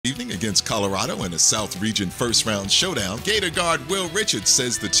evening against Colorado in a South Region first-round showdown. Gator guard Will Richards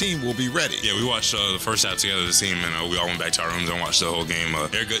says the team will be ready. Yeah, we watched the first half together as a team, and we all went back to our rooms and watched the whole game.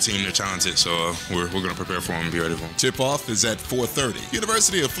 They're a good team. They're talented, so we're going to prepare for them and be ready for them. Tip-off is at 4:30.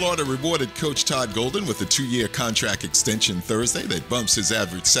 University of Florida rewarded Coach Todd Golden with a 2-year contract extension Thursday that bumps his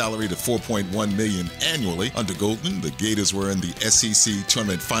average salary to $4.1 million annually. Under Golden, the Gators were in the SEC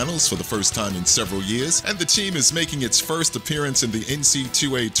Tournament Finals for the first time in several years, and the team is making its first appearance in the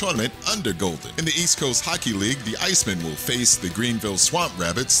NC2A Tournament under Golden. In the East Coast Hockey League, the Icemen will face the Greenville Swamp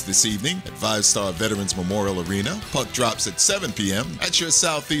Rabbits this evening at 5-Star Veterans Memorial Arena. Puck drops at 7 p.m. At your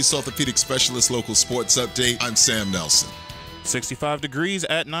Southeast Orthopedic Specialist local sports update, I'm Sam Nelson. 65 degrees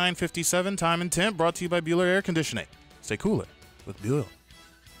at 9:57. Time and temp brought to you by Bueller Air Conditioning. Stay cooler with Bueller.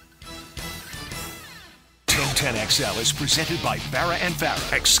 1010XL is presented by Farah &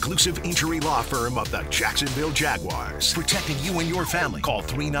 Farah, exclusive injury law firm of the Jacksonville Jaguars. Protecting you and your family. Call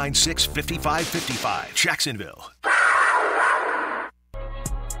 396-5555. Jacksonville.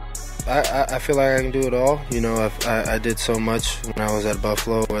 I feel like I can do it all. You know, I did so much when I was at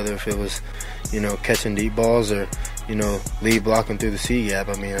Buffalo, whether if it was, catching deep balls or, lead blocking through the C gap.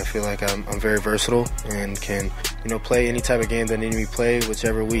 I mean, I feel like I'm very versatile and can, play any type of game that need to be played,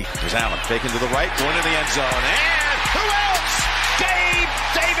 whichever week. There's Allen taken to the right, going to the end zone. And who else? Gabe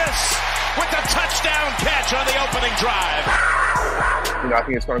Davis with the touchdown catch on the opening drive. I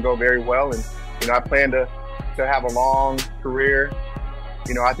think it's going to go very well. And, I plan to have a long career.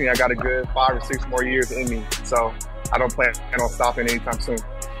 I think I got a good 5 or 6 more years in me. So I don't plan on stopping anytime soon.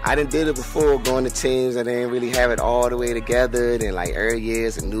 I done did it before, going to teams that didn't really have it all the way together. Then, early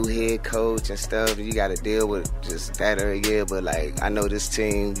years, a new head coach and stuff. You got to deal with just that early year. But, I know this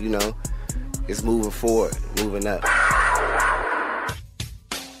team, it's moving forward, moving up.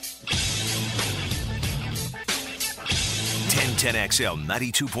 1010XL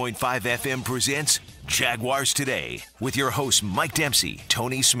 92.5 FM presents Jaguars Today with your hosts Mike Dempsey,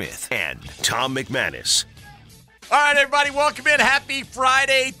 Tony Smith, and Tom McManus. All right, everybody, welcome in. Happy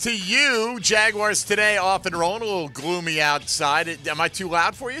Friday to you. Jaguars Today off and rolling. A little gloomy outside. Am I too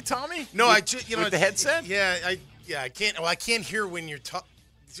loud for you, Tommy? No, with the headset. Yeah, I can't. Well, I can't hear when you're talking.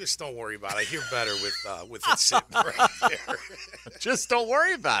 Just don't worry about it. I hear better with it sitting right there. Just don't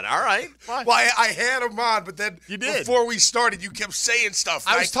worry about it. All right, fine. Well, I had them on, but then you did. Before we started, you kept saying stuff.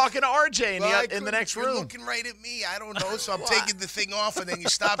 I was talking to RJ in the next room. You're looking right at me. I don't know, so I'm taking the thing off, and then you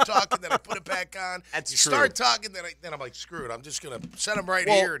stop talking, then I put it back on. That's you true. Start talking, then I'm like, screw it. I'm just going to set them right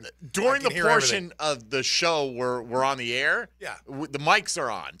here. And during the portion of the show where we're on the air, the mics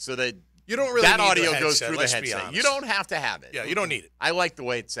are on, so that you don't really that need audio the goes headset, through the headset. You don't have to have it. Yeah, you don't need it. I like the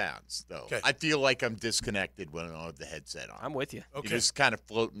way it sounds, though. Okay. I feel like I'm disconnected when I don't have the headset on. I'm with you. Okay. You're just kind of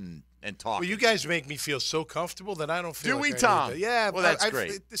floating and talking. Well, you guys make me feel so comfortable that I don't feel. Do like we, Tom? Yeah. Well, that's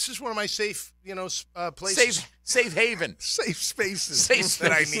great. This is one of my safe, places. Safe haven. Safe spaces. Safe spaces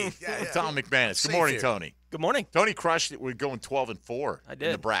that I need. Yeah. Tom McManus. Good morning, Tony. Good morning. Tony crushed it. We're going 12-4 I did.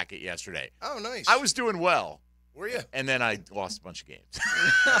 in the bracket yesterday. Oh, nice. I was doing well. Were you? And then I lost a bunch of games.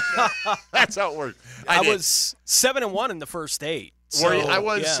 That's how it worked. I was 7-1 in the first 8. So, I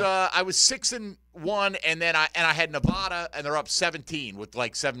was 6-1, and then I had Nevada, and they're up 17 with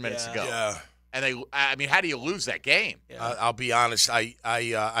 7 minutes to go. Yeah. And how do you lose that game? Yeah. I'll be honest. I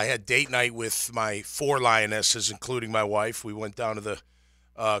had date night with my 4 lionesses, including my wife. We went down to the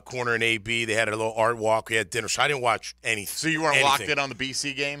corner in AB. They had a little art walk. We had dinner. So I didn't watch anything. So you weren't locked in on the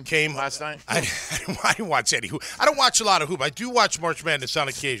BC game last night? I didn't watch any hoop. I don't watch a lot of hoop. I do watch March Madness on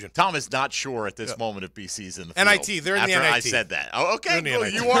occasion. Tom is not sure at this moment if BC's in the field. NIT. They're in the NIT. I said that. Oh, okay. Well,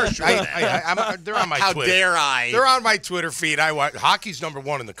 you are sure. They're on my How Twitter. How dare I? They're on my Twitter feed. I watch. Hockey's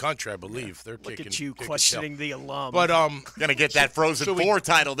 #1 in the country, I believe. They're Look kicking. at you kicking questioning the alum. But gonna get that Frozen 4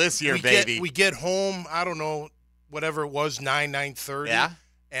 title this year, baby. We get home. I don't know, whatever it was, 9:30. Yeah.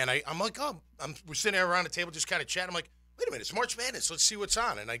 And I'm like, we're sitting there around the table just kind of chatting. I'm like, wait a minute, it's March Madness. Let's see what's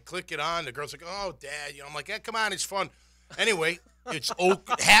on. And I click it on. The girl's like, oh, Dad. I'm like, yeah, come on, it's fun. Anyway, it's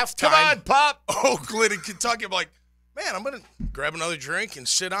halftime. Come on, Pop. Oakland and Kentucky. I'm like, man, I'm going to grab another drink and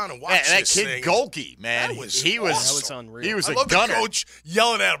sit down and watch this thing. That kid Golke, man. That was unreal. He was I a love gunner. the coach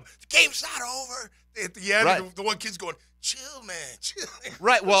yelling at him, the game's not over. At the end, Right. the one kid's going, chill, man, chill.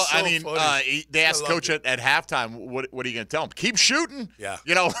 Right. Well, So funny. they asked Coach it. at halftime, what are you going to tell him? Keep shooting. Yeah.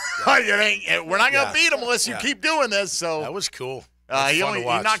 We're not going to beat them unless you keep doing this. So that was cool. He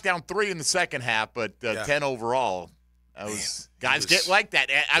knocked down 3 in the second half, but 10 overall. That was guys get like that.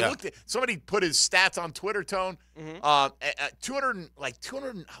 I looked at somebody put his stats on Twitter. Tone 200 I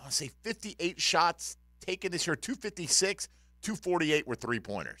want to say 58 shots taken this year, 256. 248 were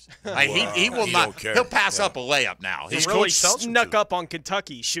three-pointers. He will He not. don't care. He'll pass up a layup now. He He's really coach tells him snuck to. up on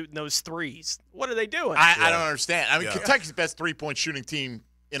Kentucky shooting those threes. What are they doing? I don't understand. I mean, Yeah. Kentucky's the best three-point shooting team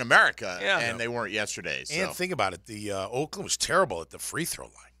in America, Yeah. and they weren't yesterday. So. And think about it. The Oakland was terrible at the free throw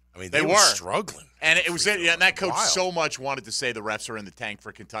line. I mean, They were were. struggling. And at it the was free in, throw yeah, and that line. coach Wild. so much wanted to say the refs are in the tank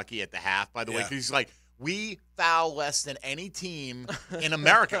for Kentucky at the half, by the way, Yeah. because he's like, we foul less than any team in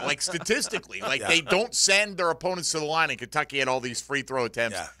America, like statistically. Like, they don't send their opponents to the line, and Kentucky had all these free throw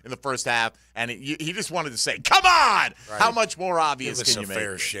attempts in the first half, and he just wanted to say, come on! Right. How much more obvious Give us can a you make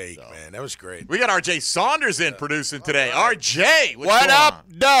fair it? shake, So. man. That was great. We got R.J. Saunders in producing today. R.J., what's What going up,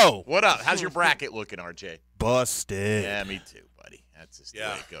 on? no? What up? How's your bracket looking, R.J.? Busted. Yeah, me too, buddy. That's just the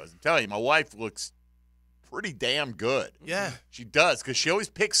way it goes. I'm telling you, my wife looks pretty damn good. Yeah. She does, because she always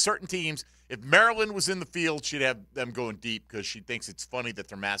picks certain teams. If Maryland was in the field, she'd have them going deep because she thinks it's funny that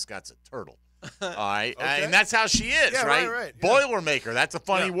their mascot's a turtle. All right? Okay. And that's how she is, Yeah, right? right, yeah. Boilermaker, that's a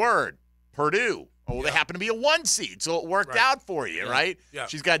funny word. Purdue. Oh, they happen to be a 1 seed, so it worked out for you, right? Yeah.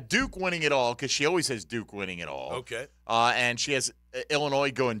 She's got Duke winning it all because she always has Duke winning it all. Okay. And she has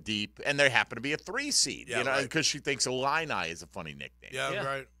Illinois going deep, and they happen to be a 3 seed, Yeah, you know, right. because she thinks Illini is a funny nickname. Yeah,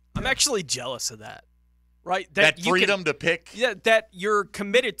 right. I'm actually jealous of that. Right? That you freedom to pick. Yeah, that you're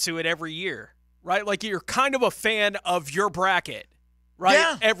committed to it every year. Right? Like you're kind of a fan of your bracket. Right?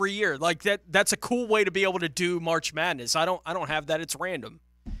 Yeah. Every year. Like that's a cool way to be able to do March Madness. I don't have that. It's random.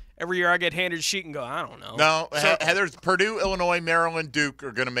 Every year I get handed a sheet and go, I don't know. No, Heather's Purdue, Illinois, Maryland, Duke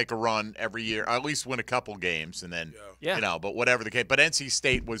are going to make a run every year, or at least win a couple games, and then Yeah. you know. But whatever the case, but NC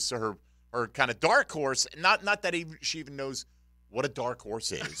State was her kind of dark horse. Not that she even knows what a dark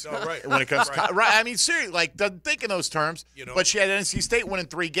horse is. No, right. When it comes Right. to right, I mean, seriously, like doesn't think in those terms. You know. But she had NC State winning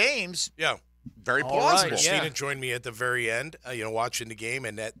 3 games. Yeah. Very All plausible. right, Christina joined me at the very end, watching the game,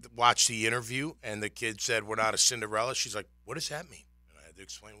 and watched the interview, and the kid said, we're not a Cinderella. She's like, what does that mean? And I had to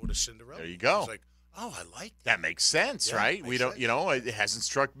explain what a Cinderella There you means. go. She's like, oh, I like that. That makes sense, Yeah, right? makes We don't, sense. you know, it hasn't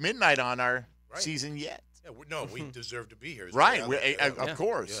struck midnight on our Right. season yet. Yeah, we deserve to be here. is Right, the way I look at it. of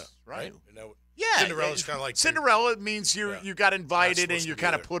course, Yeah. right? And that- Yeah, Cinderella's kind of like Cinderella means you got invited Not and supposed you to be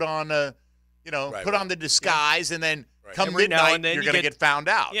kind of there. put on Right, put on the disguise, and then Right. come Every now midnight and then you're you going to get- get found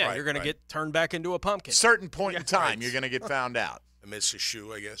out. Yeah, Right, you're gonna right. get turned back into a pumpkin. Certain point in time, right. you're going to get found out. I miss a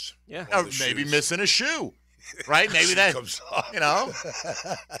shoe, I guess. Yeah. One Or of the maybe shoes. missing a shoe, right? Maybe that comes off. you know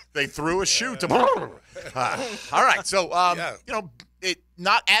they threw a shoe tomorrow. All right, so you know, it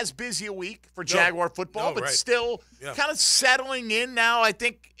not as busy a week for Jaguar football, No, but right. still Yeah. kind of settling in now. I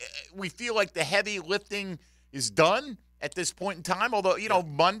think we feel like the heavy lifting is done at this point in time. Although you know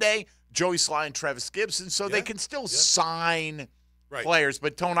Monday, Joey Sly and Travis Gibson, so they can still sign Right. players.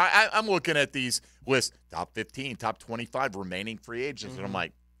 But Tone, I'm looking at these lists: top 15, top 25 remaining free agents, and I'm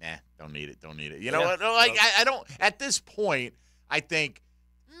like, don't need it, don't need it. You know, like I don't. At this point, I think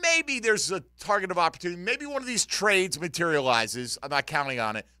maybe there's a target of opportunity. Maybe one of these trades materializes. I'm not counting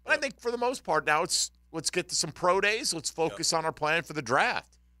on it, but I think for the most part now, let's get to some pro days. Let's focus on our plan for the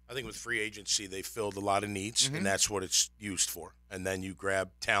draft. I think with free agency, they filled a lot of needs, and that's what it's used for. And then you grab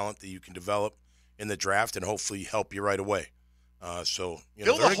talent that you can develop in the draft and hopefully help you right away. So you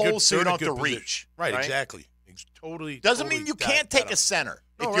know, Fill they're the in good- hole so they're you in a don't have to good position. reach. Right, exactly. Totally. Doesn't totally mean you that- can't that take a up. center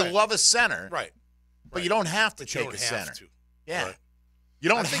No, if you right. love a center. Right. But you don't have to But you take don't a have center. to. Yeah. Right. You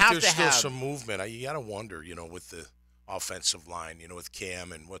don't I think have there's to still have some movement. You got to wonder, with the offensive line, with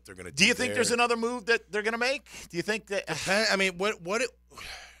Cam and what they're going to do. Do you think there. there's another move that they're going to make? Do you think that? I mean,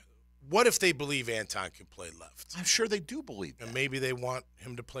 what if they believe Anton can play left? I'm sure they do believe that. And maybe they want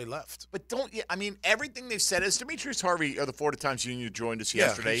him to play left. But I mean, everything they've said is Demetrius Harvey, the Florida Times Union joined us Yeah,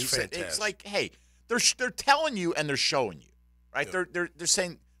 yesterday. he's He said it's fantastic. like, hey, they're telling you and they're showing you, right? Yeah. They're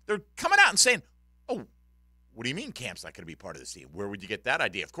saying they're coming out and saying, oh, what do you mean Cam's not going to be part of this team? Where would you get that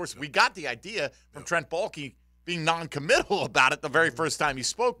idea? Of course, we got the idea from Trent Baalke being non-committal about it the very first time he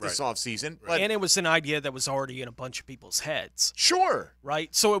spoke this offseason. But And it was an idea that was already in a bunch of people's heads. Sure.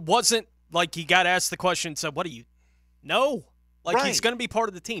 Right? So it wasn't like he got asked the question and said, what do you – no. Like he's Right. going to be part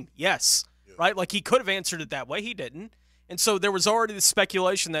of the team. Yes. Right? Like he could have answered it that way. He didn't. And so there was already the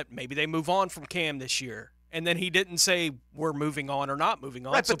speculation that maybe they move on from Cam this year. And then he didn't say we're moving on or not moving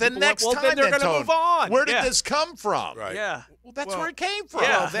on. Right, So but then people went, next well, time then they're going to Tone, move on. Where did Yeah. this come from? Right. Yeah. Well, that's Well, where it came from.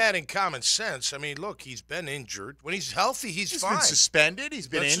 Well, that and common sense. I mean, look, he's been injured. When he's healthy, he's He's fine. been suspended. He's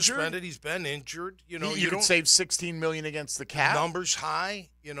been injured. Suspended. He's been injured. You you could don't save $16 million against the cap. numbers high.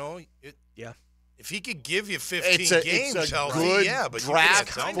 Yeah. If he could give you 15 It's games a healthy, good yeah, but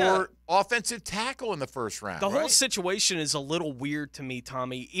draft you can't for offensive tackle in the first round. The whole right? situation is a little weird to me,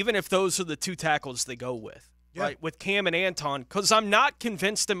 Tommy, even if those are the two tackles they go with, right, with Cam and Anton, because I'm not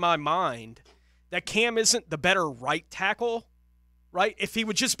convinced in my mind that Cam isn't the better right tackle right? If he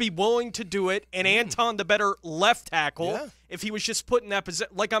would just be willing to do it, and Anton the better left tackle, if he was just put in that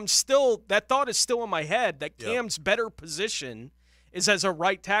position, like that thought is still in my head that Cam's better position is as a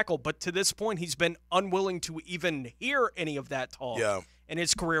right tackle, but to this point he's been unwilling to even hear any of that talk in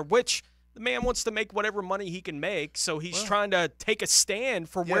his career, which the man wants to make whatever money he can make, so he's trying to take a stand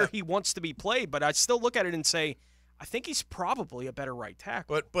for where he wants to be played, but I still look at it and say, I think he's probably a better right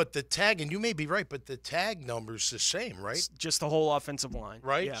tackle. But the tag, and you may be right, but the tag number's the same, right? It's just the whole offensive line.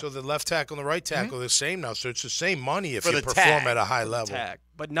 Right? Yeah. So the left tackle and the right tackle are the same now. So it's the same money if For you the perform tag. at a high level. Tag,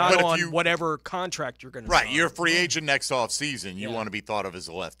 but not on whatever contract you're going to Right, sign. you're a free agent next offseason. You want to be thought of as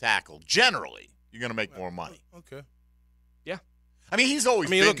a left tackle. Generally, you're going to make more money. Okay. Yeah. I mean, he's always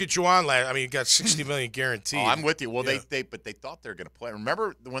been. look at Juwan last. I mean, you got $60 million guaranteed. Oh, I'm with you. Well, they thought they were going to play.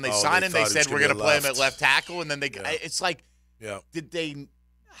 Remember when they Oh, signed they him, they thought he was said we're gonna going be to play him left. at left tackle, and then it's like, did they?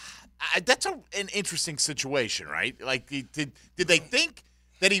 That's an interesting situation, right? Like, did they think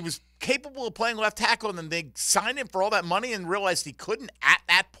that he was capable of playing left tackle, and then they signed him for all that money and realized he couldn't at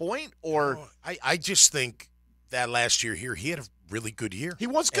that point? Or I just think that last year here, he had a really good year. He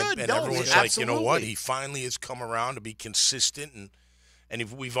was good. And No, everyone's like, you know what? absolutely. He finally has come around to be consistent, and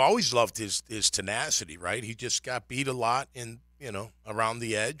we've always loved his tenacity, right? He just got beat a lot around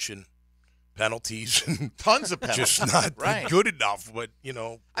the edge and penalties and tons of penalties. just not Right. good enough. But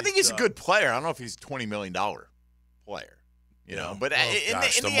I think he's a good player. I don't know if he's a $20 million player. But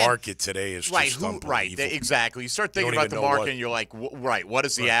the market today is right. just unbelievable. Right, exactly. You start thinking don't about even the know market, what- and you're like, what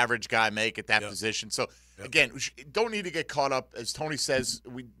does the average guy make at that position? So again, don't need to get caught up, as Tony says.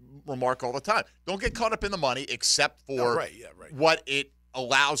 We remark all the time. Don't get caught up in the money, except for what it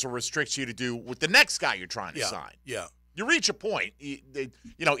allows or restricts you to do with the next guy you're trying to sign. Yeah. You reach a point,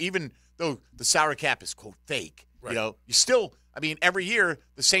 even though the salary cap is quote fake, you still. I mean, every year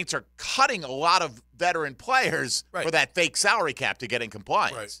the Saints are cutting a lot of veteran players for that fake salary cap to get in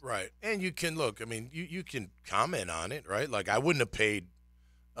compliance. Right. And you can look. I mean, you can comment on it, right? Like I wouldn't have paid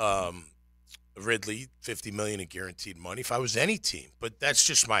Ridley $50 million in guaranteed money if I was any team, but that's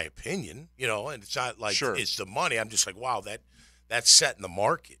just my opinion, And it's not like it's the money. I'm just like, wow, that's setting the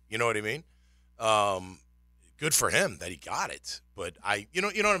market. You know what I mean? Good for him that he got it, but you know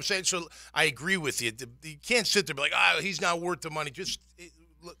what I'm saying. So I agree with you. You can't sit there and be like, he's not worth the money. Just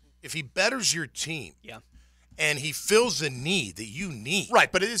look, if he betters your team, and he fills the need that you need,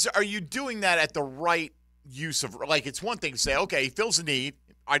 right? But are you doing that at the right use of? Like, it's one thing to say, okay, he fills the need.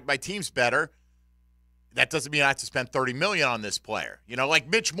 My team's better. That doesn't mean I have to spend $30 million on this player. Like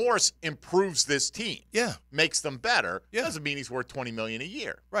Mitch Morse improves this team. Yeah. Makes them better. Yeah. Doesn't mean he's worth $20 million a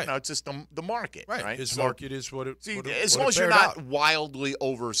year. Right. It's just the market. Right. His market is what it. As long as you're not wildly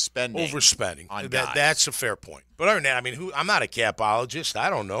overspending. On that's a fair point. But other than that, I mean, I'm not a capologist. I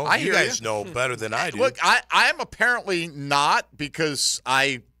don't know. You guys know better than I do. Look, I'm apparently not, because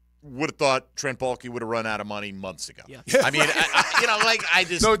I would have thought Trent Baalke would have run out of money months ago. Yeah. I mean, I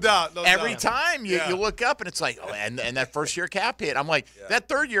just no doubt. Every time you look up and it's like, and that first year cap hit, I'm like, that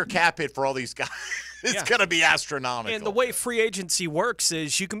third year cap hit for all these guys is going to be astronomical. And the way free agency works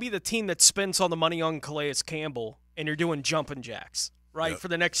is you can be the team that spends all the money on Calais Campbell, and you're doing jumping jacks. Right, for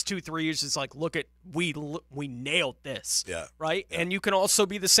the next 2-3 years, it's like, look at we nailed this. Yeah, right, and you can also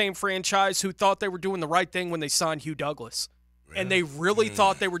be the same franchise who thought they were doing the right thing when they signed Hugh Douglas. And they really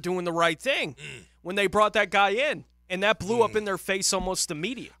thought they were doing the right thing when they brought that guy in. And that blew up in their face almost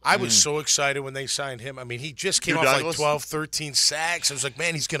immediately. I was so excited when they signed him. I mean, he just came off like 12, 13 sacks. I was like,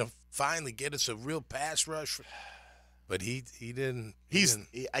 man, he's going to finally get us a real pass rush. But he didn't.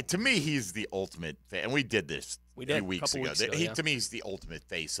 To me, he's the ultimate fan. And we did this a few weeks ago. To me, he's the ultimate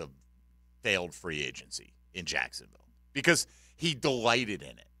face of failed free agency in Jacksonville. Because he delighted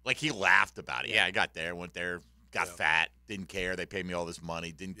in it. Like, he laughed about it. Yeah, I got there, went there. Got fat, didn't care. They paid me all this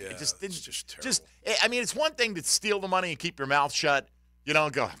money. It's just terrible. I mean, it's one thing to steal the money and keep your mouth shut,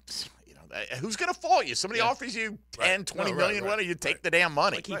 and go, who's going to fault you? Somebody offers you 10, 20 million, why don't you take the damn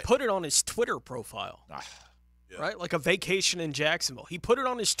money? Like, he put it on his Twitter profile, right? Like a vacation in Jacksonville. He put it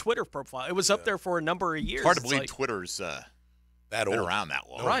on his Twitter profile. It was up there for a number of years. Hard to believe Twitter's been around that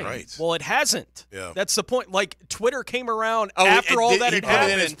long. Right. Well, it hasn't. Yeah. That's the point. Like, Twitter came around after all that had happened. He put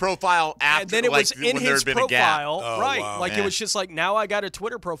it in his profile after, and then it was in his profile. Right. Wow. Like, it was just like, now I got a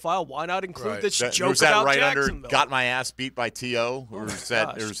Twitter profile. Why not include this joke was that about right Jacksonville? Under got my ass beat by T.O.? Or is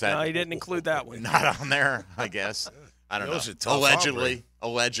that? No, he didn't include that one. Not on there, I guess. I don't know. Allegedly.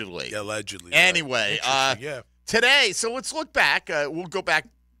 Yeah, allegedly. Anyway, today, so let's look back. We'll go back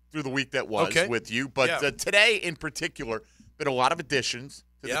through the week that was with you. But today in particular, been a lot of additions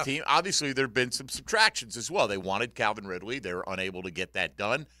to the team. Obviously, there have been some subtractions as well. They wanted Calvin Ridley. They were unable to get that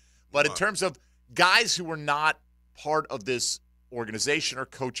done. But in terms of guys who were not part of this organization or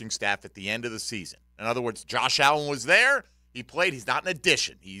coaching staff at the end of the season. In other words, Josh Allen was there. He played. He's not an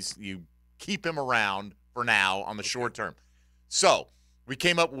addition. You keep him around for now on the short term. So we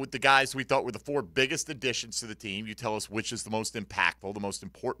came up with the guys we thought were the 4 biggest additions to the team. You tell us which is the most impactful, the most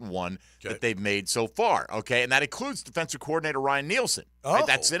important one that they've made so far. Okay, and that includes defensive coordinator Ryan Nielsen. Right?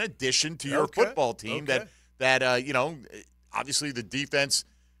 That's in addition to your football team that obviously the defense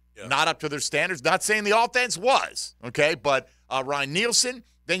not up to their standards. Not saying the offense was, okay, but Ryan Nielsen.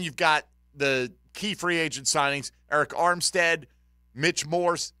 Then you've got the key free agent signings, Eric Armstead, Mitch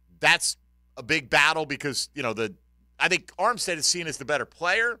Morse. That's a big battle because, I think Armstead is seen as the better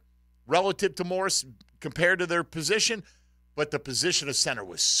player relative to Morse compared to their position, but the position of center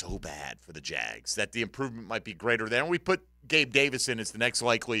was so bad for the Jags that the improvement might be greater there. And we put Gabe Davis in as the next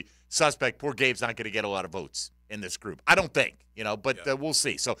likely suspect. Poor Gabe's not going to get a lot of votes in this group. I don't think, but we'll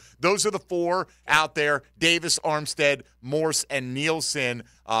see. So those are the 4 out there, Davis, Armstead, Morse, and Nielsen,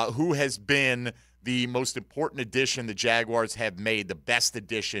 who has been the most important addition the Jaguars have made, the best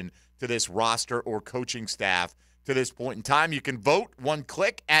addition to this roster or coaching staff to this point in time. You can vote one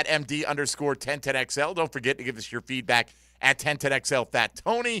click at MD_1010XL. Don't forget to give us your feedback at 1010XL Fat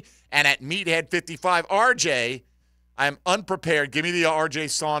Tony and at Meathead55. RJ, I'm unprepared. Give me the RJ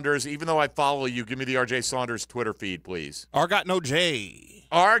Saunders. Even though I follow you, give me the RJ Saunders Twitter feed, please. R got no J.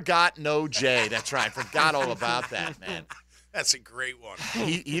 R got no J. That's right. Forgot all about that, man. That's a great one.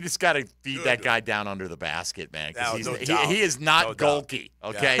 He just got to feed that guy down under the basket, man. No, he is not Golke,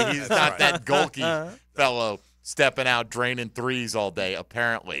 okay? Yeah, he's not that Golke fellow stepping out, draining threes all day,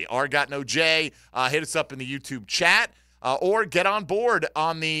 apparently. R got no J. Hit us up in the YouTube chat. Or get on board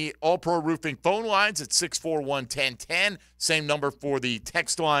on the All-Pro Roofing phone lines at 641-1010. Same number for the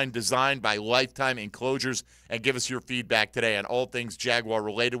text line designed by Lifetime Enclosures. And give us your feedback today on all things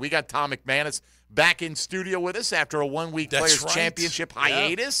Jaguar-related. We got Tom McManus back in studio with us after a one-week Players' Championship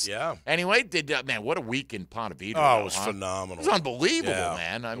hiatus. Yeah. Anyway, man, what a week in Ponte Vedra. Oh, it was phenomenal. It was unbelievable,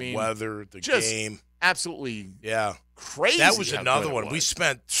 man. I mean, the weather, the just game. Absolutely crazy. That was another one. We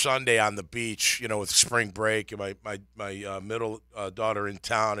spent Sunday on the beach, with spring break, and my middle daughter in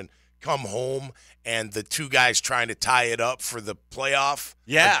town, and come home, and the 2 guys trying to tie it up for the playoff.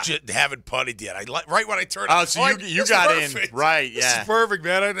 Yeah. Haven't putted yet. Right when I turned it. Oh, so you got in. Right, This is perfect,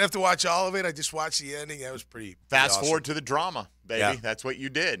 man. I didn't have to watch all of it. I just watched the ending. That was pretty Fast awesome. forward to the drama, baby. Yeah. That's what you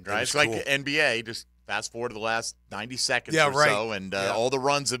did, right? It's like NBA. Just fast forward to the last 90 seconds so, and all the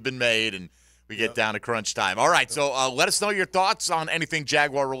runs have been made, and we get down to crunch time. All right, so let us know your thoughts on anything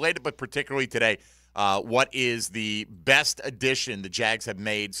Jaguar-related, but particularly today, what is the best addition the Jags have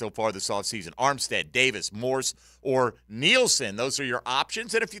made so far this offseason? Armstead, Davis, Morse, or Nielsen. Those are your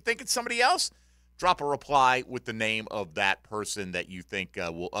options. And if you think it's somebody else, drop a reply with the name of that person that you think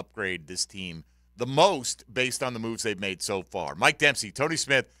will upgrade this team the most based on the moves they've made so far. Mike Dempsey, Tony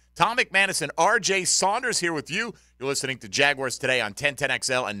Smith, Tom McManus, and RJ Saunders here with you. You're listening to Jaguars Today on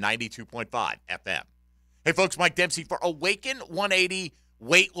 1010XL and 92.5 FM. Hey, folks, Mike Dempsey for Awaken 180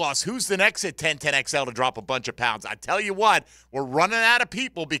 Weight Loss. Who's the next at 1010XL to drop a bunch of pounds? I tell you what, we're running out of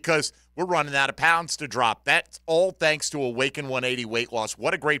people because we're running out of pounds to drop. That's all thanks to Awaken 180 Weight Loss.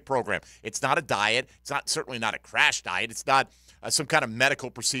 What a great program. It's not a diet. It's certainly not a crash diet. It's not some kind of medical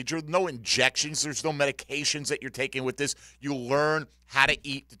procedure. No injections. There's no medications that you're taking with this. You learn how to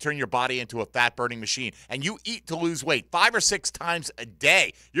eat to turn your body into a fat-burning machine. And you eat to lose weight 5 or 6 times a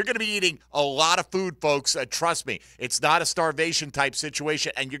day. You're going to be eating a lot of food, folks. Trust me. It's not a starvation-type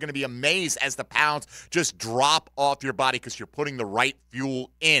situation, and you're going to be amazed as the pounds just drop off your body because you're putting the right fuel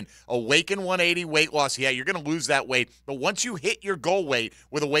in. Awaken 180 Weight Loss. Yeah, you're going to lose that weight. But once you hit your goal weight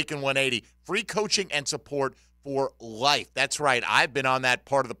with Awaken 180, free coaching and support for life. That's right. I've been on that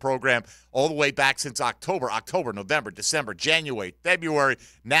part of the program all the way back since October, November, December, January, February,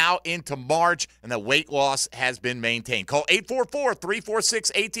 now into March, and the weight loss has been maintained. Call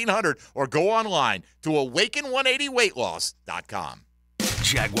 844-346-1800 or go online to awaken180weightloss.com.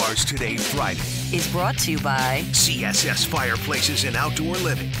 Jaguars Today Friday is brought to you by CSS Fireplaces and Outdoor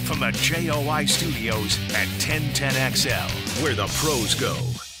Living from the JOI Studios at 1010XL, where the pros go.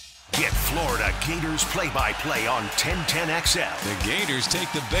 Get Florida Gators play-by-play on 1010XL. The Gators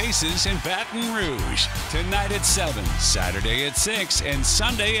take the bases in Baton Rouge. Tonight at 7, Saturday at 6, and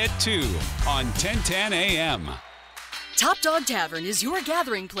Sunday at 2 on 1010 AM. Top Dog Tavern is your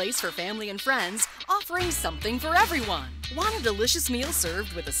gathering place for family and friends, offering something for everyone. Want a delicious meal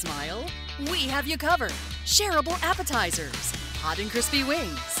served with a smile? We have you covered. Shareable appetizers, hot and crispy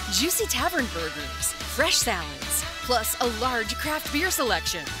wings, juicy tavern burgers, fresh salads, plus a large craft beer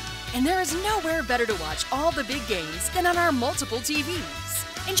selection. And there is nowhere better to watch all the big games than on our multiple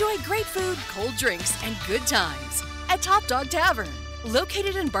TVs. Enjoy great food, cold drinks, and good times at Top Dog Tavern,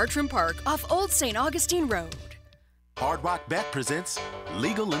 located in Bartram Park off Old St. Augustine Road. Hard Rock Bet presents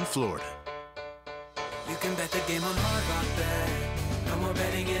Legal in Florida. You can bet the game on Hard Rock Bet. No more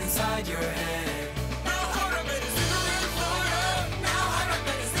betting inside your head. Now Hard Rock Bet is legal in Florida. Now Hard Rock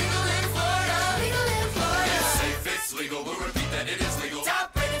Bet is legal in Florida. Legal in Florida. It's safe, it's legal. We'll repeat that it is legal.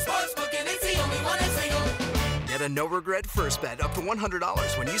 Top rated sports book and it's the only one that's legal. Get a no-regret first bet up to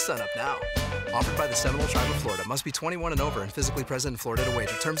 $100 when you sign up now. Offered by the Seminole Tribe of Florida. Must be 21 and over and physically present in Florida to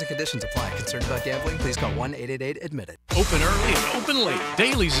wager. Terms and conditions apply. Concerned about gambling? Please call 1-888-ADMIT-IT. Open early and open late.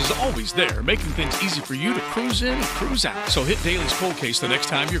 Dailies is always there, making things easy for you to cruise in and cruise out. So hit Dailies Cold Case the next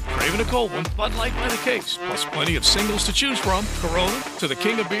time you're craving a cold one. Bud Light by the case. Plus plenty of singles to choose from. Corona to the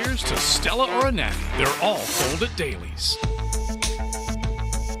King of Beers to Stella or a Natty. They're all cold at Dailies.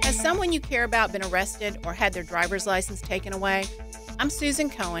 Has someone you care about been arrested or had their driver's license taken away? I'm Susan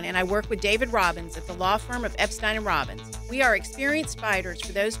Cohen, and I work with David Robbins at the law firm of Epstein & Robbins. We are experienced fighters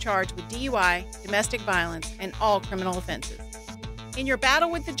for those charged with DUI, domestic violence, and all criminal offenses. In your battle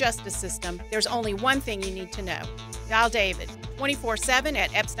with the justice system, there's only one thing you need to know. Dial David 24/7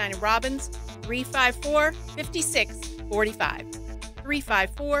 at Epstein & Robbins, 354-5645.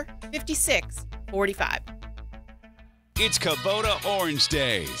 354-5645. It's Kubota Orange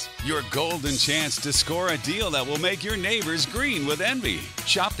Days, your golden chance to score a deal that will make your neighbors green with envy.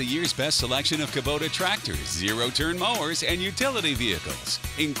 Shop the year's best selection of Kubota tractors, zero-turn mowers, and utility vehicles,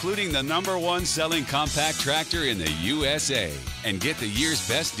 including the #1 selling compact tractor in the USA. And get the year's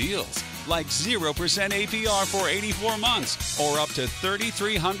best deals, like 0% APR for 84 months or up to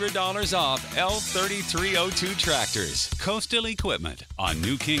 $3,300 off L3302 tractors. Coastal Equipment on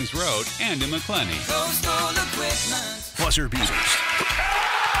New Kings Road and in McClenny. Coastal Equipment. Buzzer beaters,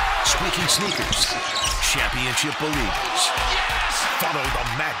 squeaking sneakers, championship believers. Follow the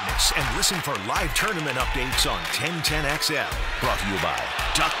madness and listen for live tournament updates on 1010XL. Brought to you by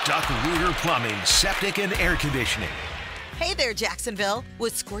Duck Duck Rooter Plumbing, Septic and Air Conditioning. Hey there, Jacksonville.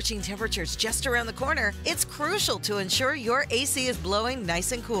 With scorching temperatures just around the corner, it's crucial to ensure your AC is blowing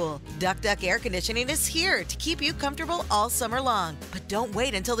nice and cool. Duck Duck Air Conditioning is here to keep you comfortable all summer long. But don't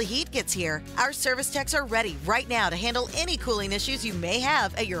wait until the heat gets here. Our service techs are ready right now to handle any cooling issues you may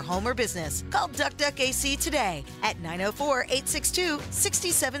have at your home or business. Call Duck Duck AC today at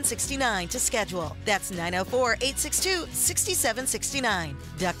 904-862-6769 to schedule. That's 904-862-6769.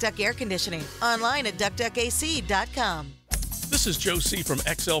 Duck Duck Air Conditioning. Online at duckduckac.com. This is Joe C. from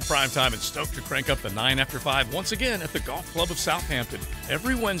XL Primetime and stoked to crank up the 9 after 5 once again at the Golf Club of Southampton.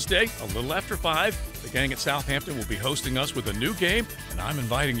 Every Wednesday, a little after 5, the gang at Southampton will be hosting us with a new game, and I'm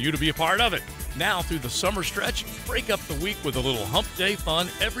inviting you to be a part of it. Now, through the summer stretch, break up the week with a little hump day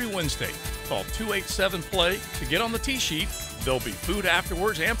fun every Wednesday. Call 287-PLAY to get on the tee sheet. There'll be food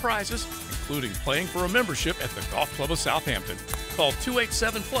afterwards and prizes, including playing for a membership at the Golf Club of Southampton. Call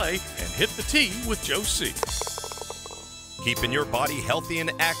 287-PLAY and hit the tee with Joe C. Keeping your body healthy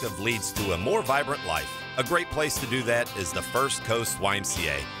and active leads to a more vibrant life. A great place to do that is the First Coast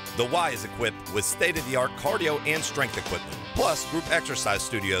YMCA. The Y is equipped with state-of-the-art cardio and strength equipment, plus group exercise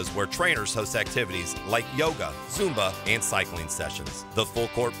studios where trainers host activities like yoga, Zumba, and cycling sessions. The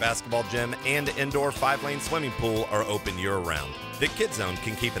full-court basketball gym and indoor 5-lane swimming pool are open year-round. The Kid Zone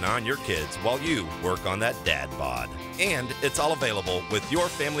can keep an eye on your kids while you work on that dad bod. And it's all available with your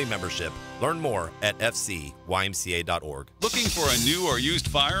family membership. Learn more at fcymca.org. Looking for a new or used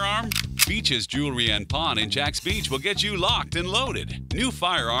firearm? Beach's Jewelry and Pawn in Jacks Beach will get you locked and loaded. New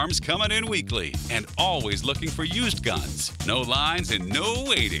firearms coming in weekly and always looking for used guns. No lines and no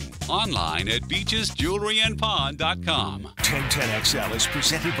waiting. Online at beachesjewelryandpawn.com. 1010XL is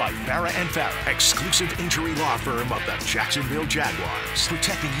presented by Farah & Farah, exclusive injury law firm of the Jacksonville Jaguars.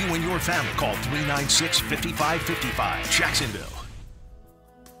 Protecting you and your family. Call 396-5555. Jacksonville.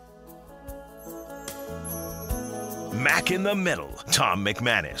 Mac in the Middle, Tom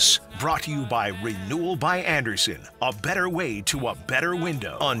McManus. Brought to you by Renewal by Anderson. A better way to a better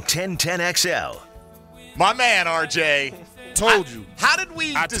window on 1010XL. My man, RJ. Told you. How did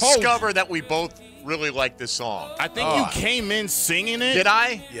we discover that we both really like this song? I think you came in singing it. Did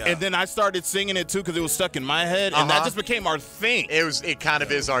I? Yeah. And then I started singing it too because it was stuck in my head, and that just became our thing. It kind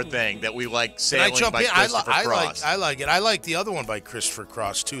of is our thing that we like sailing by I Christopher Cross. I like it. I like the other one by Christopher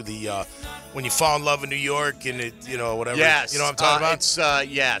Cross too. The When You Fall in Love in New York and it, whatever. Yes. You know what I'm talking about? It's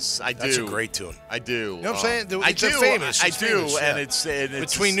yes, I do. That's a great tune. I do. You know what I'm saying? I It's do. famous. It's famous, yeah. and it's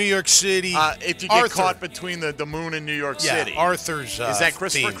between New York City. If you get caught between the moon and New York City. Arthur's. Is that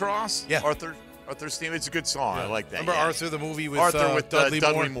Christopher theme. Cross? Yeah. Arthur's theme. It's a good song. I like that. Remember Arthur, the movie with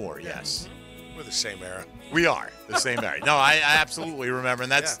Dudley Moore? Yes. We're the same era. We are the same era. No, I absolutely remember,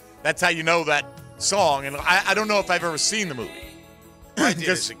 and that's how you know that song, and I don't know if I've ever seen the movie. I did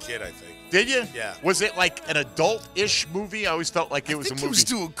as a kid, I think. Did you? Yeah. Was it like an adult-ish movie? I always felt like it was a movie. He was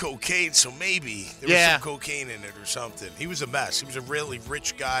doing cocaine, so maybe there was some cocaine in it or something. He was a mess. He was a really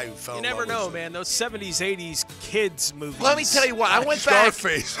rich guy who fell in love with You never know, man. Those 70s, 80s kids movies. Let me tell you what. I went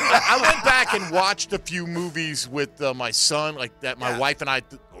Scarface. back. I went back and watched a few movies with my son, like that. My wife and I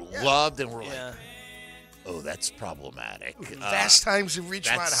loved, and we're like, "Oh, that's problematic." Fast Times at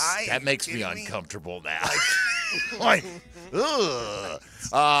Ridgemont High. That makes me uncomfortable now. Like, ugh.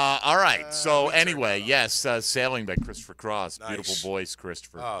 All right. So anyway, yes, Sailing by Christopher Cross. Nice. Beautiful voice,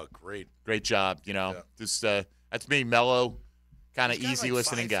 Christopher. Oh, great. Great job. Just that's me, mellow, kind of easy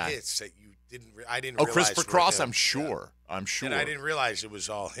listening guy. Hits that you I didn't. Oh, realize Christopher were Cross. him. I'm sure. I'm sure. And I didn't realize it was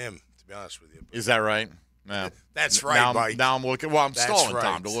all him. To be honest with you. Is that right? No. That's right, now, Mike. Now I'm looking. Well, I'm That's stalling right.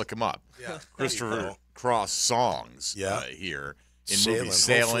 Tom to look him up. Yeah. Christopher Cross songs. Here in movie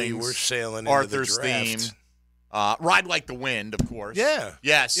Sailing. Hopefully we're sailing. Arthur's into the theme. draft. Ride Like the Wind, of course. Yeah.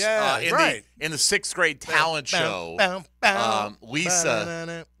 Yes. Yeah, right. In the 6th grade talent show,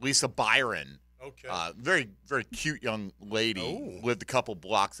 Lisa Byron, very, very cute young lady, lived a couple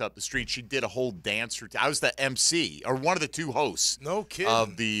blocks up the street. She did a whole dance routine. I was the MC, or one of the two hosts of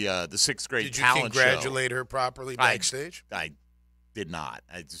the 6th grade talent show. Did you congratulate her properly backstage? I did not.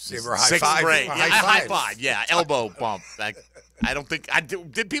 I just, Give her a high 6th five. grade. A Yeah, high high five. Yeah, elbow bump. I don't think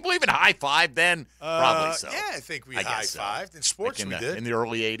did people even high five then? Probably so. Yeah, I think we I high guess so. fived. In sports, Like we did. in the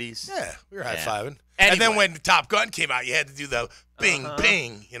early 80s. Yeah, we were high fiving. Anyway. And then when Top Gun came out, you had to do the bing,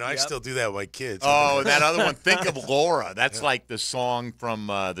 bing. I still do that with my kids. Oh, and that other one, Think of Laura. That's like the song from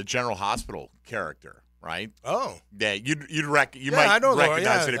the General Hospital character, right? Oh. Yeah, you might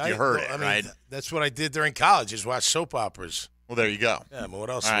recognize it if you heard it, I mean, right? That's what I did during college, is watch soap operas. Well, there you go. Yeah, but what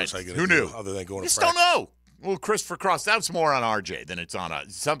else All was right. I going to Who do knew? other than going Just to don't practice? know. Well, Christopher Cross, that's more on RJ than it's on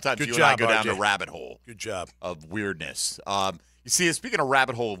us. Sometimes Good you job, and I go down RJ. the rabbit hole. Good job. Of weirdness. You see, speaking of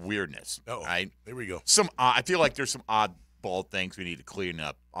rabbit hole of weirdness, right? Here we go. I feel like there's some oddball things we need to clean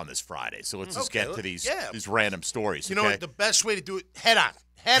up on this Friday. So let's just get to these random stories. You know okay? what? The best way to do it, head on.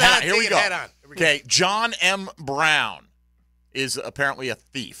 Head on. Here we go. Head on. Okay, John M. Brown is apparently a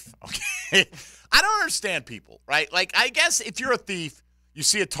thief. Okay, I don't understand people, right? Like, I guess if you're a thief, you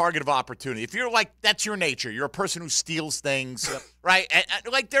see a target of opportunity. If you're like, that's your nature. You're a person who steals things, right? And,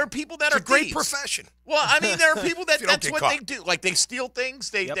 like, there are people that It's are a great thieves. profession. Well, I mean, there are people that If you don't that's get what caught. they do. Like, they steal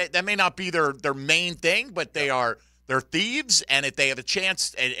things. That may not be their main thing, but they're thieves. And if they have a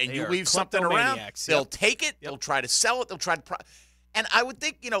chance and you are leave something around, kleptomaniacs. they'll take it. They'll try to sell it. They'll try to. And I would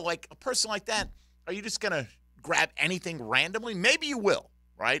think, like a person like that, are you just gonna grab anything randomly? Maybe you will,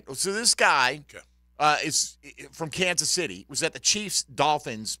 right? So this guy. Is from Kansas City, was at the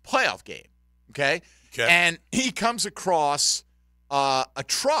Chiefs-Dolphins playoff game, okay? And he comes across a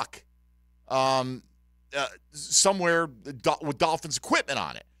truck somewhere with Dolphins equipment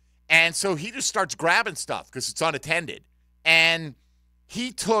on it. And so he just starts grabbing stuff because it's unattended. And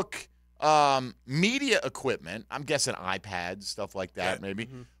he took media equipment, I'm guessing iPads, stuff like that maybe,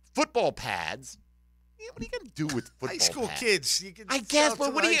 football pads. What are you going to do with football High school pads? kids. You can I guess,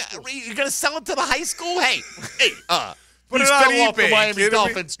 but what are you going to sell it to the high school? Hey, Put please it on fell off the eBay, Miami kidding me?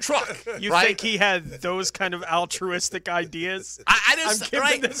 Dolphins truck. You right? think he had those kind of altruistic ideas? I just, I'm giving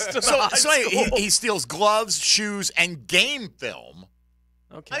right? this to the so high school. he steals gloves, shoes, and game film.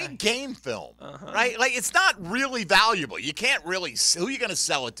 Okay. I mean, game film, right? Like, it's not really valuable. You can't really. Who are you going to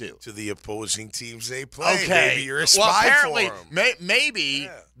sell it to? To the opposing teams they play. Okay. Maybe you're a well, spy apparently, for them. maybe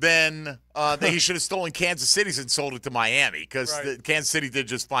then he should have stolen Kansas City's and sold it to Miami because Kansas City did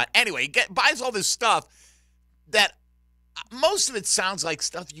just fine. Anyway, he buys all this stuff that most of it sounds like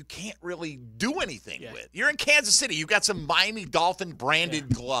stuff you can't really do anything with. You're in Kansas City. You got some Miami Dolphin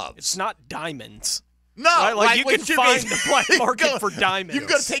branded gloves. It's not diamonds. No, Right? Like, you what can find the black market for diamonds. You've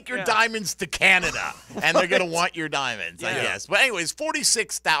got to take your diamonds to Canada, and they're going to want your diamonds, I guess. But anyways,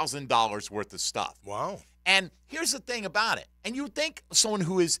 $46,000 worth of stuff. Wow. And here's the thing about it. And you would think someone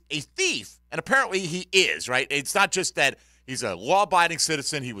who is a thief, and apparently he is, right? It's not just that he's a law-abiding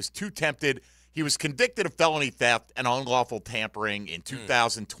citizen. He was too tempted. He was convicted of felony theft and unlawful tampering in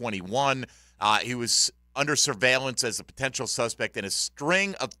 2021. He was under surveillance as a potential suspect in a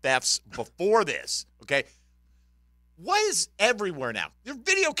string of thefts before this, okay? What is everywhere now? There are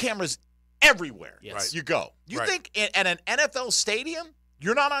video cameras everywhere. Yes. Right. You go. You Right. think at an NFL stadium,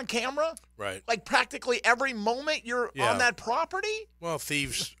 you're not on camera? Right. Like practically every moment you're on that property? Well,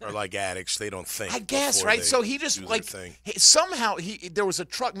 thieves are like addicts. They don't think. I guess, before right? they So he just do like their thing. somehow there was a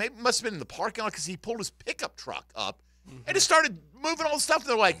truck, maybe it must have been in the parking lot because he pulled his pickup truck up and just started moving all the stuff.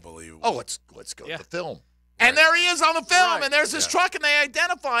 They're like, oh, let's go to the film. And there he is on the film, and there's his truck, and they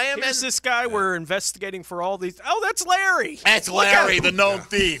identify him. Here's this guy we're investigating for all these. Oh, that's Larry. That's Larry, the known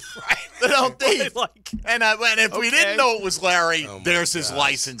thief. The known thief. And if we didn't know it was Larry, there's his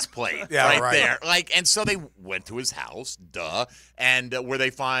license plate right there. And so they went to his house, and where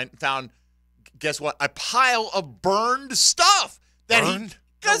they found, guess what? A pile of burned stuff.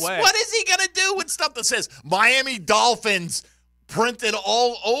 Because what is he going to do with stuff that says Miami Dolphins printed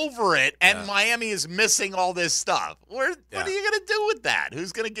all over it, and Miami is missing all this stuff? What are you going to do with that?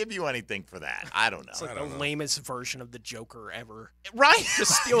 Who's going to give you anything for that? I don't know. It's like the lamest version of the Joker ever. Right?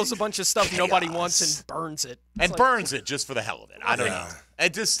 Just steals a bunch of stuff nobody wants and burns it. Burns it just for the hell of it. I don't know.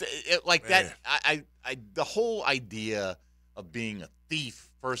 It just like that. The whole idea of being a thief,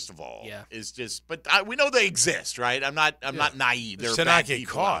 first of all, is just. But we know they exist, right? I'm not naive. There are bad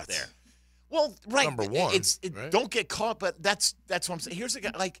people out there. Well, right. Number one, don't get caught. But that's what I'm saying. Here's a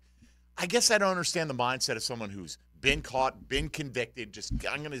guy. Like, I guess I don't understand the mindset of someone who's been caught, been convicted.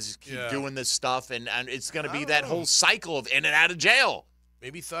 I'm going to just keep doing this stuff, and it's going to be that whole cycle of in and out of jail.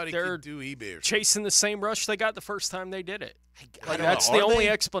 Maybe he thought he could do eBay or chasing the same rush they got the first time they did it. That's the only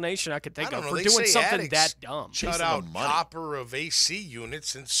explanation I could think of for doing something that dumb. Cut out copper of AC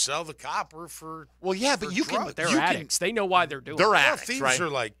units and sell the copper for. Well, yeah, but you can. They're addicts. They know why they're doing it. They're addicts, thieves right? are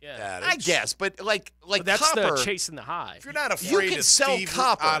like addicts. I guess, but like that's copper, the chasing the high. If you're not afraid to sell steal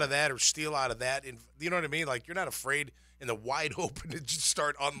copper out of that or steal out of that, and you know what I mean? Like you're not afraid in the wide open to just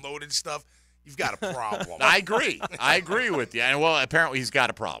start unloading stuff. You've got a problem. I agree with you. And well, apparently he's got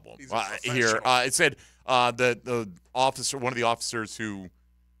a problem here. It said the officer, one of the officers who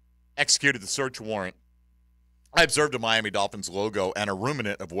executed the search warrant, I observed a Miami Dolphins logo and a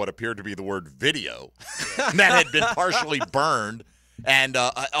ruminant of what appeared to be the word video that had been partially burned, and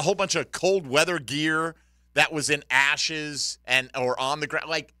a whole bunch of cold weather gear that was in ashes or on the ground.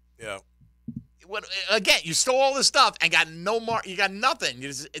 Like, again, you stole all this stuff and got no mark. You got nothing.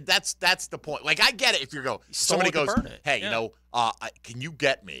 That's the point. Like, I get it if somebody goes, hey, can you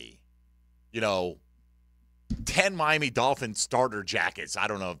get me, 10 Miami Dolphins starter jackets? I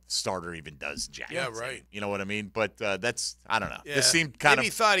don't know if starter even does jackets. Yeah, right. You know what I mean? But that's, I don't know. Yeah. This seemed Maybe he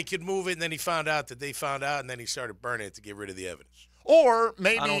thought he could move it, and then he found out that they found out, and then he started burning it to get rid of the evidence. Or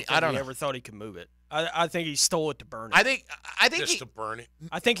maybe, I don't think he ever thought he could move it. I think he stole it to burn it. I think just to burn it.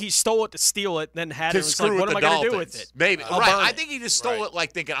 I think he stole it to steal it, then had it. And was screw like, what am I going to do with it? Maybe. I think he just stole it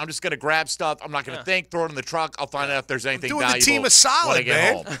like thinking, I'm just going to grab stuff. I'm not going to think, throw it in the truck. I'll find out if there's anything valuable the team is solid, when I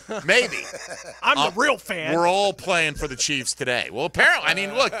get home. Maybe. I'm the real fan. We're all playing for the Chiefs today. Well, apparently, I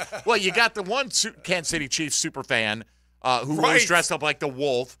mean, look, you got the one Kansas City Chiefs super fan who always dressed up like the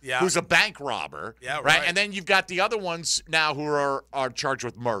wolf, who's a bank robber. Yeah, right. And then you've got the other ones now who are charged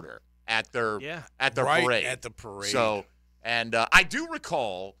with murder at their parade. At the parade. So, and I do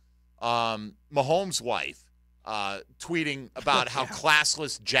recall Mahomes' wife tweeting about how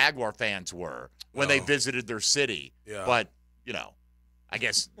classless Jaguar fans were when they visited their city. Yeah. But, I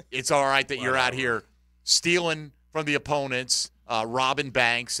guess it's all right that you're out here stealing from the opponents, robbing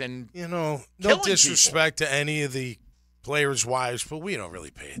banks, and no disrespect to any of the players' wives, but we don't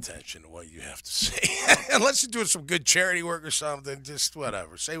really pay attention to what you have to say. Unless you're doing some good charity work or something, just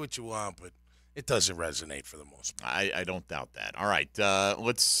whatever. Say what you want, but it doesn't resonate for the most part. I don't doubt that. All right,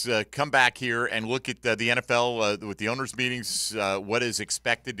 let's come back here and look at the NFL with the owners' meetings, what is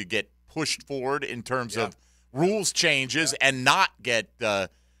expected to get pushed forward in terms of rules changes and not get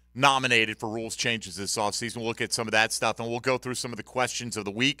nominated for rules changes this offseason. We'll look at some of that stuff, and we'll go through some of the questions of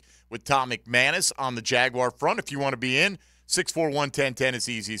the week with Tom McManus on the Jaguar front. If you want to be in, 641-1010 is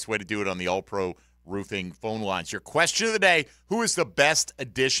the easiest way to do it on the All-Pro Roofing phone lines. Your question of the day, who is the best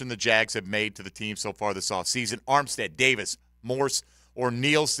addition the Jags have made to the team so far this offseason? Armstead, Davis, Morse, or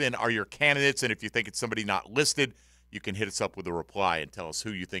Nielsen are your candidates, and if you think it's somebody not listed, you can hit us up with a reply and tell us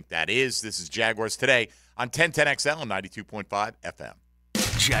who you think that is. This is Jaguars Today on 1010XL and 92.5 FM.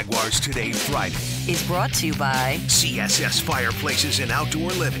 Jaguars Today Friday is brought to you by CSS Fireplaces and Outdoor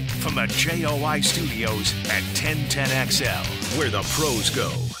Living from the JOI Studios at 1010XL, where the pros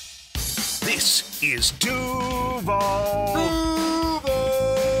go. This is Duval.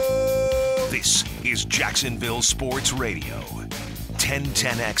 This is Jacksonville Sports Radio,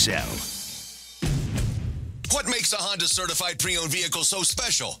 1010XL. What makes a Honda certified pre-owned vehicle so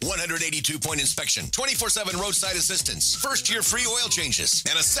special? 182-point inspection, 24/7 roadside assistance, first-year free oil changes,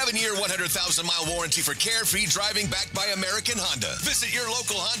 and a 7-year, 100,000-mile warranty for carefree driving backed by American Honda. Visit your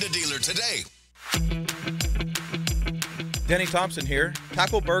local Honda dealer today. Denny Thompson here.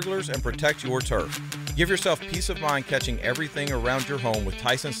 Tackle burglars and protect your turf. Give yourself peace of mind catching everything around your home with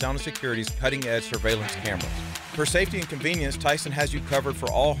Tyson Sound & Security's cutting-edge surveillance cameras. For safety and convenience, Tyson has you covered for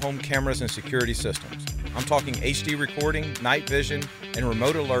all home cameras and security systems. I'm talking HD recording, night vision, and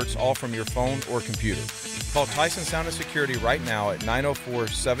remote alerts all from your phone or computer. Call Tyson Sound and Security right now at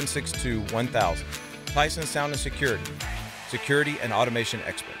 904-762-1000. Tyson Sound and Security and automation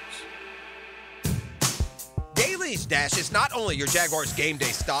experts. Daly's Dash is not only your Jaguars game day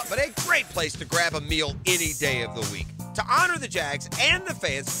stop, but a great place to grab a meal any day of the week. To honor the Jags and the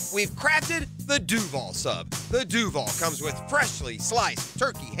fans, we've crafted the Duval Sub. The Duval comes with freshly sliced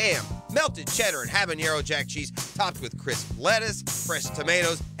turkey, ham, melted cheddar, and habanero jack cheese, topped with crisp lettuce, fresh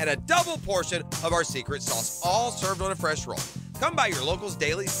tomatoes, and a double portion of our secret sauce, all served on a fresh roll. Come by your local's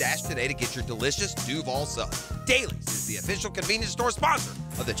Daly's Dash today to get your delicious Duval Sub. Daly's is the official convenience store sponsor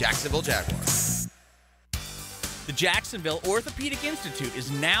of the Jacksonville Jaguars. The Jacksonville Orthopedic Institute is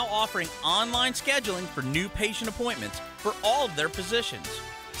now offering online scheduling for new patient appointments for all of their physicians.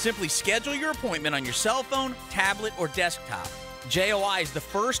 Simply schedule your appointment on your cell phone, tablet, or desktop. JOI is the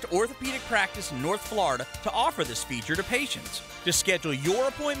first orthopedic practice in North Florida to offer this feature to patients. To schedule your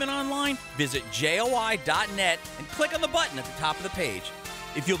appointment online, visit joi.net and click on the button at the top of the page.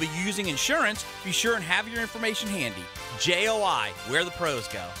 If you'll be using insurance, be sure and have your information handy. JOI, where the pros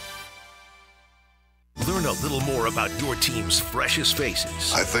go. Learn a little more about your team's freshest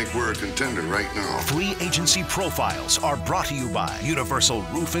faces. I think we're a contender right now. Free agency profiles are brought to you by Universal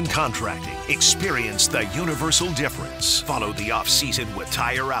Roof and Contracting. Experience the universal difference. Follow the off-season with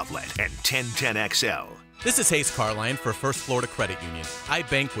Tire Outlet and 1010XL. This is Hayes Carline for First Florida Credit Union. I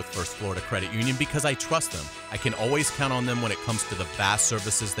bank with First Florida Credit Union because I trust them. I can always count on them when it comes to the vast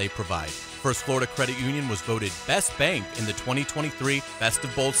services they provide. First Florida Credit Union was voted Best Bank in the 2023 Best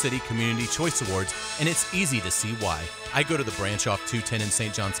of Bold City Community Choice Awards, and it's easy to see why. I go to the branch off 210 in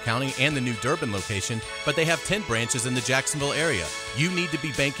St. Johns County and the new Durbin location, but they have 10 branches in the Jacksonville area. You need to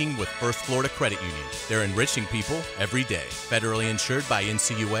be banking with First Florida Credit Union. They're enriching people every day. Federally insured by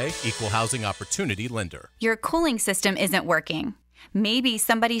NCUA, Equal Housing Opportunity Lender. Your cooling system isn't working. Maybe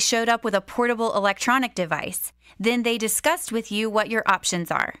somebody showed up with a portable electronic device. Then they discussed with you what your options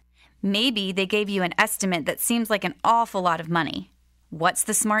are. Maybe they gave you an estimate that seems like an awful lot of money. What's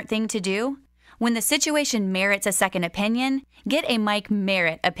the smart thing to do? When the situation merits a second opinion, get a Mike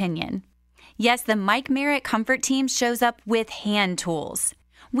Merritt opinion. Yes, the Mike Merritt Comfort Team shows up with hand tools.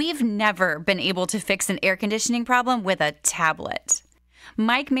 We've never been able to fix an air conditioning problem with a tablet.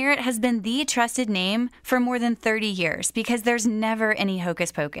 Mike Merritt has been the trusted name for more than 30 years because there's never any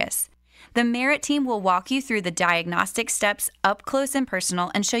hocus pocus. The Merritt team will walk you through the diagnostic steps up close and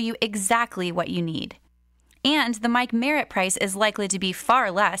personal and show you exactly what you need. And the Mike Merritt price is likely to be far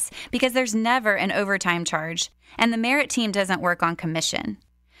less because there's never an overtime charge, and the Merritt team doesn't work on commission.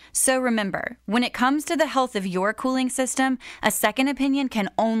 So remember, when it comes to the health of your cooling system, a second opinion can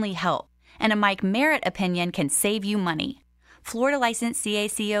only help, and a Mike Merritt opinion can save you money. Florida license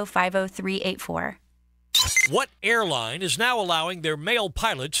CACO 50384. What airline is now allowing their male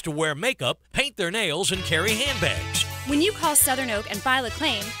pilots to wear makeup, paint their nails, and carry handbags? When you call Southern Oak and file a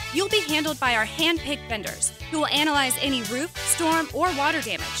claim, you'll be handled by our hand-picked vendors who will analyze any roof, storm, or water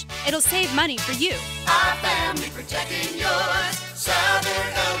damage. It'll save money for you. Our family protecting yours.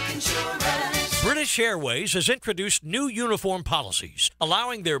 Southern Oak Insurance. British Airways has introduced new uniform policies,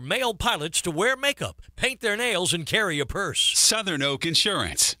 allowing their male pilots to wear makeup, paint their nails, and carry a purse. Southern Oak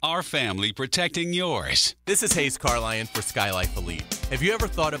Insurance, our family protecting yours. This is Hayes Carline for Skylife Elite. Have you ever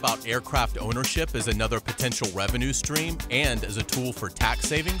thought about aircraft ownership as another potential revenue stream and as a tool for tax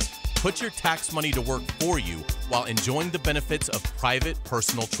savings? Put your tax money to work for you while enjoying the benefits of private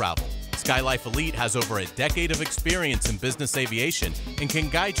personal travel. Skylife Elite has over a decade of experience in business aviation and can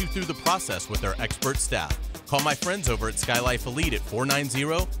guide you through the process with their expert staff. Call my friends over at Skylife Elite at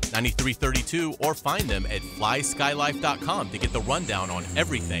 490-9332 or find them at flyskylife.com to get the rundown on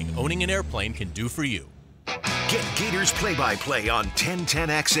everything owning an airplane can do for you. Get Gators play-by-play on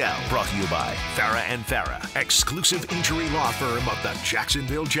 1010XL. Brought to you by Farah & Farah, exclusive injury law firm of the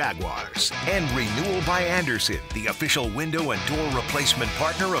Jacksonville Jaguars. And Renewal by Anderson, the official window and door replacement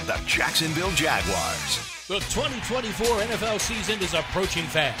partner of the Jacksonville Jaguars. The 2024 NFL season is approaching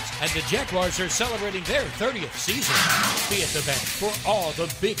fast, and the Jaguars are celebrating their 30th season. Be at the bank for all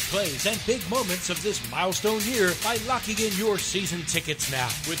the big plays and big moments of this milestone year by locking in your season tickets now.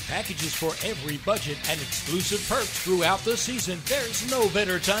 With packages for every budget and exclusive perks throughout the season, there's no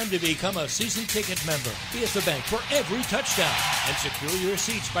better time to become a season ticket member. Be at the bank for every touchdown and secure your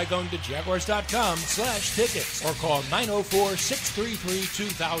seats by going to jaguars.com/tickets or call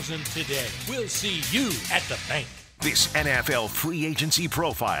 904-633-2000 today. We'll see you at the bank. This NFL free agency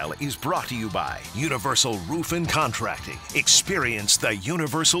profile is brought to you by Universal Roof and Contracting. Experience the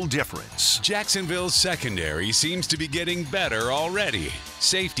universal difference. Jacksonville's secondary seems to be getting better already.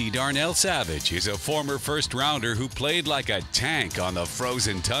 Safety Darnell Savage is a former first-rounder who played like a tank on the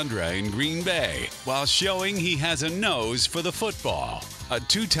frozen tundra in Green Bay, while showing he has a nose for the football. A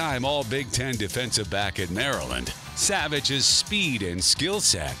two-time All-Big Ten defensive back at Maryland, Savage's speed and skill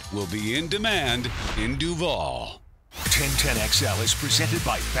set will be in demand in Duval. 1010XL is presented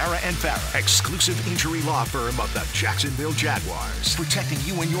by Farah & Farah, exclusive injury law firm of the Jacksonville Jaguars. Protecting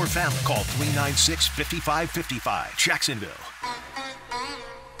you and your family. Call 396-5555. Jacksonville.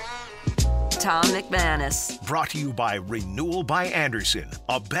 Tom McManus. Brought to you by Renewal by Anderson.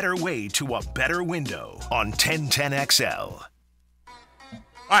 A better way to a better window on 1010XL. All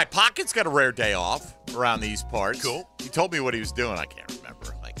right, Pocket's got a rare day off around these parts. Cool. He told me what he was doing. I can't remember.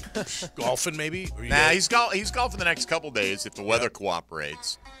 Golfing, maybe? Nah, he's golfing the next couple days if the weather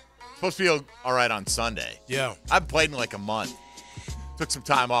cooperates. Supposed to be all right on Sunday. Yeah. I've played in like a month. Took some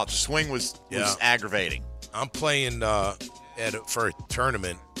time off. The swing was aggravating. I'm playing for a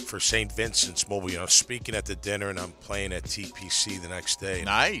tournament for St. Vincent's Mobile. I'm speaking at the dinner, and I'm playing at TPC the next day.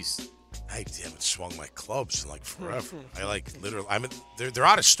 Nice. I haven't swung my clubs in like forever. They're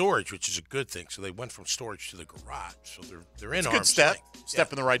out of storage, which is a good thing. So they went from storage to the garage. So they're in It's a arm's good step. length.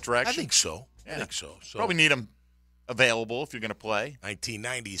 Step in the right direction. I think so. Yeah. I think so. Probably need them available if you're going to play.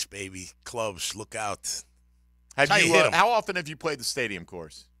 1990s, baby. Clubs, look out. How often have you played the stadium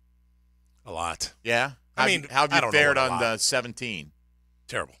course? A lot. Yeah? How have you fared on the 17?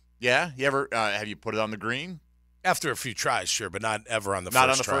 Terrible. Yeah? You ever have you put it on the green? After a few tries, sure, but not ever on the not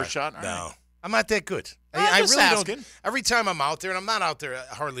first try. Not on the first shot? All no. Right. I'm not that good. I really don't. Every time I'm out there, and I'm not out there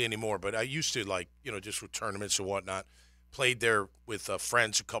hardly anymore, but I used to, just with tournaments and whatnot, played there with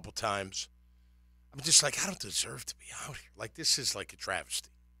friends a couple times. I'm just like, I don't deserve to be out here. Like, this is like a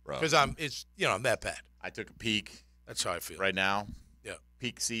travesty. Because I'm that bad. I took a peek. That's how I feel. Right now. Yeah.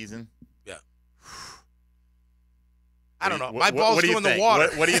 Peak season. Yeah. I don't know. My ball's doing the water.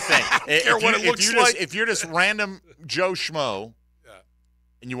 What do you think? If you're just random Joe Schmo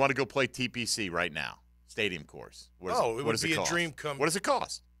and you want to go play TPC right now, stadium course, it would be a dream come. What does it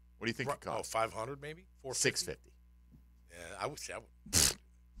cost? What do you think it costs? 500 maybe? 650. Yeah, I would.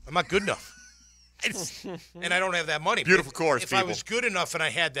 I'm not good enough. And I don't have that money. Beautiful course, If I was good enough and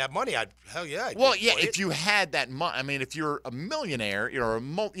I had that money, I'd if you had that money, I mean, if you're a millionaire, you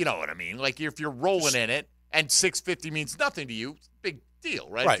know what I mean? Like, if you're rolling in it, and 650 means nothing to you, big deal,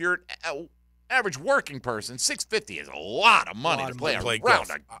 right? If you're an average working person, 650 is a lot of money to play a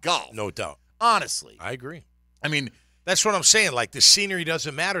round of golf. No doubt. Honestly. I agree. I mean, that's what I'm saying. Like, the scenery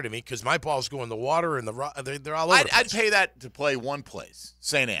doesn't matter to me because my balls go in the water and they're all over the place. I'd pay that to play one place,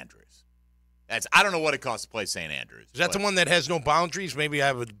 St. Andrews. I don't know what it costs to play St. Andrews. Is that the one that has no boundaries? Maybe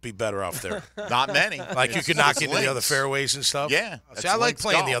I would be better off there. Not many. Like, you could knock into the other fairways and stuff? Yeah. See, I like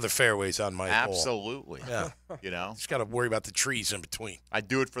playing the other fairways on my hole. Absolutely. Yeah. Just got to worry about the trees in between. I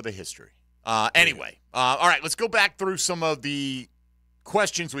do it for the history. Anyway, all right, let's go back through some of the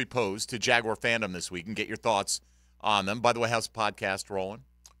questions we posed to Jaguar fandom this week and get your thoughts on them. By the way, how's the podcast rolling?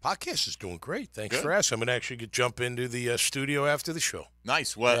 Podcast is doing great. Thanks for asking. I'm going to actually jump into the studio after the show.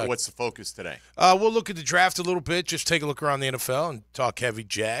 Nice. What's the focus today? We'll look at the draft a little bit, just take a look around the NFL and talk heavy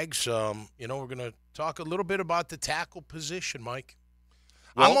Jags. We're going to talk a little bit about the tackle position, Mike.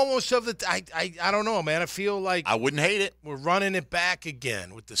 Well, I'm almost of the I don't know, man. I feel like I wouldn't hate it. We're running it back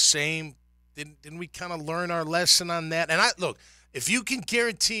again with the same. Didn't we kind of learn our lesson on that? And look, if you can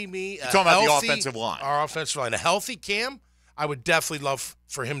guarantee me You're talking about the offensive line. Our offensive line, a healthy Cam, I would definitely love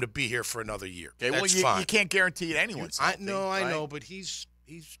for him to be here for another year. Okay, That's fine. Fine. You can't guarantee it anyone's healthy. I know, but he's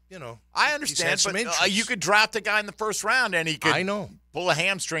I understand, but you could draft a guy in the first round and he could pull a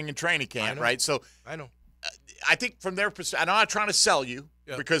hamstring in training camp, right? So I know. I think from their perspective, I'm not trying to sell you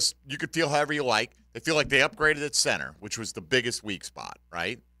because you could feel however you like. They feel like they upgraded at center, which was the biggest weak spot,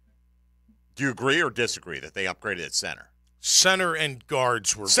 right? Do you agree or disagree that they upgraded at center? Center and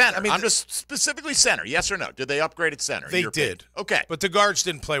guards were center. I'm just specifically center. Yes or no? Did they upgrade at center? They did. Okay, but the guards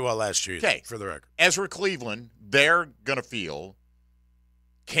didn't play well last year. Okay, for the record, Ezra Cleveland, they're gonna feel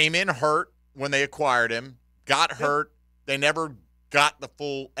came in hurt when they acquired him. Got hurt. They never got the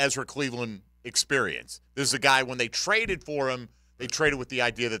full Ezra Cleveland experience. This is a guy when they traded for him. They traded with the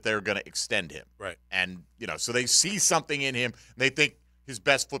idea that they were going to extend him. Right. And, so they see something in him, and they think his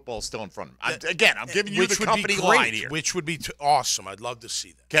best football is still in front of him. I'm giving you the company line here. Which would be awesome. I'd love to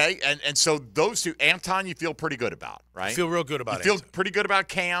see that. Okay, and so those two, Anton, you feel pretty good about, right? I feel real good about it. You feel pretty good about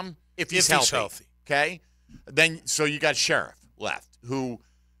Cam if he's healthy. Okay? Then, so you got Sheriff left, who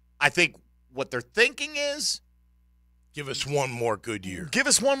I think what they're thinking is Give us one more good year. Give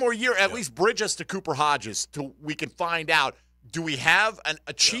us one more year. At least bridge us to Cooper Hodges till we can find out, do we have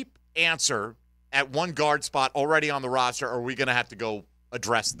a cheap answer at one guard spot already on the roster, or are we going to have to go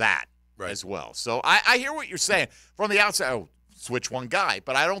address that as well? So I hear what you're saying. From the outside, switch one guy.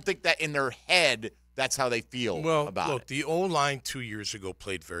 But I don't think that in their head that's how they feel about it. Look, the O-line 2 years ago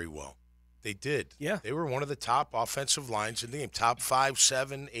played very well. They did. Yeah. They were one of the top offensive lines in the game, top 5,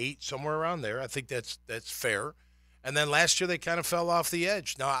 7, 8, somewhere around there. I think that's fair. And then last year they kind of fell off the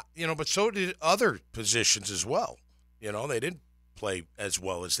edge. Now, but so did other positions as well. They didn't play as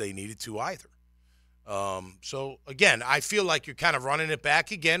well as they needed to either. So, again, I feel like you're kind of running it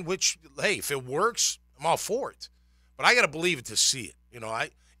back again, which, hey, if it works, I'm all for it. But I got to believe it to see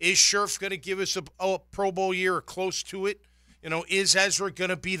it. Is Scherf going to give us a Pro Bowl year or close to it? Is Ezra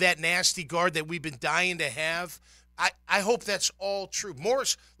going to be that nasty guard that we've been dying to have? I hope that's all true.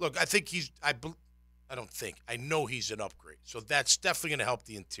 Morris, look, I think I know he's an upgrade. So that's definitely going to help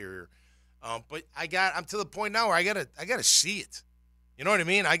the interior. But I'm to the point now where I gotta see it. You know what I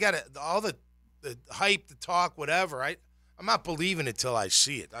mean? I got all the hype, the talk, whatever. I'm not believing it till I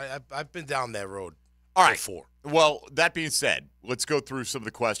see it. I've been down that road before. Well, that being said, let's go through some of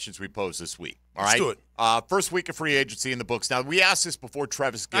the questions we posed this week. All right? Let's do it. First week of free agency in the books. Now, we asked this before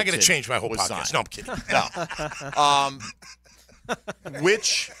Travis Gibson. I got to change my whole podcast. Signed. No, I'm kidding. No.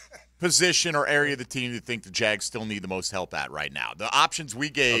 Which position or area of the team do you think the Jags still need the most help at right now? The options we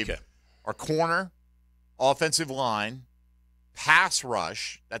gave are corner, offensive line, pass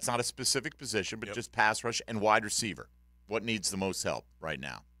rush. That's not a specific position, but just pass rush, and wide receiver. What needs the most help right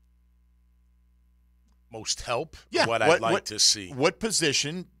now? Most help? Yeah. What I'd like to see. What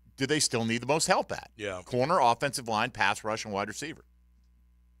position do they still need the most help at? Yeah. Corner, offensive line, pass rush, and wide receiver.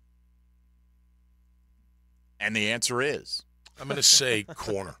 And the answer is? I'm going to say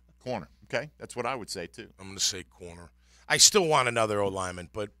corner. Corner. Okay. That's what I would say, too. I'm going to say corner. I still want another O-lineman,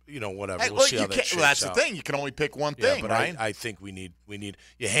 but, whatever. Hey, we'll see how that shakes out. That's the thing. You can only pick one thing, but right? I think we need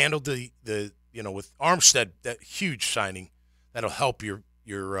you handled the with Armstead, that huge signing that'll help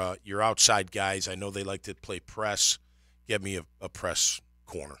your outside guys. I know they like to play press. Get me a press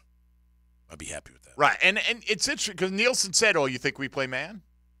corner. I'd be happy with that. Right, and it's interesting because Nielsen said, "Oh, you think we play man?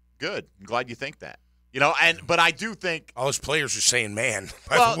 Good. I'm glad you think that." But I do think all his players are saying man.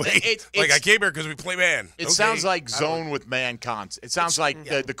 By the way, I came here because we play man. It sounds like zone with man cons. It sounds like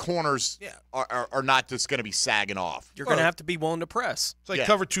the corners are not just going to be sagging off. You're going to have to be willing to press. It's like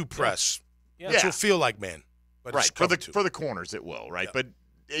cover 2 press. Yeah. Which will feel like man. But right, it's for the corners it will, right? Yeah. But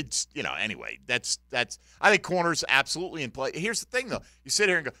it's, anyway, that's I think corners absolutely in play. Here's the thing, though. You sit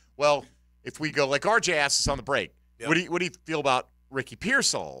here and go, well, if we go, like RJ asked us on the break, what do you feel about Ricky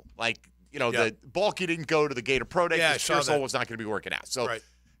Pearsall? Like, the Balky didn't go to the Gator Pro Day because Pearsall was not going to be working out. So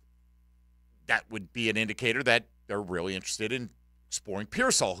that would be an indicator that they're really interested in exploring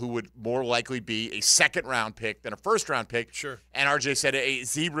Pearsall, who would more likely be a second-round pick than a first-round pick. Sure. And RJ said, hey,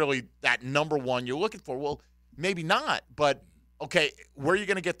 is he really that number one you're looking for? Well, maybe not. But, okay, where are you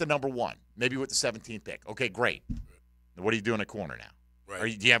going to get the number one? Maybe with the 17th pick. Okay, great. What are you doing at corner now?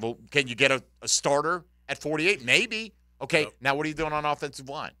 Right. Can you get a starter at 48? Maybe. Okay, now what are you doing on offensive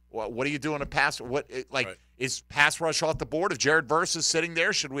line? What are you doing to pass? Is pass rush off the board? If Jared Verse is sitting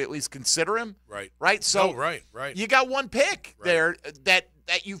there, should we at least consider him? Right. Right? So right. You got one pick there that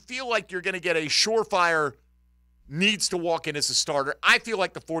you feel like you're going to get a surefire needs to walk in as a starter. I feel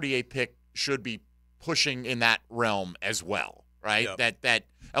like the 48 pick should be pushing in that realm as well, right? Yep. That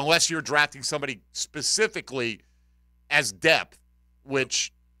unless you're drafting somebody specifically as depth,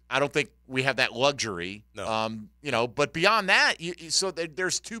 which I don't think we have that luxury. No. But beyond that,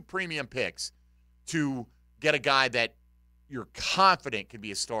 there's 2 premium picks to get a guy that you're confident can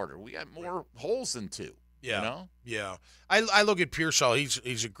be a starter. We got more holes than 2. Yeah. Yeah. I look at Pearsall.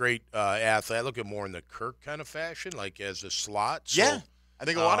 He's a great athlete. I look at more in the Kirk kind of fashion, like as a slot. So, yeah. I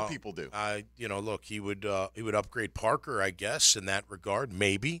think a lot of people do. Look, he would upgrade Parker, I guess, in that regard,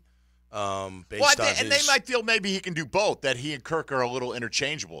 maybe. They might feel maybe he can do both, that he and Kirk are a little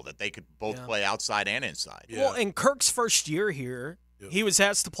interchangeable, that they could both play outside and inside. Yeah. Well, in Kirk's first year here, he was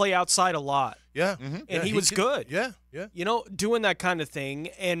asked to play outside a lot. Yeah. Mm-hmm. And he was good. Yeah. Doing that kind of thing.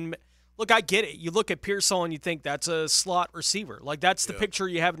 And look, I get it. You look at Pearsall and you think that's a slot receiver. Like, that's the picture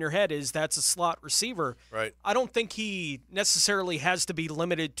you have in your head, is that's a slot receiver. Right. I don't think he necessarily has to be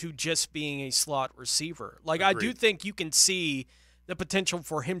limited to just being a slot receiver. Like, agreed. I do think you can see the potential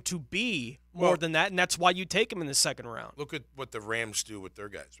for him to be more than that, and that's why you take him in the second round. Look at what the Rams do with their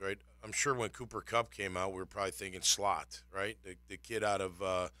guys, right? I'm sure when Cooper Kupp came out, we were probably thinking slot, right? The kid out of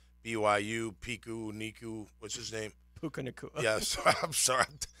BYU, Niku, what's his name? Puka Nacua. Yes, I'm sorry.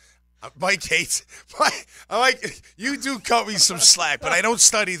 Mike hates. You do cut me some slack, but I don't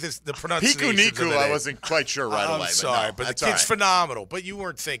study the pronunciation. Niku, I wasn't quite sure right away. I'm sorry, no, but the kid's phenomenal. But you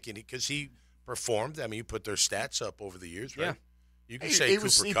weren't thinking because he performed. I mean, you put their stats up over the years, right? Yeah. You can say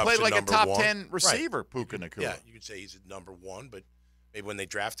he played like a top 10 receiver, right. Puka Nacua. Yeah, you could say he's a number 1, but maybe when they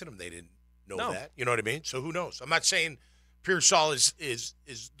drafted him, they didn't know that. You know what I mean? So who knows? I'm not saying Pearsall is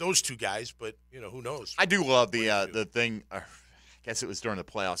those two guys, but who knows? I do love the thing. I guess it was during the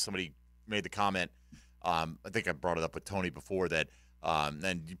playoffs. Somebody made the comment. I think I brought it up with Tony before that,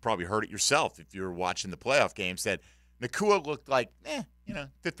 and you probably heard it yourself if you were watching the playoff games. That Nacua looked like,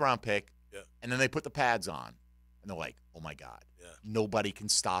 5th round pick, and then they put the pads on, and they're like, oh my God, nobody can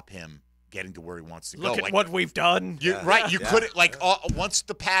stop him getting to where he wants to go. Look at what we've done. Right, you couldn't once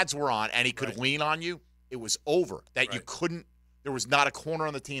the pads were on and he could lean on you, it was over. That you couldn't. There was not a corner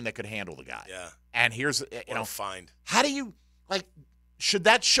on the team that could handle the guy. Yeah. And here's find. How do you should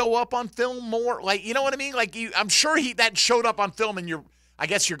that show up on film more? Like, you know what I mean? Like, I'm sure that showed up on film, and I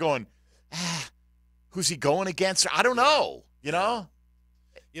guess you're going, who's he going against? I don't know. You know.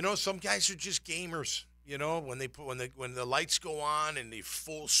 Some guys are just gamers. When the lights go on and they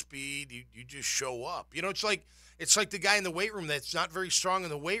full speed, you just show up. It's like the guy in the weight room that's not very strong in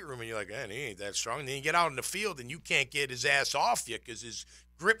the weight room, and you're like, he ain't that strong. And then you get out in the field and you can't get his ass off you because his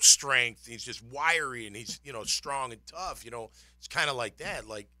grip strength, he's just wiry and he's strong and tough. It's kind of like that.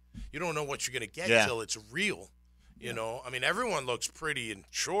 Like you don't know what you're gonna get until it's real. I mean, everyone looks pretty in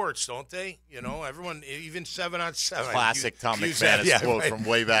shorts, don't they? Everyone, even 7-on-7. Classic Tom McManus quote from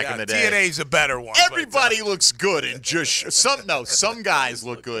way back in the day. TNA's a better one. Everybody looks good in just some guys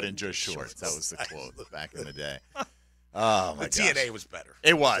look good in just shorts. That was the quote back in the day. Oh my gosh. TNA was better.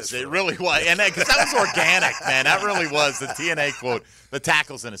 It was. It really was. And because that was organic, man. That really was the TNA quote. The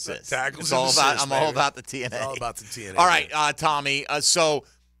tackles and assists. I'm all about the TNA. It's all about the TNA. All right, Tommy. So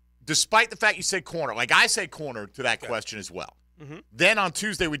despite the fact you said corner, like I said corner to that question as well. Mm-hmm. Then on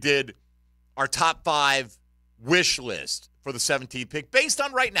Tuesday we did our top 5 wish list for the 17th pick based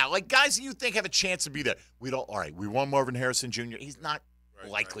on right now, like guys that you think have a chance to be there. We won Marvin Harrison Jr. He's not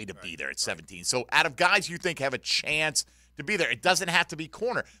likely to be there at 17. So out of guys you think have a chance to be there, it doesn't have to be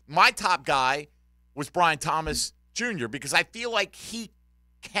corner. My top guy was Brian Thomas Jr. because I feel like he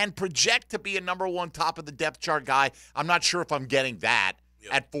can project to be a number 1 top of the depth chart guy. I'm not sure if I'm getting that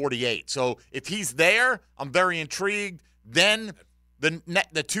at 48. So if he's there, I'm very intrigued. Then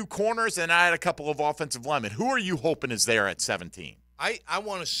the 2 corners, and I had a couple of offensive linemen. Who are you hoping is there at 17? I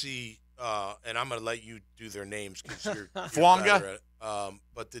want to see, and I'm going to let you do their names because you're Fwanga.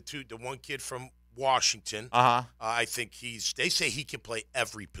 But the one kid from Washington, I think they say he can play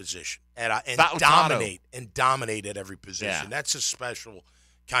every position and dominate at every position. Yeah. That's a special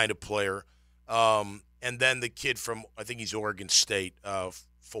kind of player. And then the kid from, I think he's Oregon State,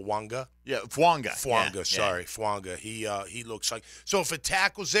 Fwanga. Yeah, Fwanga. Fwanga. He looks like. So if a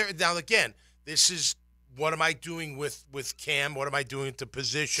tackle's there, now again, this is what am I doing with Cam? What am I doing to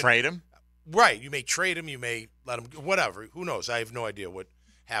position? Trade him? Right. You may trade him. You may let him go. Whatever. Who knows? I have no idea what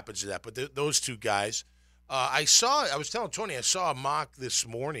happens to that. But those 2 guys, I was telling Tony, I saw a mock this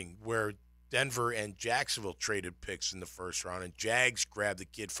morning where Denver and Jacksonville traded picks in the first round, and Jags grabbed the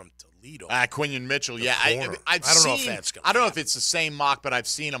kid from Toledo. Quinion Mitchell. Yeah, I don't know if that's going. I don't know if it's the same mock, but I've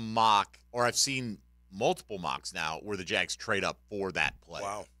seen a mock, or I've seen multiple mocks now where the Jags trade up for that play.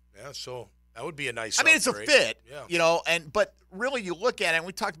 Wow. Yeah. So that would be a nice. I mean, upgrade. It's a fit. Yeah. But really, you look at it, and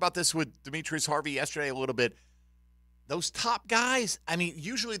we talked about this with Demetrius Harvey yesterday a little bit. Those top guys, I mean,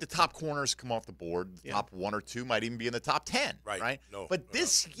 usually the top corners come off the board. The top 1 or 2 might even be in the top 10, right? But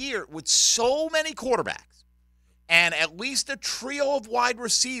this year, with so many quarterbacks and at least a trio of wide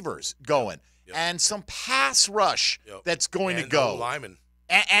receivers going and some pass rush that's going to go. Linemen.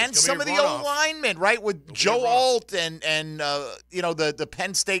 And some of the old linemen, right, with Joe Alt and the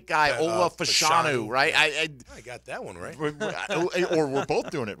Penn State guy, Ola Fashanu, right? I got that one right. Or we're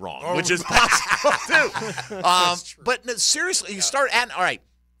both doing it wrong, which is possible, too. But no, seriously, you start adding, all right,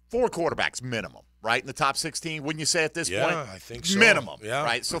 4 quarterbacks minimum, right, in the top 16, wouldn't you say at this point? Yeah, I think so. Minimum, yeah,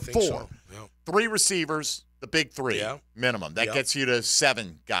 right? So 4. So. Yeah. 3 receivers, the big 3, minimum. That gets you to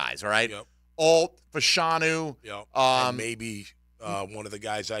 7 guys, all right? Yep. Alt, Fashanu. And maybe one of the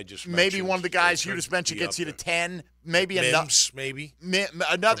guys I just mentioned. Maybe one of the guys you just mentioned gets you to 10. Maybe Mims,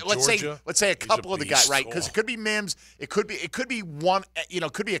 another. Let's say a couple of the guys, right? Because it could be Mims. It could be one.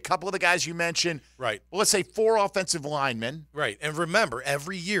 It could be a couple of the guys you mentioned. Right. Well, let's say 4 offensive linemen. Right. And remember,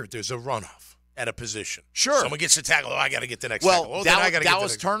 every year there's a runoff. at a position. Sure. Someone gets the tackle. Oh, I got to get the next tackle. Well, then I gotta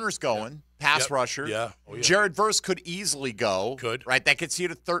Dallas get the Turner's going, pass rusher. Yeah. Oh, yeah. Jared Verse could easily go. Could. Right? That gets you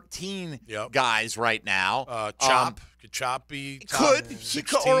to 13 guys right now. Could Chop be Could. He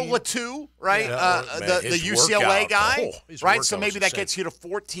could, or Latu, right? Yeah. The UCLA guy, right? So workout maybe was that insane. gets you to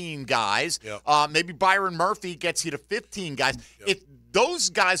 14 guys. Yep. Maybe Byron Murphy gets you to 15 guys. If those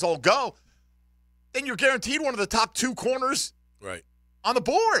guys all go, then you're guaranteed one of the top 2 corners on the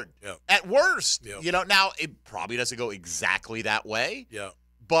board at worst. You know, now it probably doesn't go exactly that way.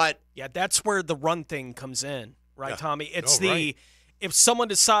 But yeah, that's where the run thing comes in, right, Tommy? It's right. If someone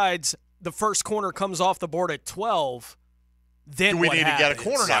decides the first corner comes off the board at 12, then do we what need happens? to get a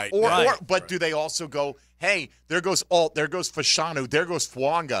corner now? But do they also go, hey, there goes Alt, there goes Fashanu, there goes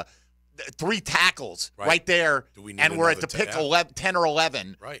Fwanga, 3 tackles right there, and we're at the pick 10 or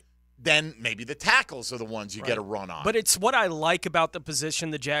 11. Right. Then maybe the tackles are the ones you get a run on. But it's what I like about the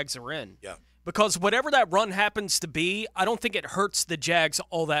position the Jags are in. Yeah. Because whatever that run happens to be, I don't think it hurts the Jags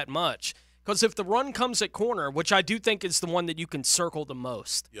all that much. Because if the run comes at corner, which I do think is the one that you can circle the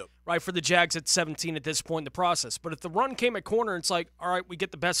most, right, for the Jags at 17 at this point in the process. But if the run came at corner, it's like, all right, we get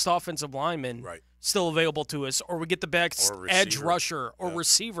the best offensive lineman still available to us, or we get the best edge rusher or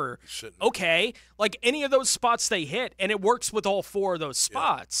receiver. Okay, like any of those spots they hit, and it works with all 4 of those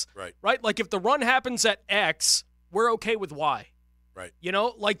spots. Right? Like if the run happens at X, we're okay with Y. Right. You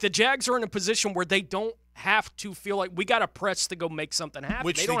know, like the Jags are in a position where they don't have to feel like we got to press to go make something happen.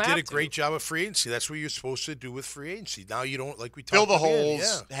 Which they did a great job of free agency. That's what you're supposed to do with free agency. Now you don't, like we talked fill the about.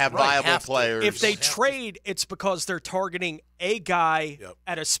 holes, have viable players. If they trade, it's because they're targeting a guy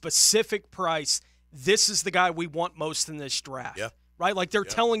at a specific price. This is the guy we want most in this draft. Right? Like they're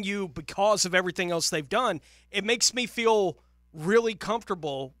telling you because of everything else they've done. It makes me feel really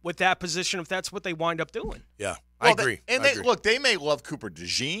comfortable with that position if that's what they wind up doing. Yeah, I agree. Look, they may love Cooper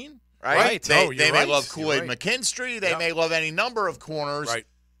DeJean. Right? They may love Kool-Aid McKinstry. They may love any number of corners. Right.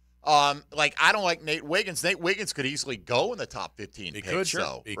 Like, I don't like Nate Wiggins. Nate Wiggins could easily go in the top 15 picks,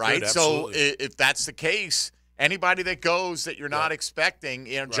 though. He right? Could, so if that's the case, anybody that goes that you're not expecting,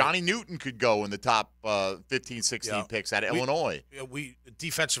 Johnny Newton could go in the top 15, 16 picks at Illinois.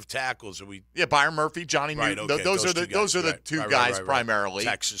 Defensive tackles. Byron Murphy, Johnny Newton. Okay. Those are the two guys primarily.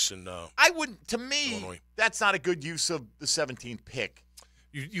 Texas and I wouldn't. To me, Illinois. That's not a good use of the 17th pick.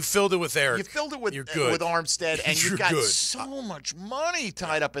 You filled it with Eric. You filled it with good. Armstead, and you've got so much money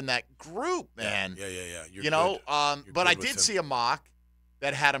tied up in that group, man. Yeah. You know, but I did see a mock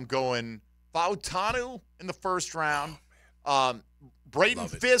that had him going Fautanu in the first round, Braden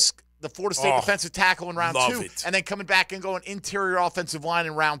Fisk, the Florida State defensive tackle in round 2, and then coming back and going interior offensive line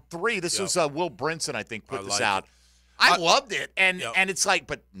in round 3. This was Will Brinson, I think, put this out. I loved it, and it's like,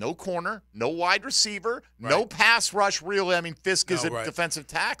 but no corner, no wide receiver, no pass rush. Really, I mean, Fisk is a defensive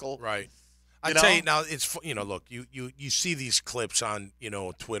tackle, right? I tell you now, it's look, you see these clips on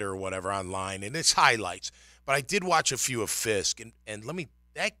Twitter or whatever online, and it's highlights. But I did watch a few of Fisk, and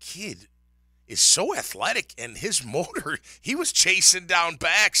that kid is so athletic, and his motor, he was chasing down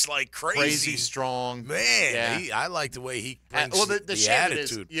backs like crazy strong, man. I like the way he brings the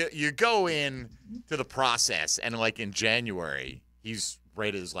attitude. You go in to the process, and like in January, he's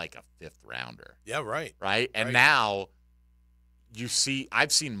rated as like a 5th rounder. Yeah, right. And now you see,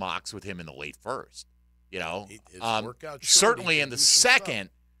 I've seen mocks with him in the late 1st. His workout certainly in the 2nd.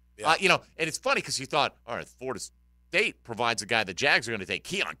 And it's funny because you thought, all right, Florida State provides a guy the Jags are going to take.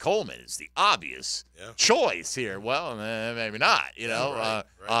 Keon Coleman is the obvious choice here. Well, maybe not.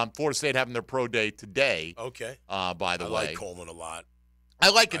 Florida State having their pro day today. Okay. By the way, I like Coleman a lot. I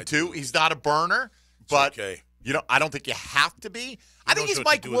like him too. He's not a burner, but I don't think you have to be. I think he's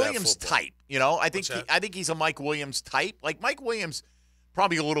Mike Williams type. I think he's a Mike Williams type. Like Mike Williams,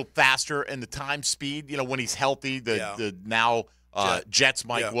 probably a little faster in the time speed. When he's healthy. The now Jets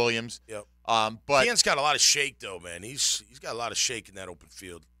Mike Williams. Yep. But Keon's got a lot of shake though, man. He's got a lot of shake in that open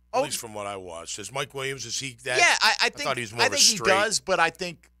field. At least from what I watched. Is Mike Williams, is he that? Yeah, I thought he was more of a straight. He does, but I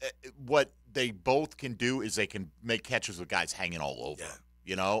think what they both can do is they can make catches with guys hanging all over.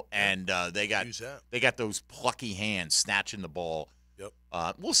 And they got those plucky hands snatching the ball. Yep.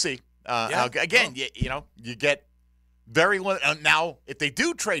 We'll see. You get very limited. Now, if they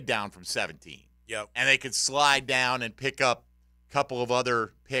do trade down from 17, and they could slide down and pick up a couple of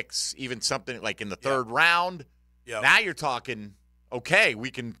other picks, even something like in the 3rd round, now you're talking, okay, we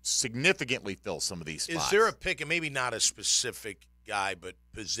can significantly fill some of these spots. Is there a pick, and maybe not a specific guy, but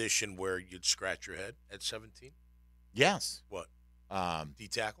position where you'd scratch your head at 17? Yes. What?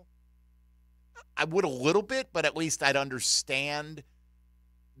 D-tackle? I would a little bit, but at least I'd understand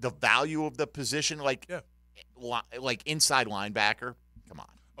the value of the position. Like inside linebacker. Come on.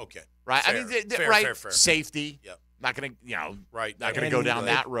 Okay. Right? Fair. I mean, Fair. Safety. Yep. Not going to, right. not going to go down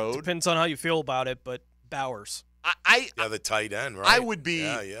that road. Depends on how you feel about it, but Bowers. The tight end, right? I would be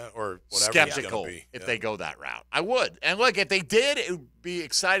or whatever skeptical be. if they go that route. I would. And look, if they did, it would be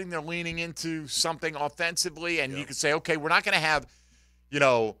exciting. They're leaning into something offensively, and you could say, okay, we're not going to have,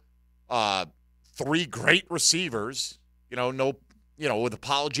 3 great receivers, with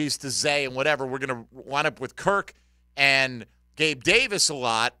apologies to Zay and whatever. We're going to wind up with Kirk and Gabe Davis a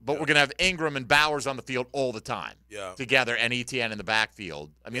lot, but we're going to have Ingram and Bowers on the field all the time together, and ETN in the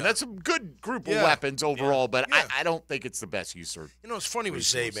backfield. I mean, that's a good group of weapons overall, but I don't think it's the best use of it's funny with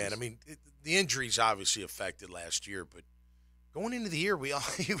Zay, man. I mean, the injuries obviously affected last year, but going into the year,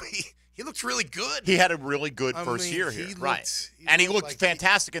 he looked really good. He had a really good first year here, and he looked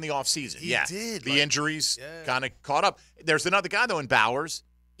fantastic in the offseason. He did. The injuries kind of caught up. There's another guy, though, in Bowers,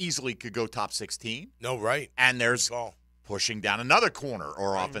 easily could go top 16. No, right. And there's pushing down another corner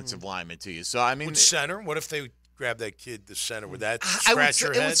or offensive lineman to you. So, I mean. With center, what if they grab that kid, the center? Would that scratch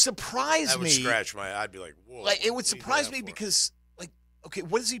your head? It would surprise me. That would scratch my I'd be like, whoa. It would surprise me because, okay,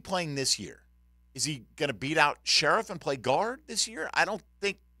 what is he playing this year? Is he going to beat out Sheriff and play guard this year? I don't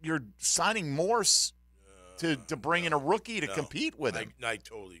think you're signing Morse to bring in a rookie to compete with him. I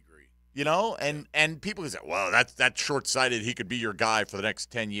totally agree. And people say, well, that's short-sighted. He could be your guy for the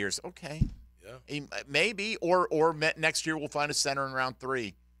next 10 years. Okay. Maybe, or next year we'll find a center in round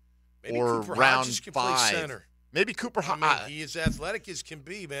 3, maybe or Cooper round Hodges can 5. play center. Maybe Cooper Hodges. He is athletic as can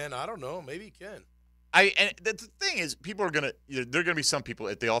be, man. I don't know. Maybe he can. And the thing is, people are gonna. There are gonna be some people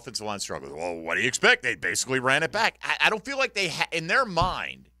at the offensive line struggle. Well, what do you expect? They basically ran it back. I don't feel like they in their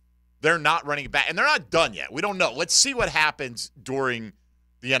mind, they're not running it back, and they're not done yet. We don't know. Let's see what happens during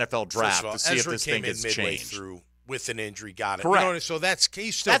the NFL draft to see if this thing gets changed. Through with an injury, got it. Correct. So that's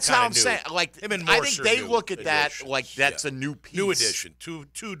that's how I'm saying. Him and Morse, I think they look at that like that's a new piece, new addition, two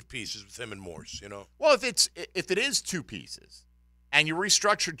pieces with him and Morse. Well, if it is 2 pieces, and you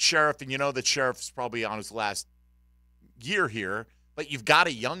restructured Sheriff, and you know that Sheriff's probably on his last year here, but you've got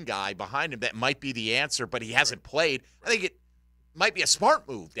a young guy behind him that might be the answer, but he hasn't played. I think it might be a smart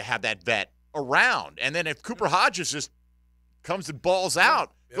move to have that vet around, and then if Cooper Hodges just comes and balls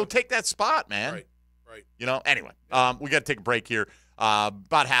out, he'll take that spot, man. Right. Anyway, we got to take a break here.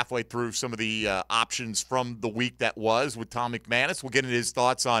 About halfway through some of the options from the week that was with Tom McManus. We'll get into his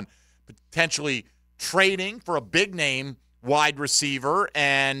thoughts on potentially trading for a big-name wide receiver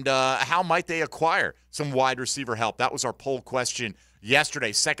and how might they acquire some wide receiver help. That was our poll question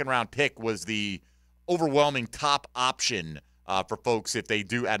yesterday. Second-round pick was the overwhelming top option for folks. If they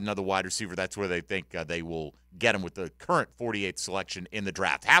do add another wide receiver, that's where they think they will get him with the current 48th selection in the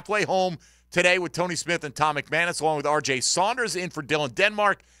draft. Halfway home today with Tony Smith and Tom McManus, along with R.J. Saunders in for Dylan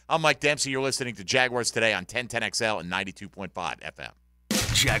Denmark. I'm Mike Dempsey. You're listening to Jaguars Today on 1010XL and 92.5 FM.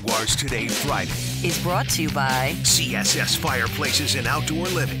 Jaguars Today Friday is brought to you by CSS Fireplaces and Outdoor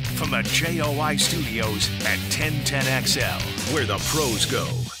Living from the JOI Studios at 1010XL, where the pros go.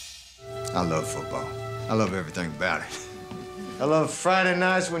 I love football. I love everything about it. I love Friday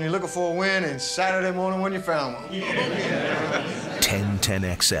nights when you're looking for a win and Saturday morning when you found one.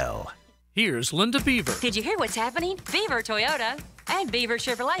 1010XL. Here's Linda Beaver. Did you hear what's happening? Beaver Toyota and Beaver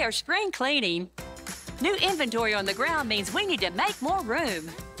Chevrolet are spring cleaning. New inventory on the ground means we need to make more room.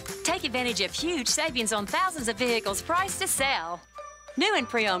 Take advantage of huge savings on thousands of vehicles priced to sell. New and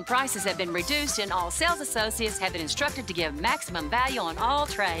pre-owned prices have been reduced and all sales associates have been instructed to give maximum value on all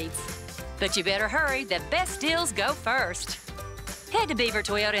trades. But you better hurry, the best deals go first. Head to Beaver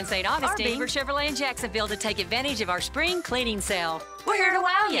Toyota in St. Augustine or Beaver Chevrolet in Jacksonville to take advantage of our spring cleaning sale. We're here to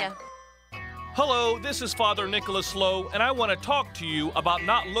wow you. Hello, this is Father Nicholas Lowe, and I want to talk to you about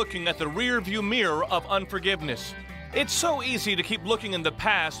not looking at the rearview mirror of unforgiveness. It's so easy to keep looking in the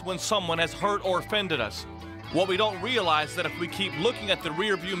past when someone has hurt or offended us. What we don't realize is that if we keep looking at the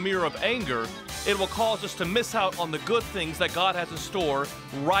rearview mirror of anger, it will cause us to miss out on the good things that God has in store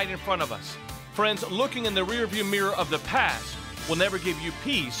right in front of us. Friends, looking in the rearview mirror of the past will never give you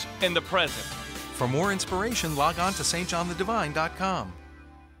peace in the present. For more inspiration, log on to stjohnthedivine.com.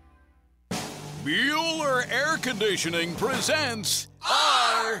 Bueller Air Conditioning presents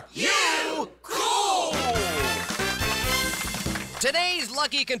Are You Cool? Today's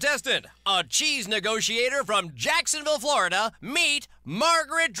lucky contestant, a cheese negotiator from Jacksonville, Florida. Meet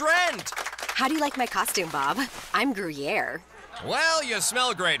Margaret Drent. How do you like my costume, Bob? I'm Gruyere. Well, you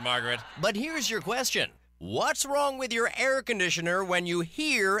smell great, Margaret. But here's your question. What's wrong with your air conditioner when you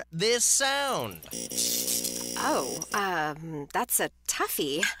hear this sound? Oh, that's a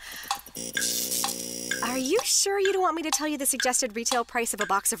toughie. Are you sure you don't want me to tell you the suggested retail price of a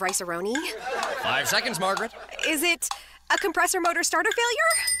box of Rice-A-Roni? 5 seconds, Margaret. Is it A compressor motor starter failure?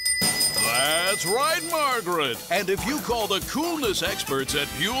 That's right, Margaret. And if you call the coolness experts at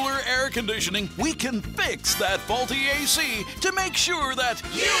Bueller Air Conditioning, we can fix that faulty AC to make sure that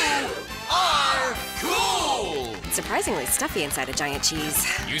you are cool. It's surprisingly stuffy inside a giant cheese.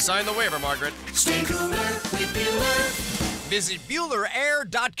 You signed the waiver, Margaret. Stay cooler with Bueller. Visit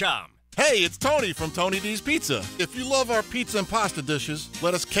BuellerAir.com. Hey, it's Tony from Tony D's Pizza. If you love our pizza and pasta dishes,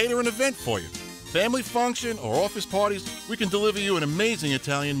 let us cater an event for you. Family function or office parties, we can deliver you an amazing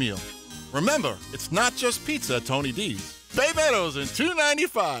Italian meal. Remember, it's not just pizza at Tony D's. Bay Meadows in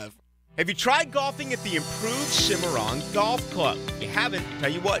 $2.95. Have you tried golfing at the improved Cimarron Golf Club? If you haven't, tell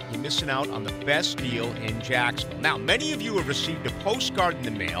you what, you're missing out on the best deal in Jacksonville. Now, many of you have received a postcard in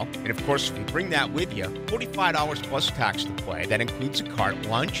the mail, and of course, if you bring that with you, $45 plus tax to play. That includes a cart,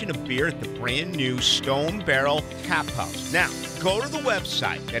 lunch, and a beer at the brand new Stone Barrel Tap House. Now, go to the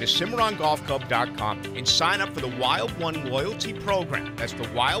website, that is CimarronGolfClub.com, and sign up for the Wild One Loyalty Program. That's the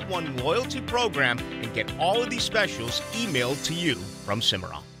Wild One Loyalty Program, and get all of these specials emailed to you from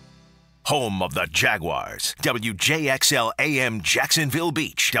Cimarron. Home of the Jaguars. WJXL AM Jacksonville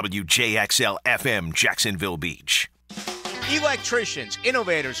Beach. WJXL FM Jacksonville Beach. Electricians,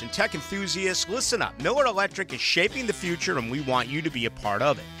 innovators, and tech enthusiasts, listen up. Miller Electric is shaping the future, and we want you to be a part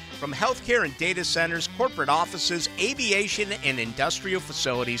of it. From healthcare and data centers, corporate offices, aviation, and industrial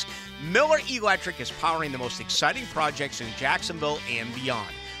facilities, Miller Electric is powering the most exciting projects in Jacksonville and beyond.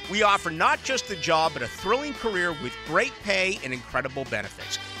 We offer not just a job, but a thrilling career with great pay and incredible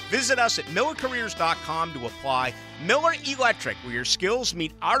benefits. Visit us at millercareers.com to apply. Miller Electric, where your skills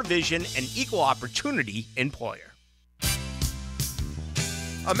meet our vision, and equal opportunity employer.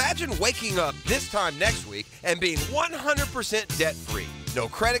 Imagine waking up this time next week and being 100% debt-free. No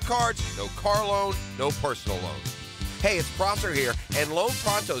credit cards, no car loan, no personal loans. Hey, it's Prosser here, and Loan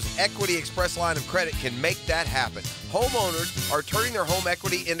Pronto's Equity Express line of credit can make that happen. Homeowners are turning their home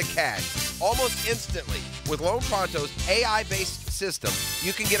equity into cash almost instantly. With Loan Pronto's AI-based system,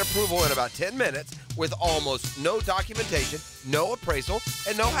 you can get approval in about 10 minutes with almost no documentation, no appraisal,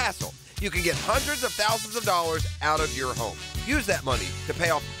 and no hassle. You can get hundreds of thousands of dollars out of your home. Use that money to pay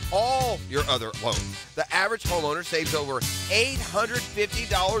off all your other loans. The average homeowner saves over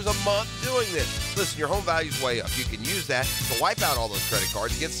 $850 a month doing this. Listen, your home value's way up. You can use that to wipe out all those credit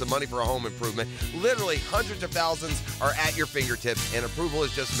cards, get some money for a home improvement. Literally hundreds of thousands are at your fingertips, and approval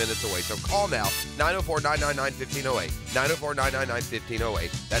is just minutes away. So call now, 904-999-1508,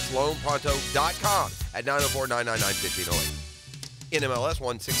 904-999-1508. That's loanpronto.com at 904-999-1508. NMLS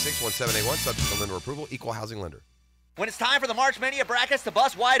 1661781, subject to lender approval, equal housing lender. When it's time for the March Mania brackets to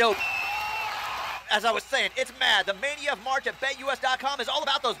bust wide open. As I was saying, it's mad. The Mania of March at BetUS.com is all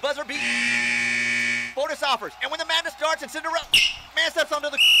about those buzzer beat bonus offers. And when the madness starts and Cinderella man steps onto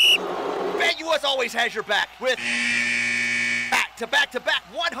the BetUS always has your back with back-to-back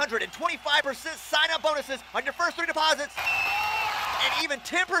 125% sign-up bonuses on your first 3 deposits and even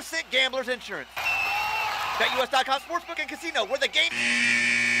 10% gambler's insurance. BetUS.com Sportsbook and Casino, where the game...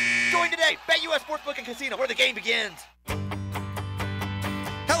 Join today. BetUS Sportsbook and Casino, where the game begins.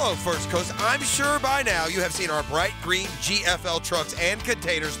 Hello, First Coast. I'm sure by now you have seen our bright green GFL trucks and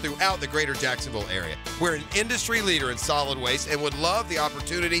containers throughout the greater Jacksonville area. We're an industry leader in solid waste and would love the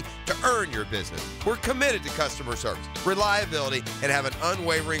opportunity to earn your business. We're committed to customer service, reliability, and have an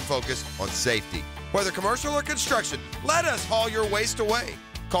unwavering focus on safety. Whether commercial or construction, let us haul your waste away.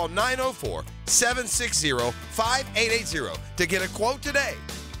 Call 904-760-5880 to get a quote today.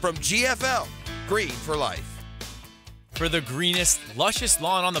 From GFL, Green for Life. For the greenest, luscious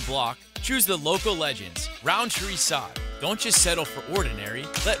lawn on the block, choose the local legends, Roundtree Sod. Don't just settle for ordinary.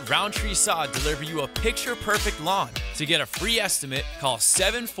 Let Roundtree Sod deliver you a picture-perfect lawn. To get a free estimate, call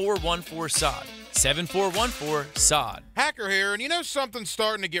 7414-SOD. 7414-SOD. Hacker here, and you know something's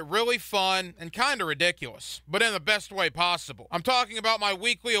starting to get really fun and kind of ridiculous, but in the best way possible. I'm talking about my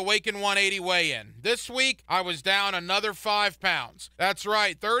weekly Awaken 180 weigh-in. This week, I was down another 5 pounds. That's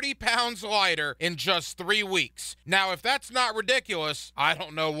right, 30 pounds lighter in just 3 weeks. Now, if that's not ridiculous, I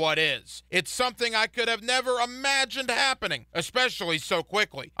don't know what is. It's something I could have never imagined happening, especially so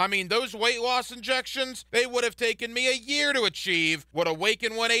quickly. I mean, those weight loss injections, they would have taken me a year to achieve what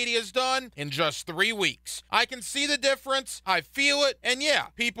Awaken 180 has done in just 3 weeks. I can see the difference, I feel it, and yeah,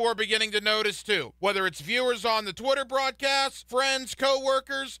 people are beginning to notice too. Whether it's viewers on the Twitter broadcasts, friends,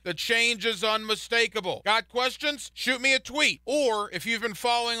 co-workers, the change is unmistakable. Got questions? Shoot me a tweet. Or, if you've been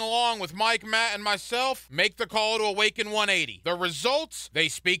following along with Mike, Matt, and myself, make the call to Awaken 180. The results, they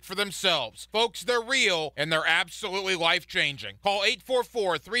speak for themselves. Folks, they're real, and they're absolutely life-changing. Call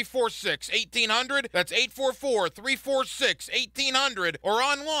 844-346-1800. That's 844-346-1800, or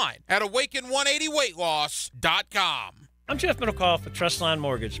online at awaken180weightloss.com. I'm Jeff Middlecoff with Trustline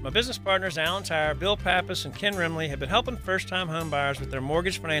Mortgage. My business partners, Alan Tyre, Bill Pappas, and Ken Rimley, have been helping first-time home buyers with their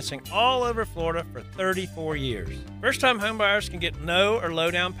mortgage financing all over Florida for 34 years. First-time home buyers can get no or low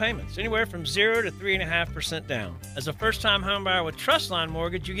down payments, anywhere from 0 to 3.5% down. As a first-time home buyer with Trustline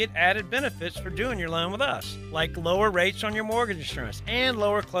Mortgage, you get added benefits for doing your loan with us, like lower rates on your mortgage insurance and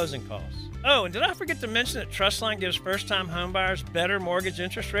lower closing costs. Oh, and did I forget to mention that Trustline gives first-time homebuyers better mortgage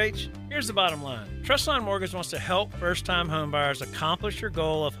interest rates? Here's the bottom line. Trustline Mortgage wants to help first-time homebuyers accomplish your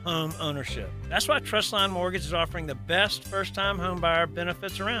goal of home ownership. That's why Trustline Mortgage is offering the best first-time homebuyer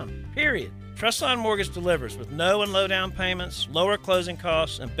benefits around, period. Trustline Mortgage delivers with no and low down payments, lower closing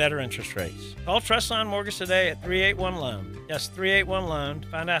costs, and better interest rates. Call Trustline Mortgage today at 381-LOAN. That's 381-LOAN to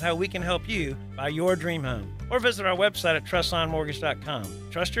find out how we can help you buy your dream home. Or visit our website at trustlinemortgage.com.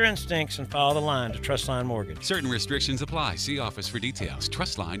 Trust your instincts and follow the line to Trustline Mortgage. Certain restrictions apply. See office for details.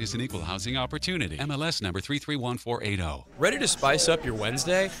 Trustline is an equal housing opportunity. MLS number 331480. Ready to spice up your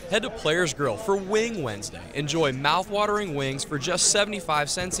Wednesday? Head to Players Grill for Wing Wednesday. Enjoy mouth-watering wings for just 75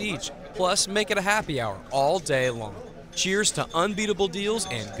 cents each. Plus, make it a happy hour all day long. Cheers to unbeatable deals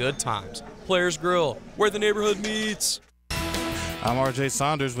and good times. Players Grill, where the neighborhood meets. I'm RJ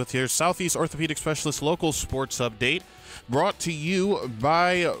Saunders with your Southeast Orthopedic Specialist local sports update, brought to you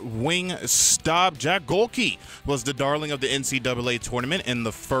by Wingstop. Jack Golke was the darling of the NCAA tournament in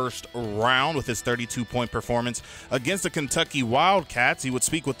the first round with his 32-point performance against the Kentucky Wildcats. He would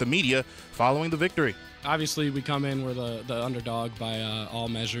speak with the media following the victory. Obviously, we come in, we're the underdog by all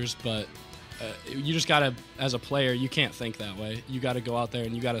measures, but you just got to, as a player, you can't think that way. You got to go out there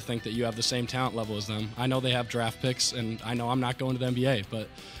and you got to think that you have the same talent level as them. I know they have draft picks, and I know I'm not going to the NBA, but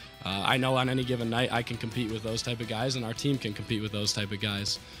I know on any given night I can compete with those type of guys, and our team can compete with those type of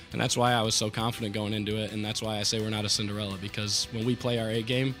guys. And that's why I was so confident going into it, and that's why I say we're not a Cinderella, because when we play our A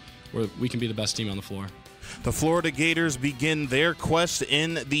game, we can be the best team on the floor. The Florida Gators begin their quest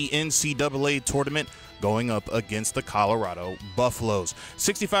in the NCAA tournament, going up against the Colorado Buffaloes.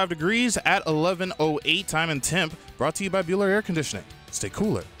 65 degrees at 11:08 time and temp, brought to you by Bueller Air Conditioning. Stay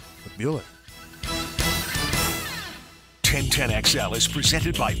cooler with Bueller. 1010XL is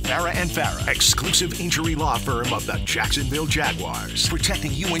presented by Farah and Farah, exclusive injury law firm of the Jacksonville Jaguars.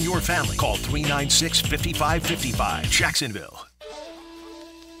 Protecting you and your family. Call 396-5555. Jacksonville.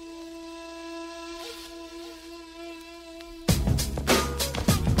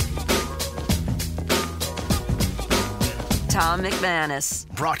 Tom McManus.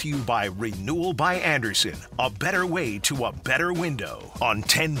 Brought to you by Renewal by Anderson, a better way to a better window on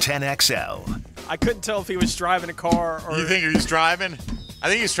 1010XL. I couldn't tell if he was driving a car or... You think he was driving? I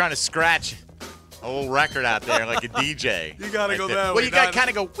think he was trying to scratch a whole record out there like a DJ. You got to go that way. Well, you got to kind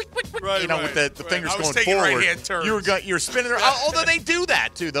of go, wick, wick, wick, right, with the fingers going taking forward. Right-hand turns. You were spinning it. Although they do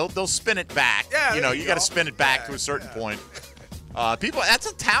that, too. They'll spin it back. Yeah, you got to spin it back to a certain point. People,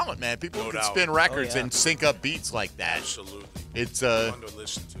 that's a talent, man. People who can spin records and sync up beats like that. Absolutely. It's fun to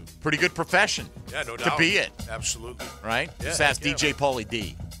listen to. Pretty good profession. Yeah, no doubt. To be it. Absolutely. Right? Yeah, Just ask DJ Pauly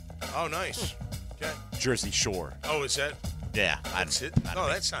D. Oh, nice. Okay. Jersey Shore. Oh, is that? Yeah. That's it? No,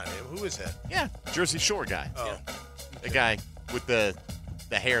 that's not him. Who is that? Yeah, Jersey Shore guy. Oh. Yeah. The guy with the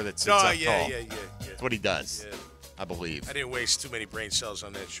hair that sits up tall. Yeah. That's what he does. Yeah. I believe. I didn't waste too many brain cells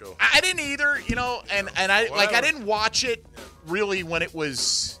on that show. I didn't either, and I didn't watch it really when it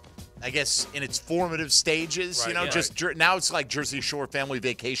was, I guess, in its formative stages. Right, Now it's like Jersey Shore Family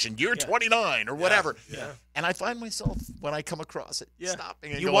Vacation, year 29 or whatever. Yeah. And I find myself when I come across it,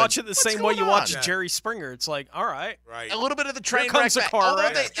 stopping and you going, watch it the same way you watch on? Jerry Springer. It's like, all right, right. A little bit of the train Here comes wreck. a car Although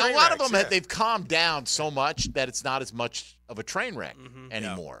wreck. a lot of them they've calmed down so much that it's not as much of a train wreck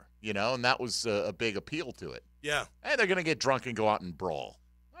anymore. And that was a big appeal to it. Yeah. Hey, they're going to get drunk and go out and brawl.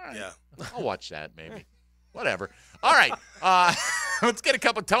 All right. Yeah. I'll watch that maybe. Whatever. All right. Let's get a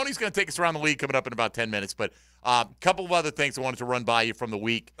couple. Tony's going to take us around the league coming up in about 10 minutes. But a couple of other things I wanted to run by you from the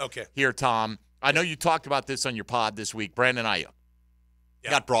week. Okay. Here, Tom. I know you talked about this on your pod this week. Brandon Ayuk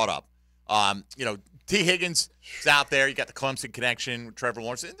got brought up. T. Higgins is out there. You got the Clemson connection with Trevor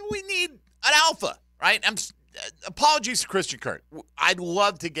Lawrence. We need an alpha, right? Apologies to Christian Kirk. I'd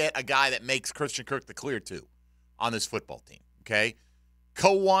love to get a guy that makes Christian Kirk the clear two on this football team, okay?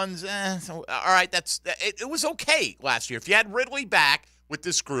 Co-ones, all right, it was okay last year. If you had Ridley back with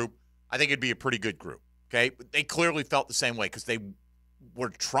this group, I think it'd be a pretty good group, okay? They clearly felt the same way because they were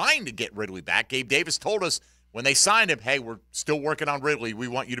trying to get Ridley back. Gabe Davis told us when they signed him, hey, we're still working on Ridley. We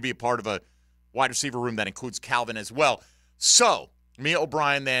want you to be a part of a wide receiver room that includes Calvin as well. So, Mia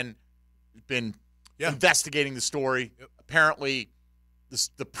O'Brien then has been investigating the story. Yep. Apparently,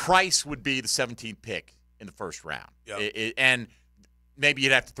 the price would be the 17th pick in the first round. Yep. And maybe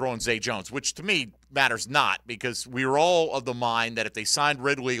you'd have to throw in Zay Jones, which to me matters not because we were all of the mind that if they signed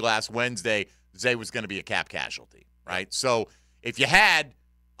Ridley last Wednesday, Zay was going to be a cap casualty, right? So if you had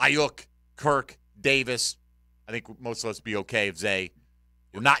Ayuk, Kirk, Davis, I think most of us would be okay if Zay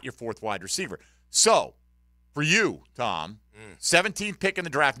were not your fourth wide receiver. So for you, Tom, 17th pick in the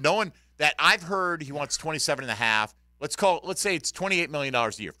draft, knowing that I've heard he wants 27.5. Let's say it's $28 million a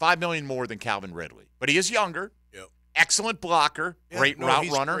year, $5 million more than Calvin Ridley. But he is younger, excellent blocker, great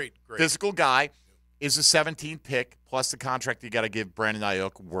route runner, great. Physical guy. Is the 17th pick plus the contract you got to give Brandon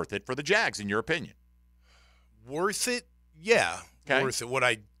Ayuk worth it for the Jags, in your opinion? Worth it? Yeah, okay. Worth it. Would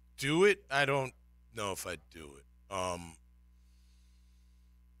I do it? I don't know if I'd do it.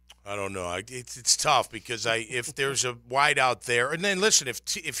 I don't know. It's tough because if there's a wide out there, and then listen,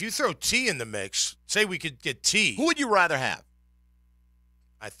 if you throw T in the mix, say we could get T. Who would you rather have?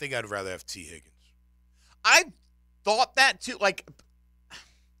 I think I'd rather have T. Higgins. I thought that too. Like,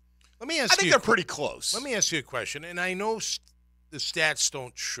 let me ask you. I think they're pretty close. Let me ask you a question, and I know the stats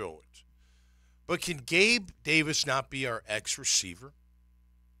don't show it, but can Gabe Davis not be our X receiver?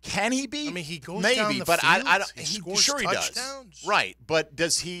 Can he be? I mean, he goes maybe, down the but field. I don't. He scores touchdowns. Does. Right, but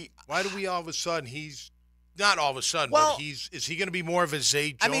does he? Why do we all of a sudden he's not all of a sudden? Well, but is he going to be more of a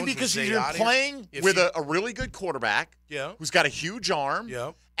Zay Jones? I mean, because he's been playing with a really good quarterback, who's got a huge arm,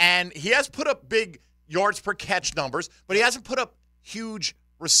 and he has put up big yards per catch numbers, but he hasn't put up huge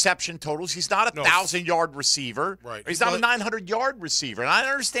reception totals. He's not a 1,000-yard receiver. Right. He's not a 900-yard receiver, and I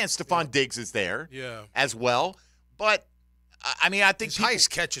understand Stephon Diggs is there, as well, but. I mean, I think his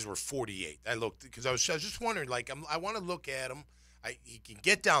highest catches were 48. I looked because I was just wondering. Like, I want to look at him. He can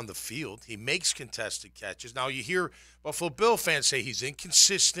get down the field. He makes contested catches. Now you hear Buffalo Bill fans say he's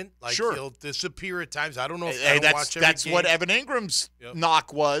inconsistent. Like he'll disappear at times. I don't know if I don't watch every that's game. what Evan Ingram's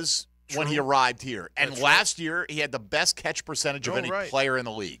knock was when he arrived here. And last year he had the best catch percentage of any player in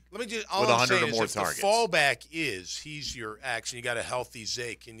the league. Let me just with 100 or more targets. The fallback is he's your action. You got a healthy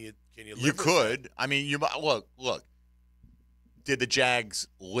Zay. Can you? Live you could. I mean, you look. Did the Jags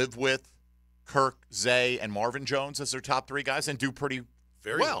live with Kirk, Zay, and Marvin Jones as their top three guys and do pretty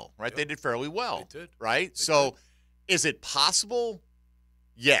well, right? Yep. They did fairly well, they did. Right? So is it possible?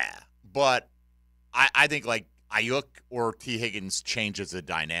 Yeah. But I think like Ayuk or T. Higgins changes the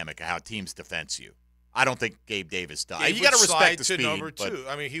dynamic of how teams defense you. I don't think Gabe Davis does. You got to respect the speed. Number two.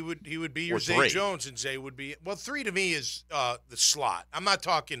 I mean, he would be your Zay Jones, and Zay would be – 3 to me is the slot. I'm not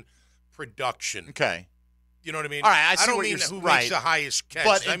talking production. Okay. You know what I mean? All right, I don't mean who makes the highest catch.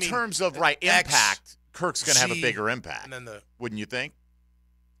 But in terms of impact, Kirk's going to have a bigger impact. And then wouldn't you think?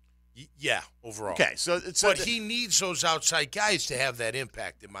 Yeah, overall. Okay, but he needs those outside guys to have that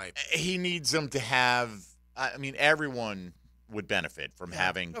impact, in my opinion. He needs them to have. I mean, everyone would benefit from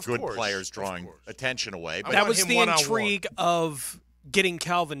having good players drawing attention away. But that was the intrigue of getting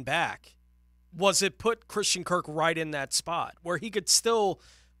Calvin back. Was it put Christian Kirk right in that spot where he could still?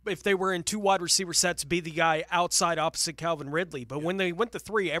 If they were in 2 wide receiver sets, be the guy outside opposite Calvin Ridley. But when they went to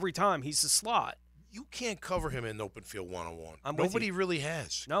 3 every time, he's the slot. You can't cover him in open field one-on-one. Nobody really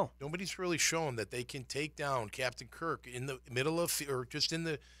has. No. Nobody's really shown that they can take down Captain Kirk in the middle of or just in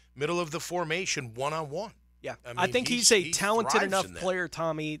the middle of the formation one-on-one. Yeah. I think he's a talented enough player,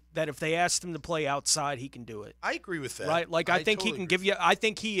 Tommy, that if they asked him to play outside, he can do it. I agree with that. Right? Like, I think he can give you – I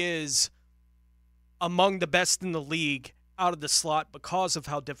think he is among the best in the league out of the slot because of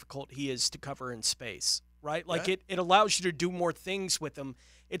how difficult he is to cover in space, right? Like it allows you to do more things with him.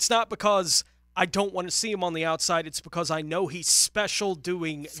 It's not because I don't want to see him on the outside. It's because I know he's special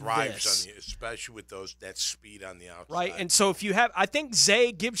doing thrives this. On you, especially with that speed on the outside. Right, and so if you have, I think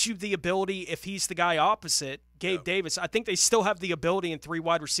Zay gives you the ability, if he's the guy opposite, Gabe Davis, I think they still have the ability in 3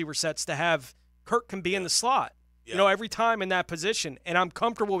 wide receiver sets to have Kirk can be in the slot, you know, every time in that position. And I'm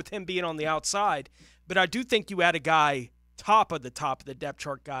comfortable with him being on the outside. But I do think you add a guy top of the depth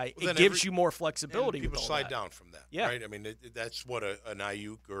chart guy, it gives you more flexibility. People with all slide that. Down from that, right? I mean, that's what an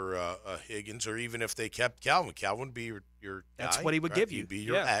Ayuk or a Higgins, or even if they kept Calvin would be your That's guy, what he would give you. He'd be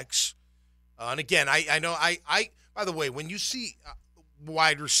your X. And again, I know, by the way, when you see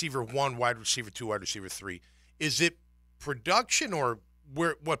wide receiver 1, wide receiver 2, wide receiver 3, is it production or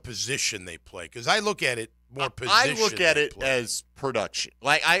what position they play? Because I look at it more position. I look at it as production.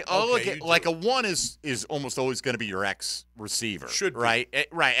 Like I'll look at like a 1 is almost always going to be your X receiver. Should be.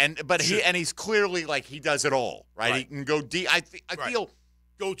 Right, he's clearly like he does it all. Right, he can go deep. I feel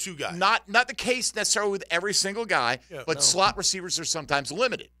go-to guy. Not the case necessarily with every single guy, but slot receivers are sometimes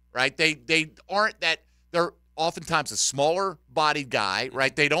limited. Right, they aren't that. They're oftentimes a smaller bodied guy.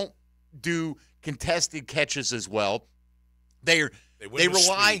 Right, they don't do contested catches as well. They're They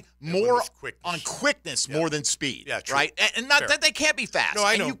rely more on quickness more than speed, right? And not that they can't be fast. No,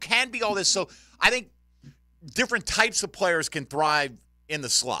 I know. And you can be all this. So I think different types of players can thrive in the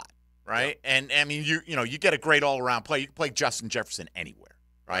slot, right? Yeah. And, I mean, you get a great all-around play. You can play Justin Jefferson anywhere,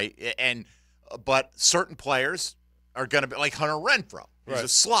 right? But certain players are going to be like Hunter Renfrow. He's a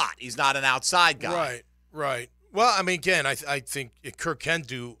slot. He's not an outside guy. Right. Well, I mean, again, I think Kirk can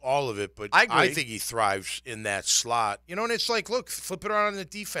do all of it, but I think he thrives in that slot. And it's like, look, flip it around on the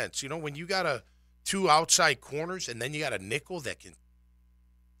defense. When you got two outside corners and then you got a nickel that can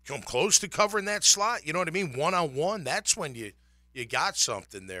come close to covering that slot, you know what I mean? One-on-one, that's when you got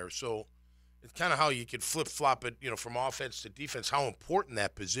something there. So it's kind of how you could flip-flop it, from offense to defense, how important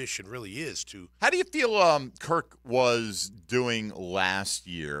that position really is to. How do you feel Kirk was doing last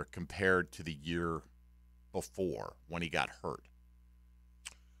year compared to the year before when he got hurt?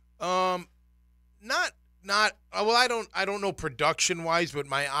 I don't know production wise, but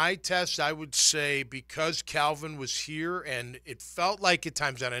my eye test, I would say, because Calvin was here and it felt like at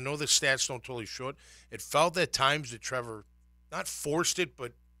times, and I know the stats don't totally show it, it felt at times that Trevor not forced it,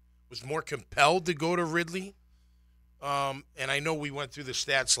 but was more compelled to go to Ridley. And I know we went through the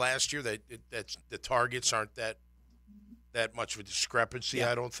stats last year that the targets aren't that much of a discrepancy,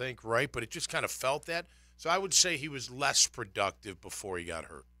 I don't think, right? But it just kind of felt that. So I would say he was less productive before he got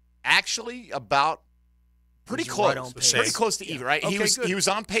hurt. Actually, about pretty close. Right pretty close to even, right? Okay, he was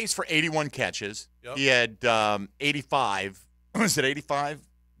on pace for 81 catches. Yep. He had 85. Was it 85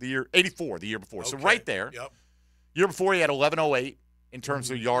 the year? 84 the year before. So right there. Yep. Year before he had 1108 in terms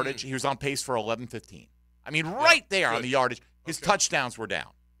of yardage. He was on pace for 1115. I mean, right there on the yardage. His touchdowns were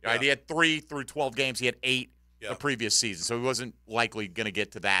down. Right? He had 3 through 12 games. He had 8 the previous season. So he wasn't likely going to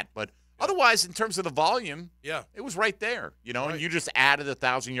get to that. But otherwise, in terms of the volume, it was right there. And you just added a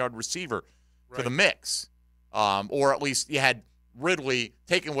 1,000-yard receiver to the mix. Or at least you had Ridley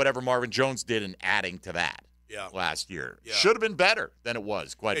taking whatever Marvin Jones did and adding to that last year. Yeah. Should have been better than it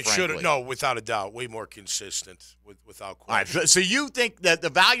was, quite frankly. Should have, no, without a doubt. Way more consistent, without question. All right, so you think that the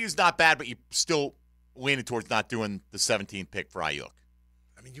value's not bad, but you still leaning towards not doing the 17th pick for Ayuk?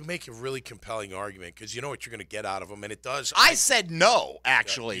 I mean, you make a really compelling argument because you know what you're going to get out of him, and it does. I said no,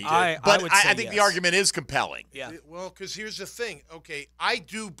 actually. I think the argument is compelling. Yeah. Well, because here's the thing. Okay, I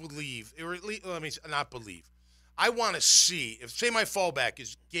do believe, or at least, let me not believe. I want to see, say my fallback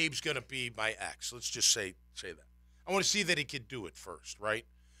is Gabe's going to be my X. Let's just say that. I want to see that he could do it first, right?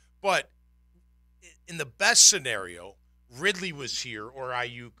 But in the best scenario, Ridley was here or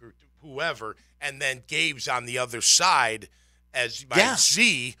Ayuk or whoever, and then Gabe's on the other side as my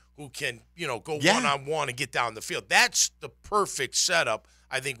Z who can, go one-on-one and get down the field. That's the perfect setup,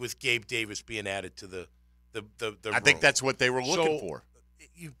 I think, with Gabe Davis being added to the I think that's what they were looking for.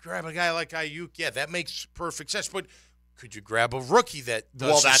 You grab a guy like Ayuk, that makes perfect sense. But could you grab a rookie that does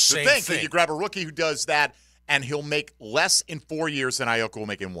Well, that's the the same thing. thing? Could you grab a rookie who does that, and he'll make less in 4 years than Ayuk will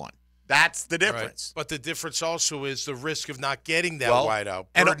make in 1? That's the difference. Right. But the difference also is the risk of not getting that wide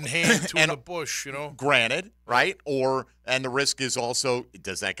out. Bird in hand, two in the bush, Granted, right? And the risk is also,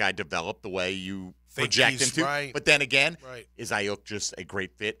 does that guy develop the way you project him to? Right. But then again, is Ayuk just a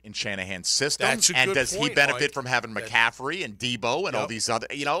great fit in Shanahan's system? That's a good does he point, benefit Mike. from having McCaffrey and Debo and all these other,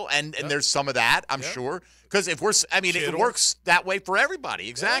 and there's some of that, I'm sure. Because it works that way for everybody.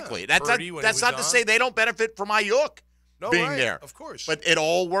 Exactly. Yeah. That's not to say they don't benefit from Ayuk. Being there, of course, but it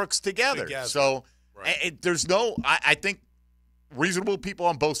all works together. So there's I think reasonable people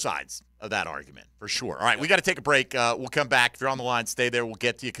on both sides of that argument for sure. All right, we got to take a break. We'll come back. If you're on the line, stay there. We'll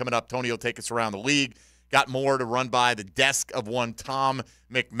get to you coming up. Tony will take us around the league. Got more to run by. The desk of one Tom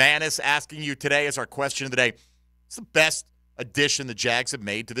McManus asking you today as our question of the day. What's the best addition the Jags have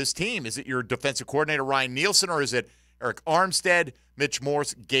made to this team? Is it your defensive coordinator Ryan Nielsen, or is it Eric Armstead, Mitch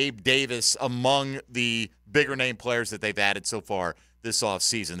Morse, Gabe Davis among the bigger name players that they've added so far this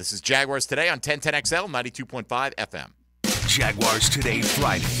offseason? This is Jaguars Today on 1010XL, 92.5 FM. Jaguars Today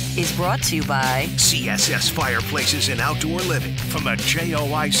Friday is brought to you by CSS Fireplaces and Outdoor Living from the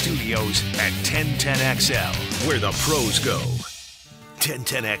JOI Studios at 1010XL, where the pros go.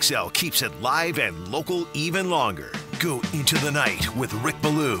 1010XL keeps it live and local even longer. Go into the night with Rick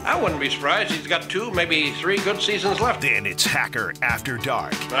Ballou. I wouldn't be surprised. He's got 2, maybe 3 good seasons left. Then it's Hacker After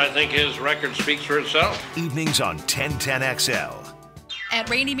Dark. I think his record speaks for itself. Evenings on 1010XL. At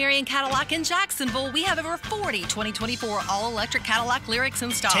Randy Marion Cadillac in Jacksonville, we have over 40 2024 all-electric Cadillac Lyrics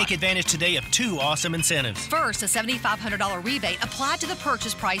in stock. Take advantage today of 2 awesome incentives. First, a $7,500 rebate applied to the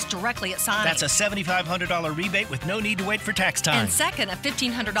purchase price directly at signing. That's a $7,500 rebate with no need to wait for tax time. And second, a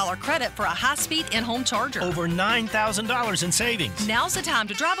 $1,500 credit for a high-speed in-home charger. Over $9,000 in savings. Now's the time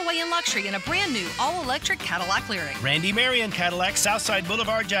to drive away in luxury in a brand new all-electric Cadillac Lyric. Randy Marion Cadillac, Southside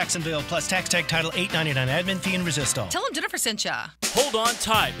Boulevard, Jacksonville, plus tax tag title $8.99 admin fee and resistol. Tell them Jennifer sent ya. Hold on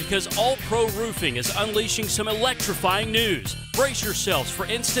tight because All Pro Roofing is unleashing some electrifying news. Brace yourselves for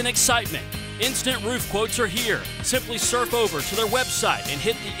instant excitement. Instant roof quotes are here. Simply surf over to their website and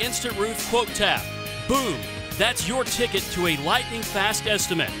hit the Instant Roof Quote tab. Boom! That's your ticket to a lightning-fast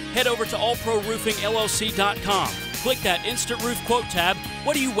estimate. Head over to allproroofingllc.com. Click that Instant Roof Quote tab.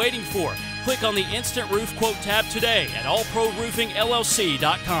 What are you waiting for? Click on the Instant Roof Quote tab today at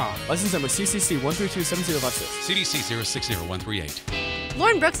allproroofingllc.com. License number CCC 1327056. CDC 060138.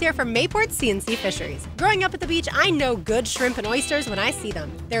 Lauren Brooks here from Mayport CNC Fisheries. Growing up at the beach, I know good shrimp and oysters when I see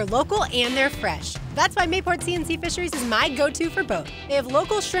them. They're local and they're fresh. That's why Mayport CNC Fisheries is my go-to for both. They have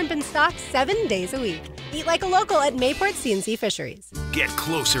local shrimp in stock 7 days a week. Eat like a local at Mayport CNC Fisheries. Get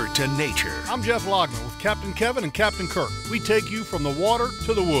closer to nature. I'm Jeff Logman with Captain Kevin and Captain Kirk. We take you from the water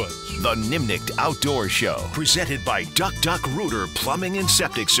to the woods. The Nimnicht Outdoor Show, presented by Duck Duck Rooter Plumbing and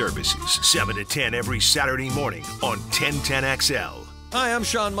Septic Services, 7 to 10 every Saturday morning on 1010XL. Hi, I'm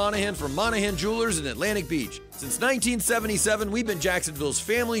Sean Monahan from Monahan Jewelers in Atlantic Beach. Since 1977, we've been Jacksonville's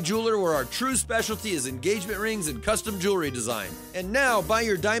family jeweler where our true specialty is engagement rings and custom jewelry design. And now, buy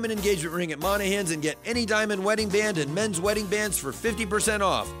your diamond engagement ring at Monahan's and get any diamond wedding band and men's wedding bands for 50%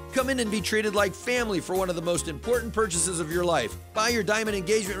 off. Come in and be treated like family for one of the most important purchases of your life. Buy your diamond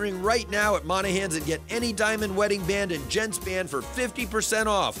engagement ring right now at Monahan's and get any diamond wedding band and gents band for 50%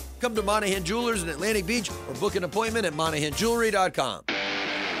 off. Come to Monahan Jewelers in Atlantic Beach or book an appointment at monahanjewelry.com.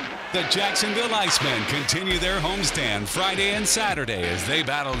 The Jacksonville Icemen continue their homestand Friday and Saturday as they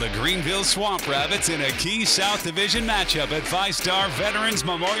battle the Greenville Swamp Rabbits in a key South Division matchup at 5-Star Veterans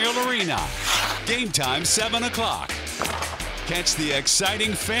Memorial Arena. Game time 7 o'clock. Catch the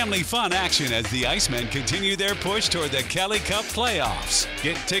exciting family fun action as the Icemen continue their push toward the Kelly Cup playoffs.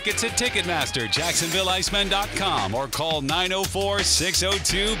 Get tickets at Ticketmaster, JacksonvilleIcemen.com, or call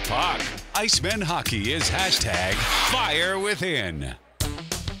 904-602-PUCK. Icemen hockey is hashtag Fire Within.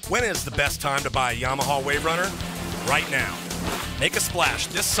 When is the best time to buy a Yamaha Wave Runner? Right now. Make a splash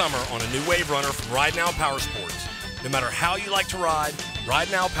this summer on a new Wave Runner from Ride Now Power Sports. No matter how you like to ride,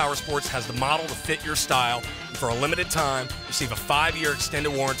 Ride Now Power Sports has the model to fit your style. And for a limited time, receive a 5-year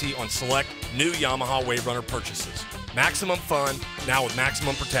extended warranty on select new Yamaha Wave Runner purchases. Maximum fun, now with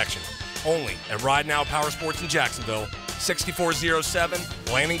maximum protection. Only at Ride Now Power Sports in Jacksonville, 6407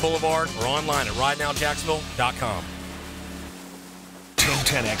 Landing Boulevard, or online at ridenowjacksonville.com.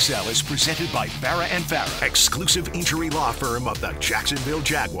 1010XL is presented by Farah & Farah, exclusive injury law firm of the Jacksonville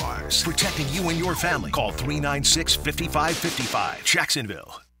Jaguars. Protecting you and your family. Call 396-5555.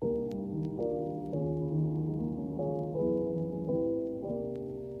 Jacksonville.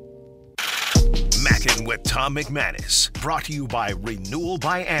 Mackin' with Tom McManus. Brought to you by Renewal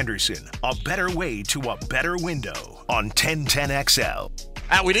by Anderson. A better way to a better window on 1010XL.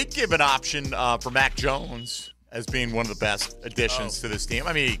 We did give an option for Mac Jones as being one of the best additions to this team.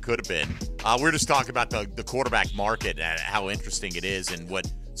 I mean, he could have been. We're just talking about the quarterback market and how interesting it is and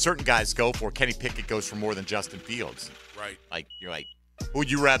what certain guys go for. Kenny Pickett goes for more than Justin Fields. Right. Like, you're like, who would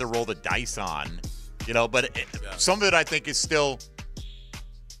you rather roll the dice on? You know, but some of it I think is still,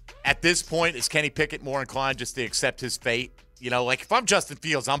 at this point, is Kenny Pickett more inclined just to accept his fate? You know, like if I'm Justin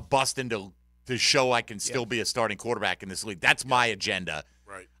Fields, I'm busting to show I can still be a starting quarterback in this league. That's my agenda.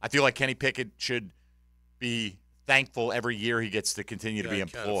 Right. I feel like Kenny Pickett should be thankful every year he gets to continue to be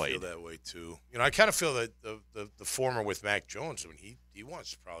employed. I kind of feel that way too. You know, I kind of feel that the former with Mac Jones, I mean, he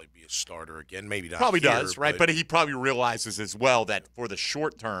wants to probably be a starter again. Maybe not. Probably here, does, right? But he probably realizes as well that for the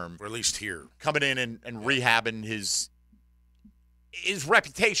short term, or at least here, coming in and rehabbing his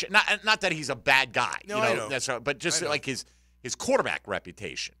reputation. Not that he's a bad guy, no, you know, I know. that's but just like his quarterback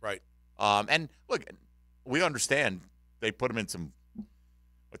reputation, right? And look, we understand they put him in some.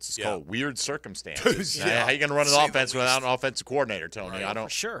 What's this called? Weird circumstances. How are you going to run an offense without an offensive coordinator, Tony? Right. I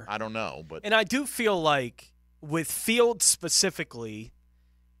don't. Sure. I don't know, but and I do feel like with Fields specifically,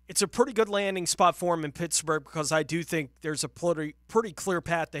 it's a pretty good landing spot for him in Pittsburgh because I do think there's a pretty clear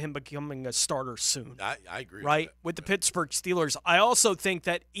path to him becoming a starter soon. I agree. Right with the Pittsburgh Steelers, I also think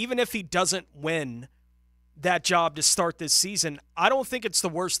that even if he doesn't win that job to start this season, I don't think it's the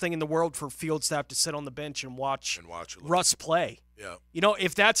worst thing in the world for Fields to have to sit on the bench and watch Russ play. Yeah. You know,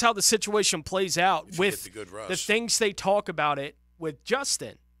 if that's how the situation plays out with the good Russ. the things they talk about it with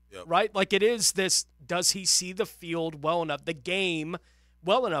Justin, right? Like it is this, does he see the field well enough, the game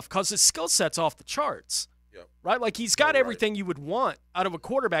well enough? Because his skill set's off the charts, right? Like he's got everything you would want out of a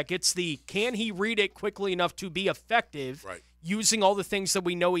quarterback. It's the, can he read it quickly enough to be effective using all the things that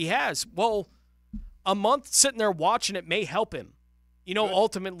we know he has? Well, a month sitting there watching it may help him,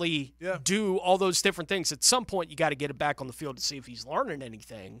 ultimately do all those different things. At some point, you got to get it back on the field to see if he's learning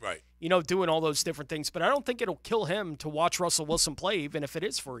anything, doing all those different things. But I don't think it'll kill him to watch Russell Wilson play, even if it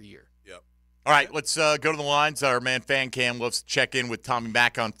is for a year. All right, let's go to the lines. Our man Fan Cam loves to check in with Tommy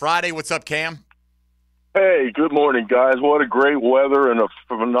Mack on Friday. What's up, Cam? Hey, good morning, guys. What a great weather and a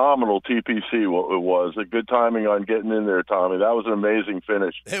phenomenal TPC it was. A good timing on getting in there, Tommy. That was an amazing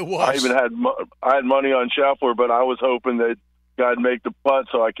finish. It was. I even had money on Scheffler, but I was hoping that I'd make the putt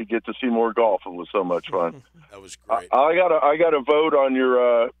so I could get to see more golf. It was so much fun. That was great. I got a vote on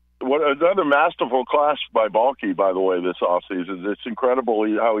your another masterful class by Balky, by the way, this offseason. It's incredible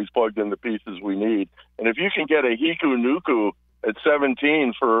how he's plugged in the pieces we need. And if you can get a Hiku Nuku at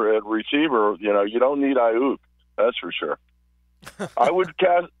 17 for a receiver, you don't need Ayuk. That's for sure. I would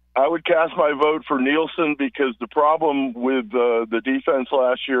cast my vote for Nielsen because the problem with the defense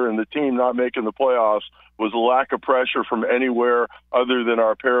last year and the team not making the playoffs was a lack of pressure from anywhere other than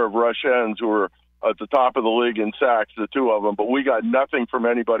our pair of rush ends who were at the top of the league in sacks, the two of them, but we got nothing from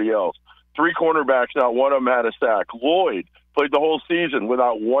anybody else. 3 cornerbacks, not one of them had a sack. Lloyd played the whole season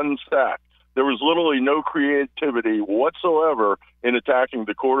without one sack. There was literally no creativity whatsoever in attacking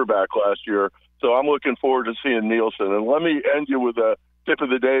the quarterback last year. So I'm looking forward to seeing Nielsen. And let me end you with a tip of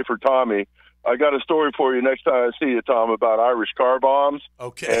the day for Tommy. I got a story for you next time I see you, Tom, about Irish car bombs.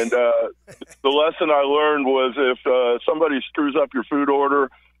 Okay. And the lesson I learned was if somebody screws up your food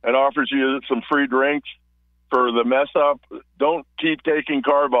order and offers you some free drinks for the mess up, don't keep taking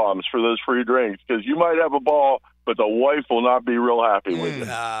car bombs for those free drinks because you might have a ball, but the wife will not be real happy with you.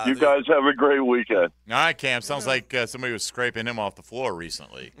 You guys have a great weekend. All right, Cam. Sounds like somebody was scraping him off the floor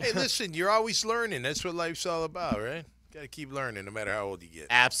recently. Hey, listen, you're always learning. That's what life's all about, right? Got to keep learning no matter how old you get.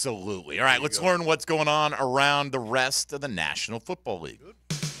 Absolutely. All right, let's learn what's going on around the rest of the National Football League.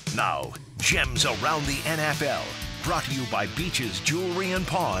 Now, Gems Around the NFL, brought to you by Beach's Jewelry and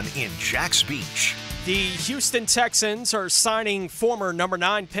Pawn in Jacks Beach. The Houston Texans are signing former number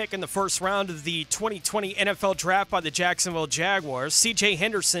 9 pick in the first round of the 2020 NFL Draft by the Jacksonville Jaguars, C.J.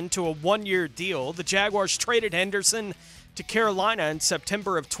 Henderson, to a 1-year deal. The Jaguars traded Henderson to Carolina in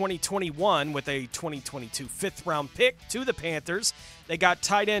September of 2021 with a 2022 fifth-round pick to the Panthers. They got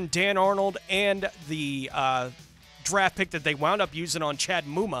tight end Dan Arnold and the draft pick that they wound up using on Chad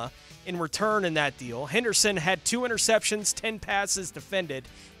Muma in return in that deal. Henderson had 2 interceptions, 10 passes defended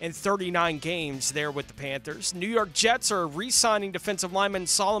in 39 games there with the Panthers. New York Jets are re-signing defensive lineman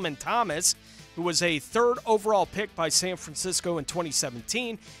Solomon Thomas, who was a 3rd overall pick by San Francisco in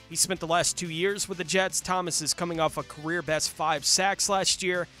 2017. He spent the last 2 years with the Jets. Thomas is coming off a career-best 5 sacks last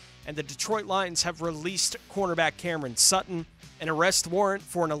year, and the Detroit Lions have released cornerback Cameron Sutton. An arrest warrant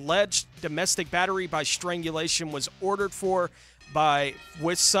for an alleged domestic battery by strangulation was ordered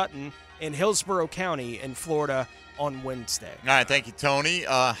with Sutton in Hillsborough County in Florida on Wednesday. All right, thank you, Tony.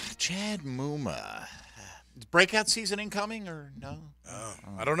 Chad Muma. Is breakout season incoming or no?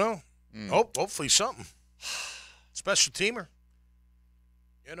 I don't know. Hopefully something. Special teamer.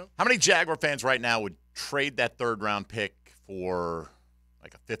 How many Jaguar fans right now would trade that 3rd-round pick for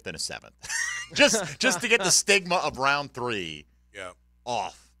like a 5th and a 7th? just to get the stigma of round 3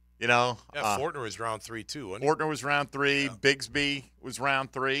 off. Fortner was round 3 too, wasn't he? Fortner was round 3. Bigsby was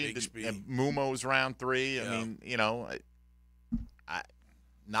round 3. And Muma was round 3. Yeah. I mean,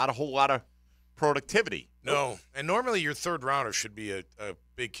 not a whole lot of productivity. No, and normally your 3rd rounder should be a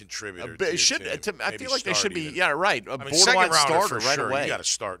big contributor. I feel like they should be. Yeah, right. A borderline second starter right sure. away. You got to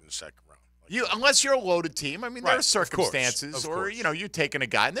start in the 2nd round. Unless you're a loaded team. I mean, there are circumstances, of course. you're taking a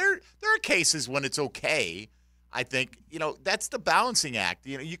guy. And there are cases when it's okay. I think that's the balancing act.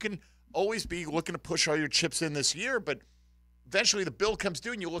 You can always be looking to push all your chips in this year, but eventually the bill comes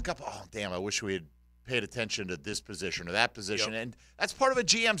due, and you look up. Oh, damn! I wish we had paid attention to this position or that position, and that's part of a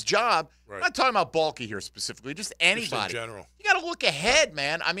GM's job. Right. I'm not talking about Balky here specifically, just anybody. Just in general. You got to look ahead,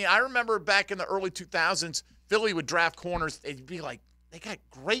 man. I mean, I remember back in the early 2000s, Philly would draft corners. They'd be like, they got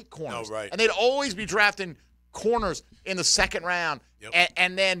great corners. Oh, right. And they'd always be drafting corners in the 2nd round. Yep.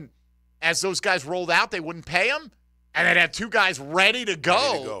 And then as those guys rolled out, they wouldn't pay them. And they'd have 2 guys ready to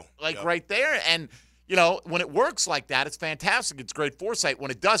go. Right there. And, when it works like that, it's fantastic. It's great foresight.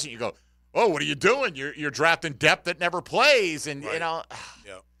 When it doesn't, you go, oh, what are you doing? You're drafting depth that never plays. And,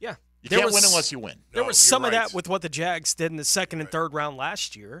 Yeah. You can't win unless you win. There was some of that with what the Jags did in the 2nd and 3rd round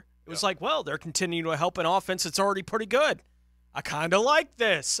last year. It was like, well, they're continuing to help an offense that's already pretty good. I kind of like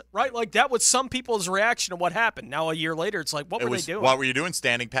this, right? Like that was some people's reaction to what happened. Now a year later, it's like, what were they doing? What were you doing?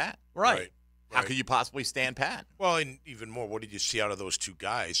 Standing pat. Right. How could you possibly stand pat? Well, and even more, what did you see out of those two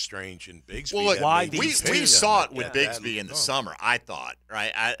guys, Strange and Bigsby? Well, look, we saw it with Bigsby in the summer, I thought,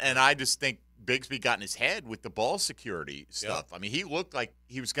 right? And I just think Bigsby got in his head with the ball security stuff. I mean, he looked like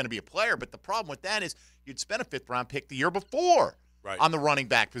he was going to be a player, but the problem with that is you'd spent a 5th-round pick the year before on the running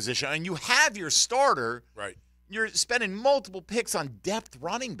back position, and you have your starter. Right. You're spending multiple picks on depth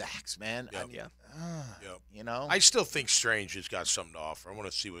running backs, man. Yep. I mean, you know, I still think Strange has got something to offer. I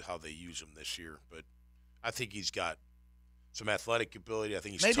want to see how they use him this year, but I think he's got some athletic ability. I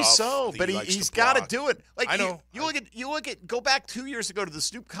think he's maybe tough. so, but he's got to do it. Like I know. You look at go back 2 years ago to the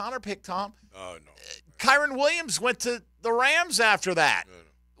Snoop Connor pick, Tom. Oh no. Kyron Williams went to the Rams after that.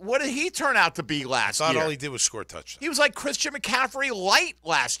 What did he turn out to be last year? I thought all he did was score touchdowns. He was like Christian McCaffrey light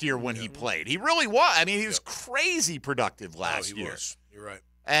last year when he played. He really was. I mean, he was crazy productive last year. Was. You're right.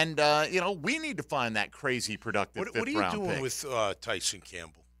 And, we need to find that crazy productive What are you doing pick. with Tyson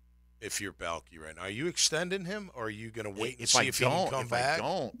Campbell if you're Balky right now? Are you extending him, or are you going to wait and see if he can come back?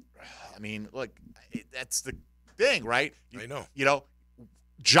 I mean, look, that's the thing, right? I know. You know,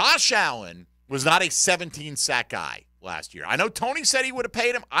 Josh Allen was not a 17-sack guy last year. I know Tony said he would have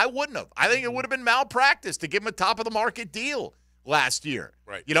paid him. I wouldn't have. I think it would have been malpractice to give him a top-of-the-market deal last year.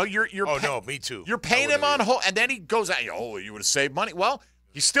 Right. You know, you're no, me too. You're paying him on hold, and then he goes out, you would have saved money. Well,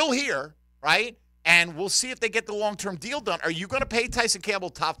 he's still here, right? And we'll see if they get the long-term deal done. Are you going to pay Tyson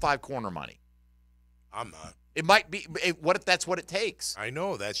Campbell top 5 corner money? I'm not. It might be. What if that's what it takes? I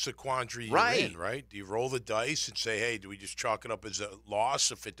know. That's the quandary you're in, right? Do you roll the dice and say, hey, do we just chalk it up as a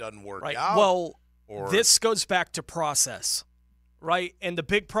loss if it doesn't work out? Well, this goes back to process, right? And the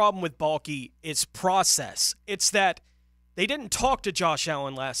big problem with Balky is process. It's that they didn't talk to Josh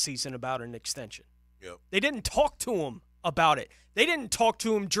Allen last season about an extension. Yep. They didn't talk to him about it. They didn't talk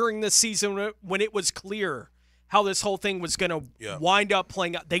to him during this season when it was clear how this whole thing was going to wind up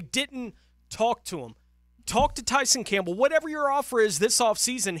playing out. They didn't talk to him. Talk to Tyson Campbell. Whatever your offer is this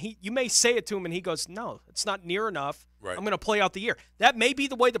offseason, you may say it to him, and he goes, no, it's not near enough. Right. I'm going to play out the year. That may be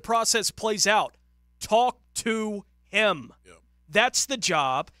the way the process plays out. Talk to him. Yep. That's the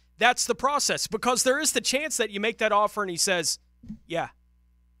job. That's the process. Because there is the chance that you make that offer and he says, yeah,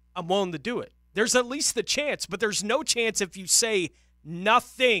 I'm willing to do it. There's at least the chance, but there's no chance if you say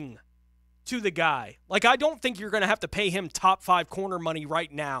nothing to the guy. Like, I don't think you're going to have to pay him top 5 corner money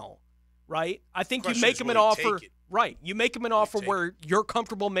right now, right? I think you make him an offer. Right. You make him an offer where you're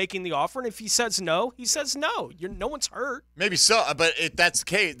comfortable making the offer, and if he says no, he says no. No one's hurt. Maybe so, but if that's the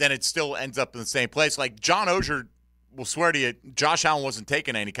case, then it still ends up in the same place. Like, John Oehser will swear to you, Josh Allen wasn't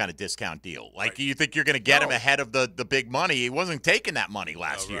taking any kind of discount deal. Like, you think you're going to get him ahead of the big money. He wasn't taking that money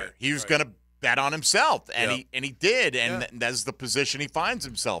last year. He was going to bet on himself, and he did, and that's the position he finds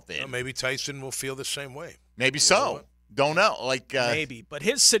himself in. Well, maybe Tyson will feel the same way. Maybe so. Don't know. Like maybe, but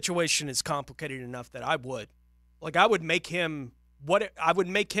his situation is complicated enough that I would. Like, I would make him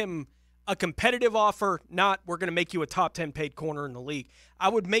a competitive offer, not we're going to make you a top 10 paid corner in the league. I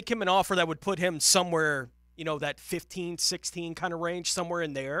would make him an offer that would put him somewhere, that 15, 16 kind of range, somewhere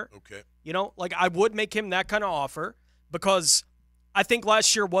in there. Okay. Like, I would make him that kind of offer because I think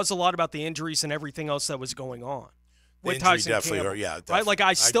last year was a lot about the injuries and everything else that was going on. With Tyson Campbell, right? Like,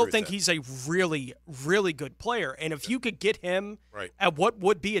 I still think he's a really, really good player. And if you could get him at what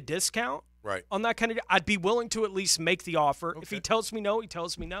would be a discount, on that kind of, I'd be willing to at least make the offer. If he tells me no, he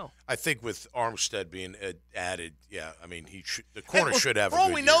tells me no. I think with Armstead being added, I mean, the corner should have. For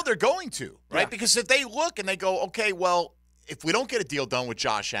all we know, they're going to, right? Because if they look and they go, okay, well, if we don't get a deal done with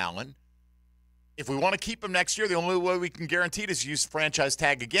Josh Allen, if we want to keep him next year, the only way we can guarantee it is use franchise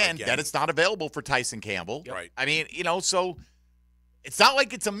tag again. That it's not available for Tyson Campbell. Right. I mean, so it's not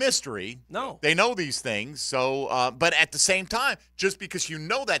like it's a mystery. No. They know these things. So, but at the same time, just because you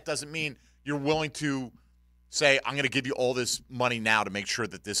know that doesn't mean you're willing to say, I'm going to give you all this money now to make sure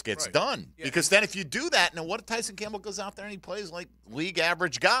that this gets done. Yeah. Because then if you do that, now what if Tyson Campbell goes out there and he plays like league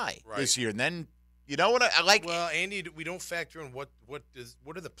average guy this year? And then, you know what I like? Well, Andy, we don't factor in what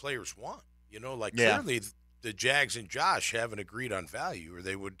do the players want? Clearly the Jags and Josh haven't agreed on value or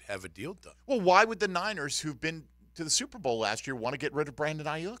they would have a deal done. Well, why would the Niners, who've been to the Super Bowl last year, want to get rid of Brandon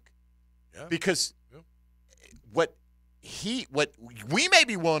Ayuk? Yeah. Because what we may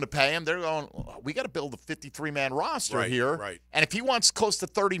be willing to pay him, they're going, we got to build a 53-man roster here. Right. And if he wants close to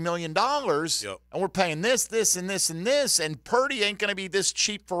 $30 million, and we're paying this, and this, and this, and Purdy ain't going to be this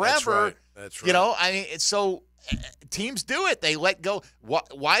cheap forever. That's right. I mean, so teams do it. They let go.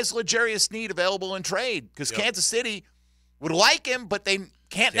 Why is L'Jarius Sneed available in trade? Because Kansas City would like him, but they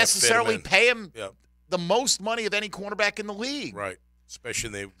can't necessarily pay him the most money of any cornerback in the league. Right. Especially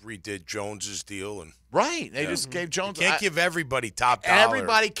when they redid Jones's deal. They just gave Jones. You can't give everybody top dollar.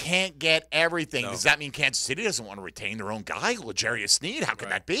 Everybody can't get everything. No. Does that mean Kansas City doesn't want to retain their own guy, L'Jarius Sneed? How can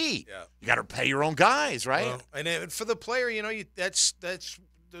that be? Yeah. You got to pay your own guys, right? Well, and then for the player, that's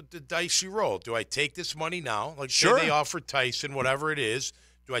the dice you roll. Do I take this money now? Like say they offer Tyson, whatever it is.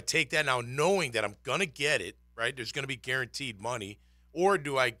 Do I take that now knowing that I'm going to get it, right? There's going to be guaranteed money. Or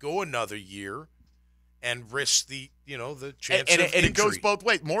do I go another year and risk the chance of injury? And it goes both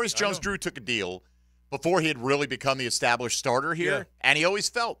ways. Maurice Jones-Drew took a deal before he had really become the established starter here, and he always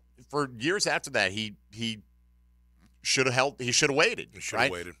felt for years after that he should have held. He should have waited.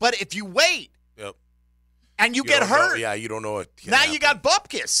 Waited. But if you wait, and you get hurt, you don't know what. Now you got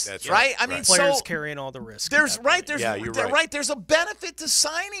Bupkis, That's right? I mean, players so carrying all the risk. There's you're right. There's a benefit to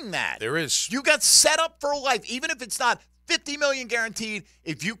signing that. There is. You got set up for life, even if it's not $50 million guaranteed.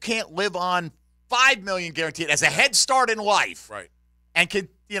 If you can't live on $5 million guaranteed as a head start in life, right? And can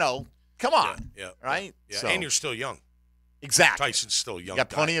come on, right? Yeah, So, and you're still young. Exactly. Tyson's still young. You got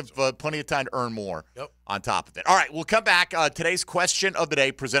plenty of time to earn more. Yep. On top of it. All right, we'll come back. Today's question of the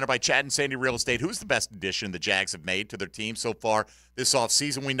day presented by Chad and Sandy Real Estate. Who's the best addition the Jags have made to their team so far this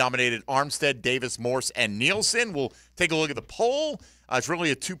offseason? We nominated Armstead, Davis, Morse, and Nielsen. We'll take a look at the poll. It's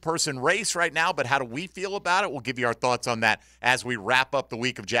really a two-person race right now, but how do we feel about it? We'll give you our thoughts on that as we wrap up the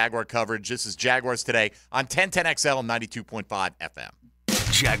week of Jaguar coverage. This is Jaguars Today on 1010XL and 92.5 FM.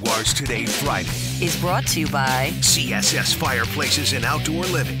 Jaguars Today Friday is brought to you by CSS Fireplaces and Outdoor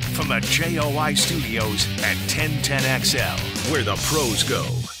Living from the JOI Studios at 1010XL, where the pros go.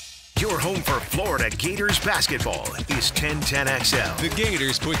 Your home for Florida Gators basketball is 1010XL. The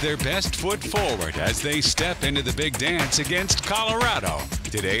Gators put their best foot forward as they step into the big dance against Colorado.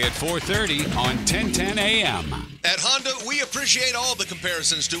 Today at 4:30 on 1010 AM. At Honda, we appreciate all the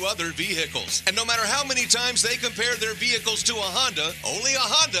comparisons to other vehicles. And no matter how many times they compare their vehicles to a Honda, only a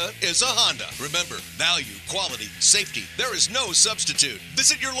Honda is a Honda. Remember, value, quality, safety, there is no substitute.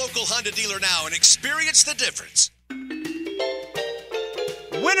 Visit your local Honda dealer now and experience the difference.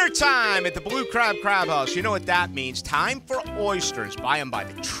 Wintertime at the Blue Crab House. You know what that means. Time for oysters. Buy them by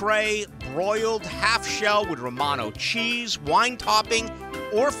the tray, broiled, half shell with Romano cheese, wine topping,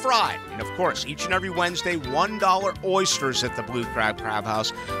 or fried. And of course, each and every Wednesday, $1 oysters at the Blue Crab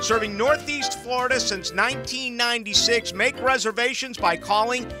House. Serving Northeast Florida since 1996. Make reservations by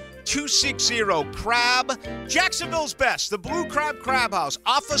calling 260-CRAB. Jacksonville's best, the Blue Crab House,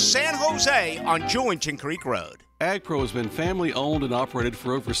 off of San Jose on Jewington Creek Road. AgPro has been family-owned and operated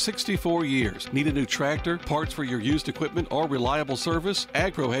for over 64 years. Need a new tractor, parts for your used equipment, or reliable service?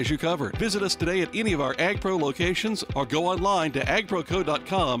 AgPro has you covered. Visit us today at any of our AgPro locations or go online to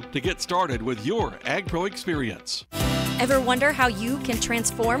agproco.com to get started with your AgPro experience. Ever wonder how you can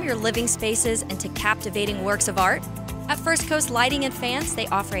transform your living spaces into captivating works of art? At First Coast Lighting and Fans, they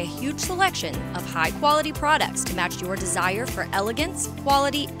offer a huge selection of high-quality products to match your desire for elegance,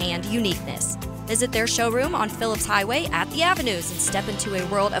 quality, and uniqueness. Visit their showroom on Phillips Highway at the Avenues and step into a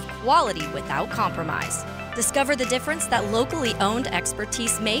world of quality without compromise. Discover the difference that locally owned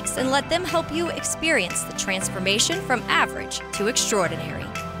expertise makes and let them help you experience the transformation from average to extraordinary.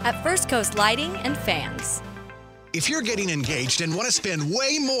 At First Coast Lighting and Fans. If you're getting engaged and want to spend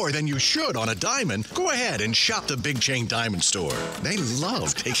way more than you should on a diamond, go ahead and shop the Big Chain Diamond Store. They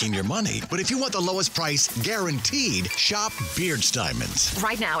love taking your money. But if you want the lowest price guaranteed, shop Beard's Diamonds.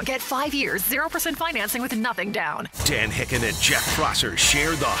 Right now, get 5 years, 0% financing with nothing down. Dan Hicken and Jeff Prosser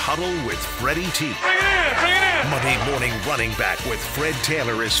share the huddle with Freddie T. Bring it in! Monday morning running back with Fred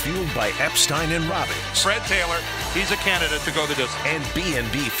Taylor is fueled by Epstein and Robbins. Fred Taylor, he's a candidate to go the distance. And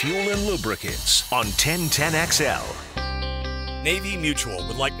B&B Fuel and Lubricants on 1010XL. Navy Mutual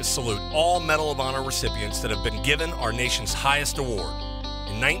would like to salute all Medal of Honor recipients that have been given our nation's highest award.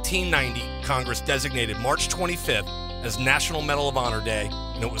 In 1990, Congress designated March 25th as National Medal of Honor Day,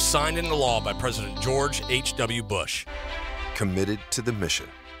 and it was signed into law by President George H.W. Bush. Committed to the mission.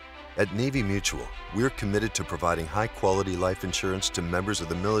 At Navy Mutual, we're committed to providing high-quality life insurance to members of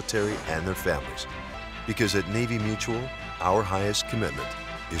the military and their families. Because at Navy Mutual, our highest commitment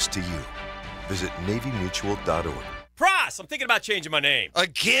is to you. Visit NavyMutual.org. Price, I'm thinking about changing my name.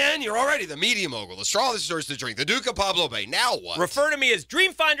 Again? You're already the media mogul, the straw that stirs the drink, the Duke of Pablo Bay. Now what? Refer to me as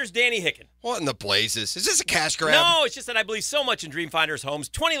Dreamfinders Danny Hicken. What in the blazes? Is this a cash grab? No, it's just that I believe so much in Dreamfinders Homes.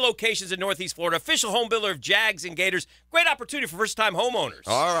 20 locations in Northeast Florida, official home builder of Jags and Gators. Great opportunity for first-time homeowners.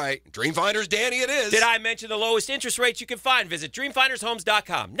 All right, Dreamfinders Danny it is. Did I mention the lowest interest rates you can find? Visit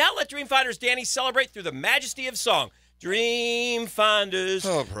DreamFindersHomes.com. Now let Dreamfinders Danny celebrate through the majesty of song. Dreamfinders,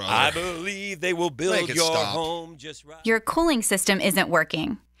 I believe they will build your home just right. Your cooling system isn't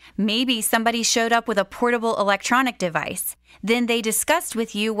working. Maybe somebody showed up with a portable electronic device. Then they discussed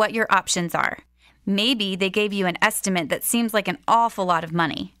with you what your options are. Maybe they gave you an estimate that seems like an awful lot of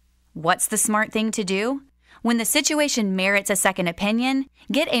money. What's the smart thing to do? When the situation merits a second opinion,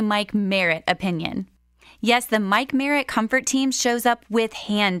 get a Mike Merritt opinion. Yes, the Mike Merritt Comfort Team shows up with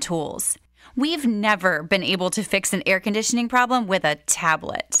hand tools. We've never been able to fix an air conditioning problem with a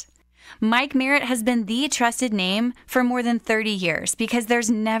tablet. Mike Merritt has been the trusted name for more than 30 years because there's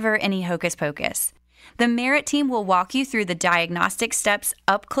never any hocus pocus. The Merritt team will walk you through the diagnostic steps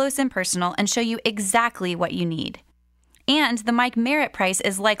up close and personal and show you exactly what you need. And the Mike Merritt price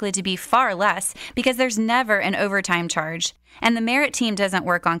is likely to be far less because there's never an overtime charge, and the Merritt team doesn't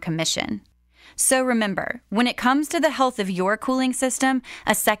work on commission. So remember, when it comes to the health of your cooling system,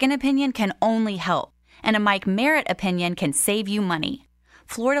 a second opinion can only help, and a Mike Merritt opinion can save you money.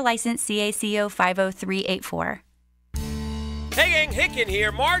 Florida license CACO 50384. Hey gang, Hicken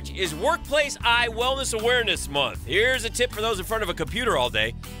here. March is Workplace Eye Wellness Awareness Month. Here's a tip for those in front of a computer all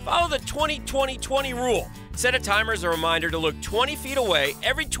day. Follow the 20-20-20 rule. Set a timer as a reminder to look 20 feet away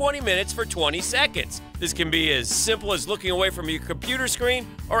every 20 minutes for 20 seconds. This can be as simple as looking away from your computer screen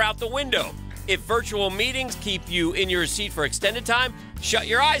or out the window. If virtual meetings keep you in your seat for extended time, shut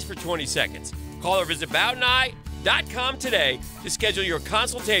your eyes for 20 seconds. Call or visit BowdenEye.com today to schedule your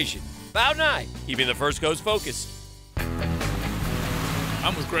consultation. Bowden Eye, keeping the First Coast focused.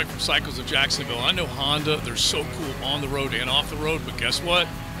 I'm with Greg from Cycles of Jacksonville. I know Honda, they're so cool on the road and off the road, but guess what?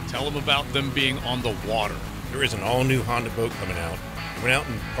 Tell them about them being on the water. There is an all-new Honda boat coming out. We went out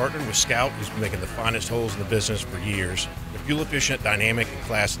and partnered with Scout, who's been making the finest holes in the business for years. They're fuel-efficient, dynamic, and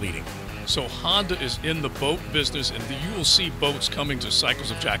class-leading. So Honda is in the boat business, and you will see boats coming to Cycles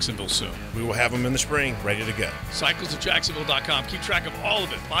of Jacksonville soon. We will have them in the spring, ready to go. CyclesofJacksonville.com. Keep track of all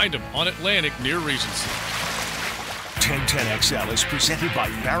of it. Find them on Atlantic near Regency. 1010XL is presented by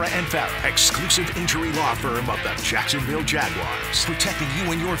Farah & Farah, exclusive injury law firm of the Jacksonville Jaguars. Protecting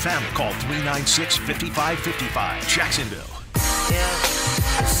you and your family. Call 396-5555. Jacksonville.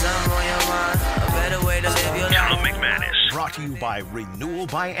 Tom McManus. Brought to you by Renewal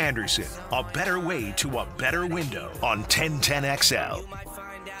by Anderson. A better way to a better window on 1010XL.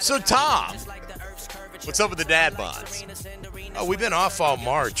 So, Tom, what's up with the dad bods? Oh, we've been off all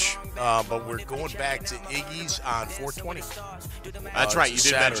March, but we're going back to Iggy's on 420. That's right. You did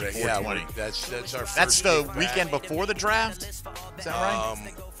Saturday. mention 420. Yeah, that's our first. That's the week weekend back. before the draft? Is that right?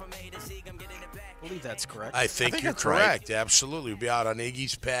 I believe that's correct. I think you're correct. Right. Absolutely. We'll be out on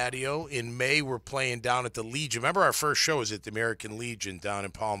Iggy's patio. In May, we're playing down at the Legion. Remember, our first show was at the American Legion down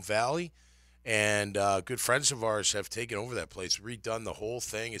in Palm Valley, and good friends of ours have taken over that place, redone the whole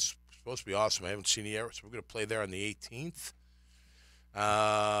thing. It's supposed to be awesome. I haven't seen it yet, so we're going to play there on the 18th.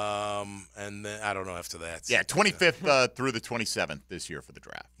 And then I don't know after that. Yeah, 25th through the 27th this year for the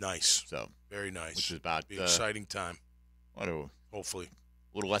draft. Nice. So very nice. Which is about be exciting time. Hopefully.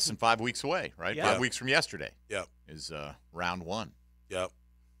 A little less than 5 weeks away, right? Yeah. 5 weeks from yesterday. Yep. Is round one. Yep.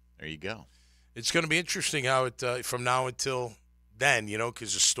 There you go. It's going to be interesting how it from now until then,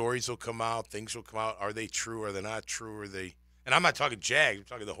 because the stories will come out, things will come out. Are they true? Are they not true? Are they? And I'm not talking Jags. I'm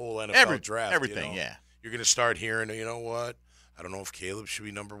talking the whole NFL draft. Everything, yeah. You're going to start hearing, you know what? I don't know if Caleb should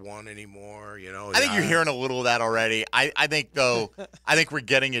be number one anymore. I think you're hearing a little of that already. I think, though, we're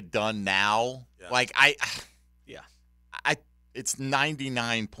getting it done now. Yeah. It's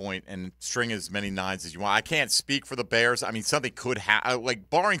 99 point and string as many nines as you want. I can't speak for the Bears. I mean, something could happen.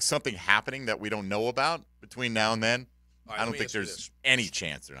 Barring something happening that we don't know about between now and then, right, I don't think there's any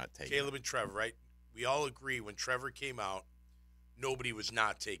chance they're not taking Caleb and Trevor, right? We all agree when Trevor came out, nobody was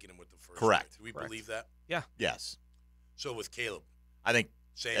not taking him with the first. Correct. Do we believe that? Yeah. Yes. So with Caleb, I think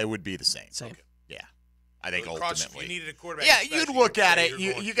same. It would be the same. Same. Okay. Yeah. I think ultimately. You needed a quarterback. Yeah, you'd look at it.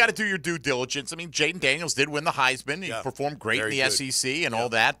 You got to do your due diligence. I mean, Jaden Daniels did win the Heisman. He performed great in the SEC and all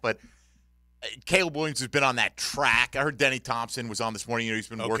that. But Caleb Williams has been on that track. I heard Denny Thompson was on this morning. He's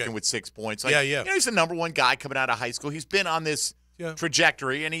been working with 6 points. He's the number one guy coming out of high school. He's been on this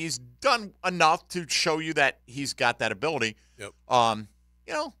trajectory, and he's done enough to show you that he's got that ability. Yep.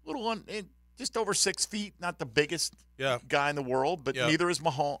 Little one, just over 6 feet, not the biggest guy in the world, but Yeah. neither is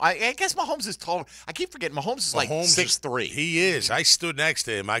Mahomes. I guess Mahomes is taller. I keep forgetting Mahomes is like 6'3". He is. I stood next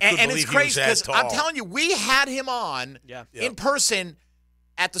to him. I couldn't believe it's crazy he was that tall. I'm telling you, we had him on in person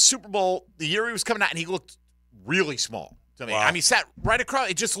at the Super Bowl the year he was coming out, and he looked really small to me. Wow. I mean, he sat right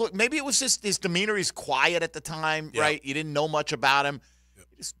across. It just looked. Maybe it was just his demeanor. He's quiet at the time, right? You didn't know much about him. He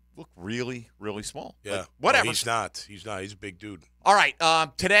just looked really, really small. Yeah. But whatever. No, he's not. He's a big dude. All right.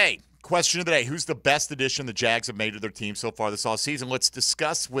 Today, question of the day: who's the best addition the Jags have made to their team so far this offseason? Let's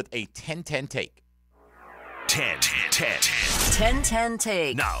discuss with a 10-10 take. 10-10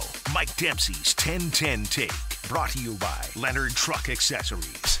 take. Now, Mike Dempsey's 10-10 take, brought to you by Leonard Truck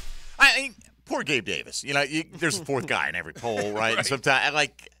Accessories. I mean, poor Gabe Davis. There's a fourth guy in every poll, right? And sometimes,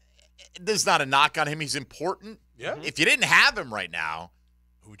 this is not a knock on him. He's important. Yeah. If you didn't have him right now,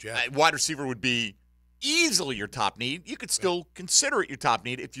 who'd you have? Wide receiver would be easily your top need. You could still consider it your top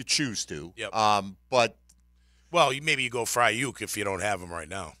need if you choose to. Yep. But maybe you go for Ayuk if you don't have him right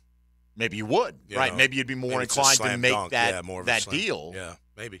now. Maybe you would, right? Maybe you'd be more inclined to make that deal. Yeah,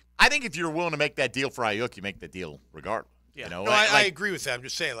 maybe. I think if you're willing to make that deal for Ayuk, you make that deal regardless. Yeah. I agree with that. I'm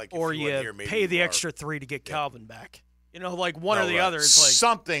just saying, or you pay the extra $3 to get Calvin back. One or the other. It's like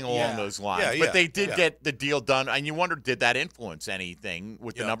something along those lines. Yeah, but they did get the deal done, and you wonder, did that influence anything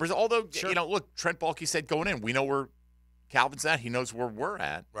with the numbers? Although, look, Trent Baalke said going in, we know where Calvin's at. He knows where we're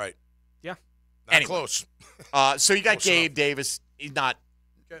at. Right. Yeah. Not close. So you got Gabe Davis. He's not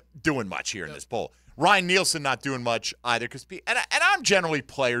doing much here in this poll. Ryan Nielsen not doing much either, and I'm generally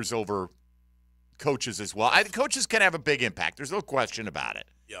players over coaches as well. I think coaches can have a big impact. There's no question about it.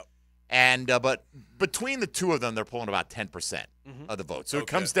 Yep. And but between the two of them, they're pulling about 10% of the vote. So it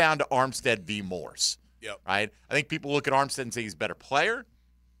comes down to Armstead v. Morse. Yep. Right. I think people look at Armstead and say he's a better player.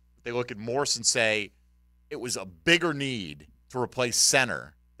 They look at Morse and say it was a bigger need to replace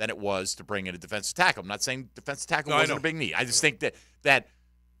center than it was to bring in a defensive tackle. I'm not saying defensive tackle wasn't a big need. I just think that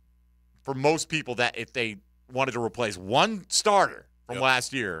for most people, that if they wanted to replace one starter from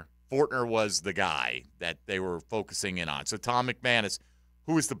last year, Fortner was the guy that they were focusing in on. So Tom McManus,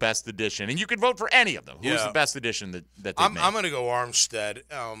 who is the best addition? And you can vote for any of them. Who is the best addition that they made? I'm going to go Armstead.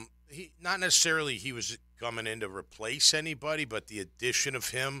 Not necessarily he was coming in to replace anybody, but the addition of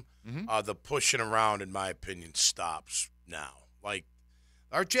him, the pushing around, in my opinion, stops now.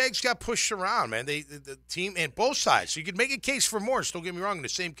 Our Jags got pushed around, man. The team and both sides. So you could make a case for Morris, don't get me wrong, in the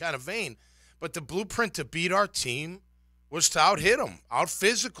same kind of vein. But the blueprint to beat our team was to out-hit them,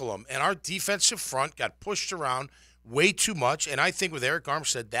 out-physical them. And our defensive front got pushed around way too much. And I think with Eric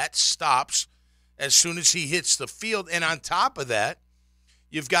Armstead, that stops as soon as he hits the field. And on top of that,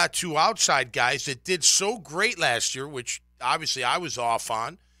 you've got two outside guys that did so great last year, which obviously I was off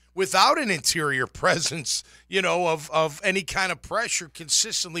on, without an interior presence, of any kind of pressure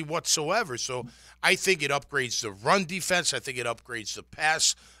consistently whatsoever. So I think it upgrades the run defense. I think it upgrades the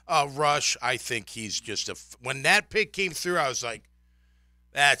pass rush. I think he's just when that pick came through, I was like,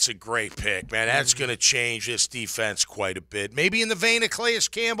 that's a great pick, man. That's going to change this defense quite a bit. Maybe in the vein of Calais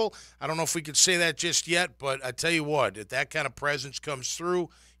Campbell. I don't know if we could say that just yet, but I tell you what, if that kind of presence comes through,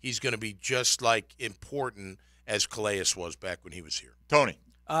 he's going to be just important as Calais was back when he was here. Tony.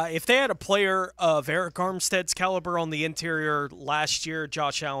 If they had a player of Eric Armstead's caliber on the interior last year,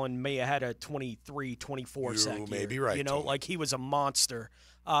 Josh Allen may have had a 23-24 sack year. You may be right. He was a monster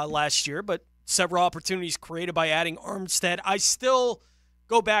last year, but several opportunities created by adding Armstead. I still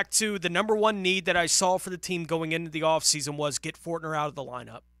go back to the number one need that I saw for the team going into the offseason was get Fortner out of the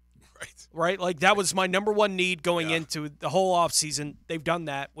lineup. Right? That was my number one need going into the whole offseason. They've done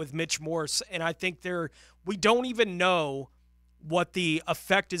that with Mitch Morse, and I think we don't even know what the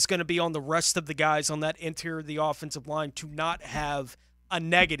effect is going to be on the rest of the guys on that interior of the offensive line to not have a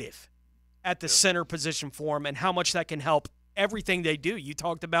negative at the center position for them and how much that can help everything they do. You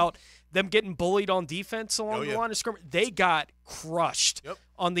talked about them getting bullied on defense along the line of scrimmage. They got crushed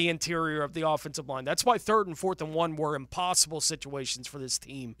on the interior of the offensive line. That's why 3rd and 4th and 1 were impossible situations for this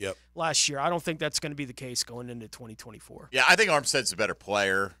team last year. I don't think that's going to be the case going into 2024. Yeah, I think Armstead's a better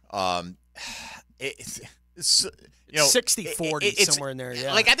player. It's 60-40 somewhere in there.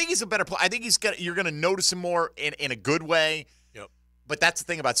 Yeah, I think he's a better player. I think you're going to notice him more in a good way. Yep. But that's the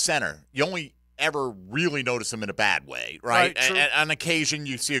thing about center. You only ever really notice him in a bad way, right? On occasion,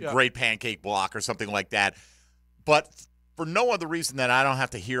 you see a great pancake block or something like that. But for no other reason than I don't have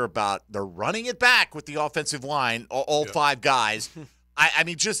to hear about they're running it back with the offensive line, all 5 guys. I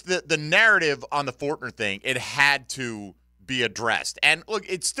mean, just the narrative on the Fortner thing, it had to be addressed. And look,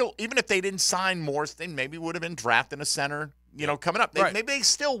 it's still, even if they didn't sign Morse, they maybe would have been drafting a center, coming up. Maybe they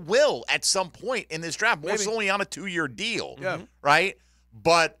still will at some point in this draft. Morse is only on a 2-year deal, right?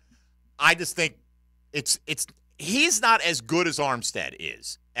 But I just think he's not as good as Armstead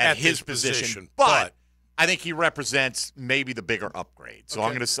is at his position, but I think he represents maybe the bigger upgrade. So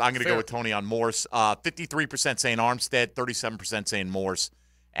I'm gonna go with Tony on Morse. 53% saying Armstead, 37% saying Morse.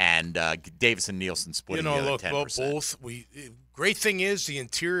 And Davis and Nielsen splitting the other 10%. Great thing is the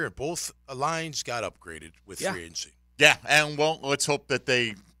interior of both lines got upgraded with free agency. Yeah, and let's hope that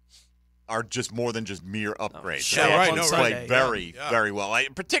they are just more than just mere upgrades. They play very well.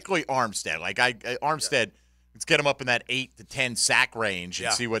 Particularly Armstead. Armstead Let's get him up in that 8 to 10 sack range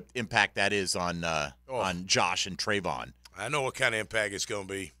and see what impact that is on Josh and Trayvon. I know what kind of impact it's going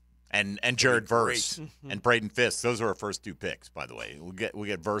to be. And Jared Verse and Braden Fisk. Those are our first 2 picks, by the way. We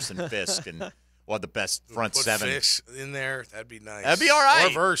get Verse and Fisk, and we'll have the best front Put 7. Fisk in there. That'd be nice. That'd be all right.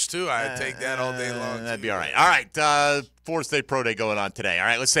 Or Verse, too. I'd take that all day long. That'd be all right. All right, Florida State Pro Day going on today. All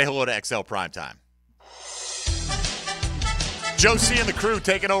right, let's say hello to XL Primetime. Josie and the crew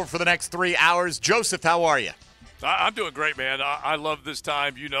taking over for the next 3 hours. Joseph, how are you? I'm doing great, man. I love this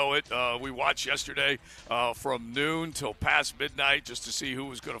time. You know it. We watched yesterday from noon till past midnight just to see who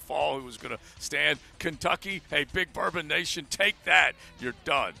was going to fall, who was going to stand. Kentucky, hey, Big Bourbon Nation, take that. You're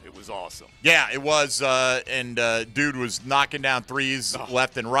done. It was awesome. Yeah, it was. And dude was knocking down threes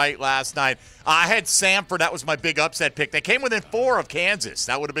left and right last night. I had Samford. That was my big upset pick. They came within 4 of Kansas.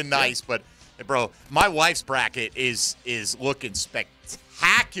 That would have been nice. But, bro, my wife's bracket is looking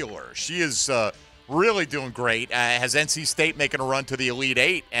spectacular. She is really doing great. Has NC State making a run to the Elite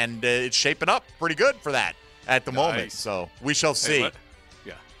 8, and it's shaping up pretty good for that at the moment. So we shall see.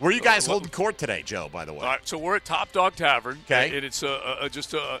 Where are you guys holding court today, Joe, by the way? All right, so we're at Top Dog Tavern. Okay. And it's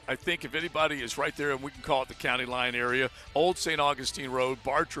I think if anybody is right there, and we can call it the County Line area, Old St. Augustine Road,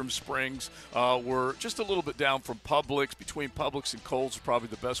 Bartram Springs. We're just a little bit down from Publix. Between Publix and Kohl's is probably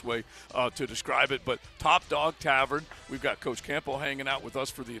the best way to describe it. But Top Dog Tavern, we've got Coach Campo hanging out with us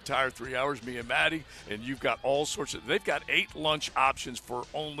for the entire 3 hours, me and Maddie, and you've got all sorts of – they've got 8 lunch options for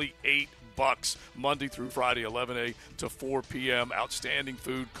only $8. Monday through Friday, 11 a to 4 p.m. Outstanding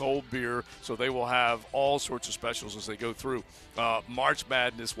food, cold beer. So they will have all sorts of specials as they go through March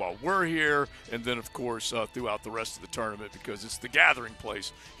Madness while we're here, and then, of course, throughout the rest of the tournament, because it's the gathering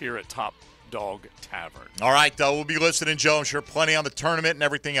place here at Top Dog Tavern. All right, we'll be listening, Joe. I'm sure plenty on the tournament and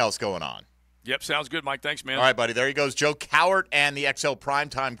everything else going on. Yep, sounds good, Mike. Thanks, man. All right, buddy. There he goes, Joe Cowart and the XL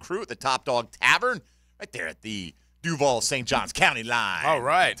Primetime crew at the Top Dog Tavern right there at the Duval St. Johns County Line. All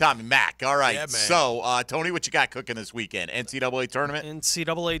right. Tommy Mack. All right. Yeah, man. So, Tony, what you got cooking this weekend? NCAA tournament?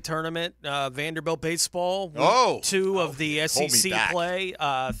 NCAA tournament. Vanderbilt baseball. Oh. 2 of the SEC play.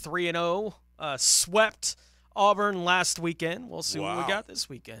 3-0. Swept Auburn last weekend. We'll see what we got this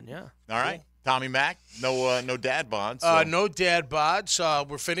weekend. Yeah. All right. Tommy Mack, no dad bods. No dad bods.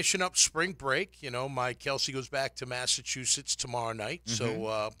 We're finishing up spring break. You know, my Kelsey goes back to Massachusetts tomorrow night, so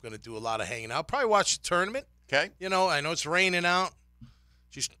I'm going to do a lot of hanging out. Probably watch the tournament. Okay. You know, I know it's raining out.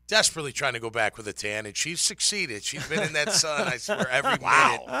 She's desperately trying to go back with a tan, and she's succeeded. She's been in that sun, I swear, every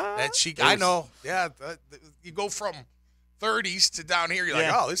minute. I know. Yeah, you go from 30s to down here, you're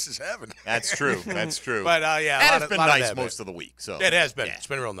like, oh, this is heaven. That's true. That's true. But, and it's been nice most of the week. So it has been. Yeah. It's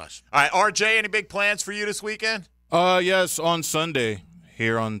been real nice. All right, RJ, any big plans for you this weekend? Yes, on Sunday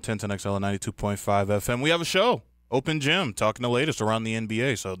here on 1010XL and 92.5 FM, we have a show, Open Gym, talking the latest around the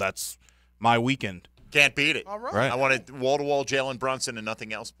NBA. So that's my weekend. Can't beat it. All right. I wanted wall-to-wall Jalen Brunson and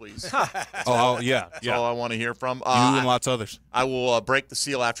nothing else, please. That's all I want to hear from. You and lots of others. I will break the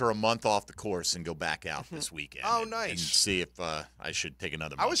seal after a month off the course and go back out this weekend. Oh, nice. And see if I should take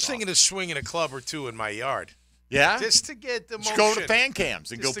another month I was thinking of swinging a club or 2 in my yard. Yeah? Just to get the motion. Just go to fan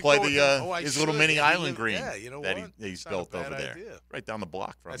cams and go play his little mini island green that he's built over there. Right down the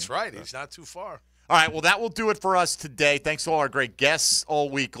block from That's right. He's not too far. All right, well, that will do it for us today. Thanks to all our great guests all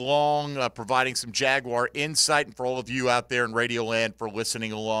week long, providing some Jaguar insight, and for all of you out there in Radio Land for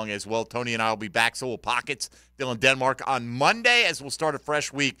listening along as well. Tony and I will be back, so will Pockets, Dylan Denmark, on Monday as we'll start a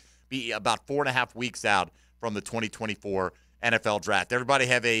fresh week, be about 4.5 weeks out from the 2024 NFL Draft. Everybody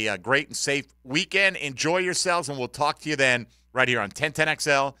have a great and safe weekend. Enjoy yourselves, and we'll talk to you then right here on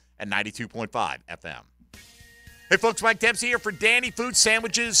 1010XL and 92.5 FM. Hey, folks, Mike Dempsey here for Danny Food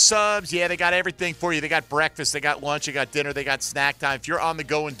Sandwiches, Subs. Yeah, they got everything for you. They got breakfast, they got lunch, they got dinner, they got snack time. If you're on the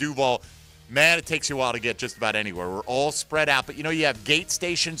go in Duval, man, it takes you a while to get just about anywhere. We're all spread out. But, you have gate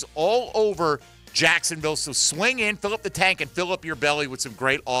stations all over Jacksonville. So swing in, fill up the tank, and fill up your belly with some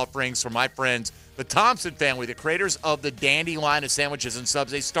great offerings from my friends, the Thompson family, the creators of the Dandy line of sandwiches and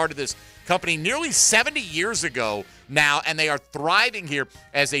subs. They started this company nearly 70 years ago now, and they are thriving here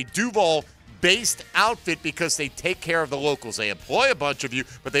as a Duval-based outfit because they take care of the locals. They employ a bunch of you,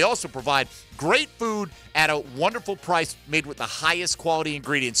 but they also provide great food at a wonderful price made with the highest quality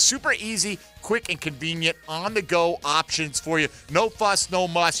ingredients. Super easy, quick, and convenient on-the-go options for you. No fuss, no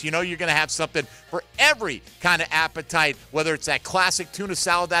muss. You're going to have something for every kind of appetite, whether it's that classic tuna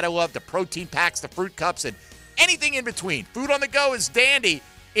salad that I love, the protein packs, the fruit cups, and anything in between. Food on the go is dandy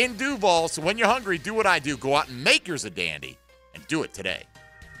in Duval, so when you're hungry, do what I do. Go out and make yours a dandy, and do it today.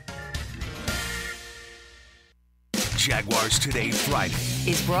 Jaguars Today Friday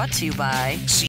is brought to you by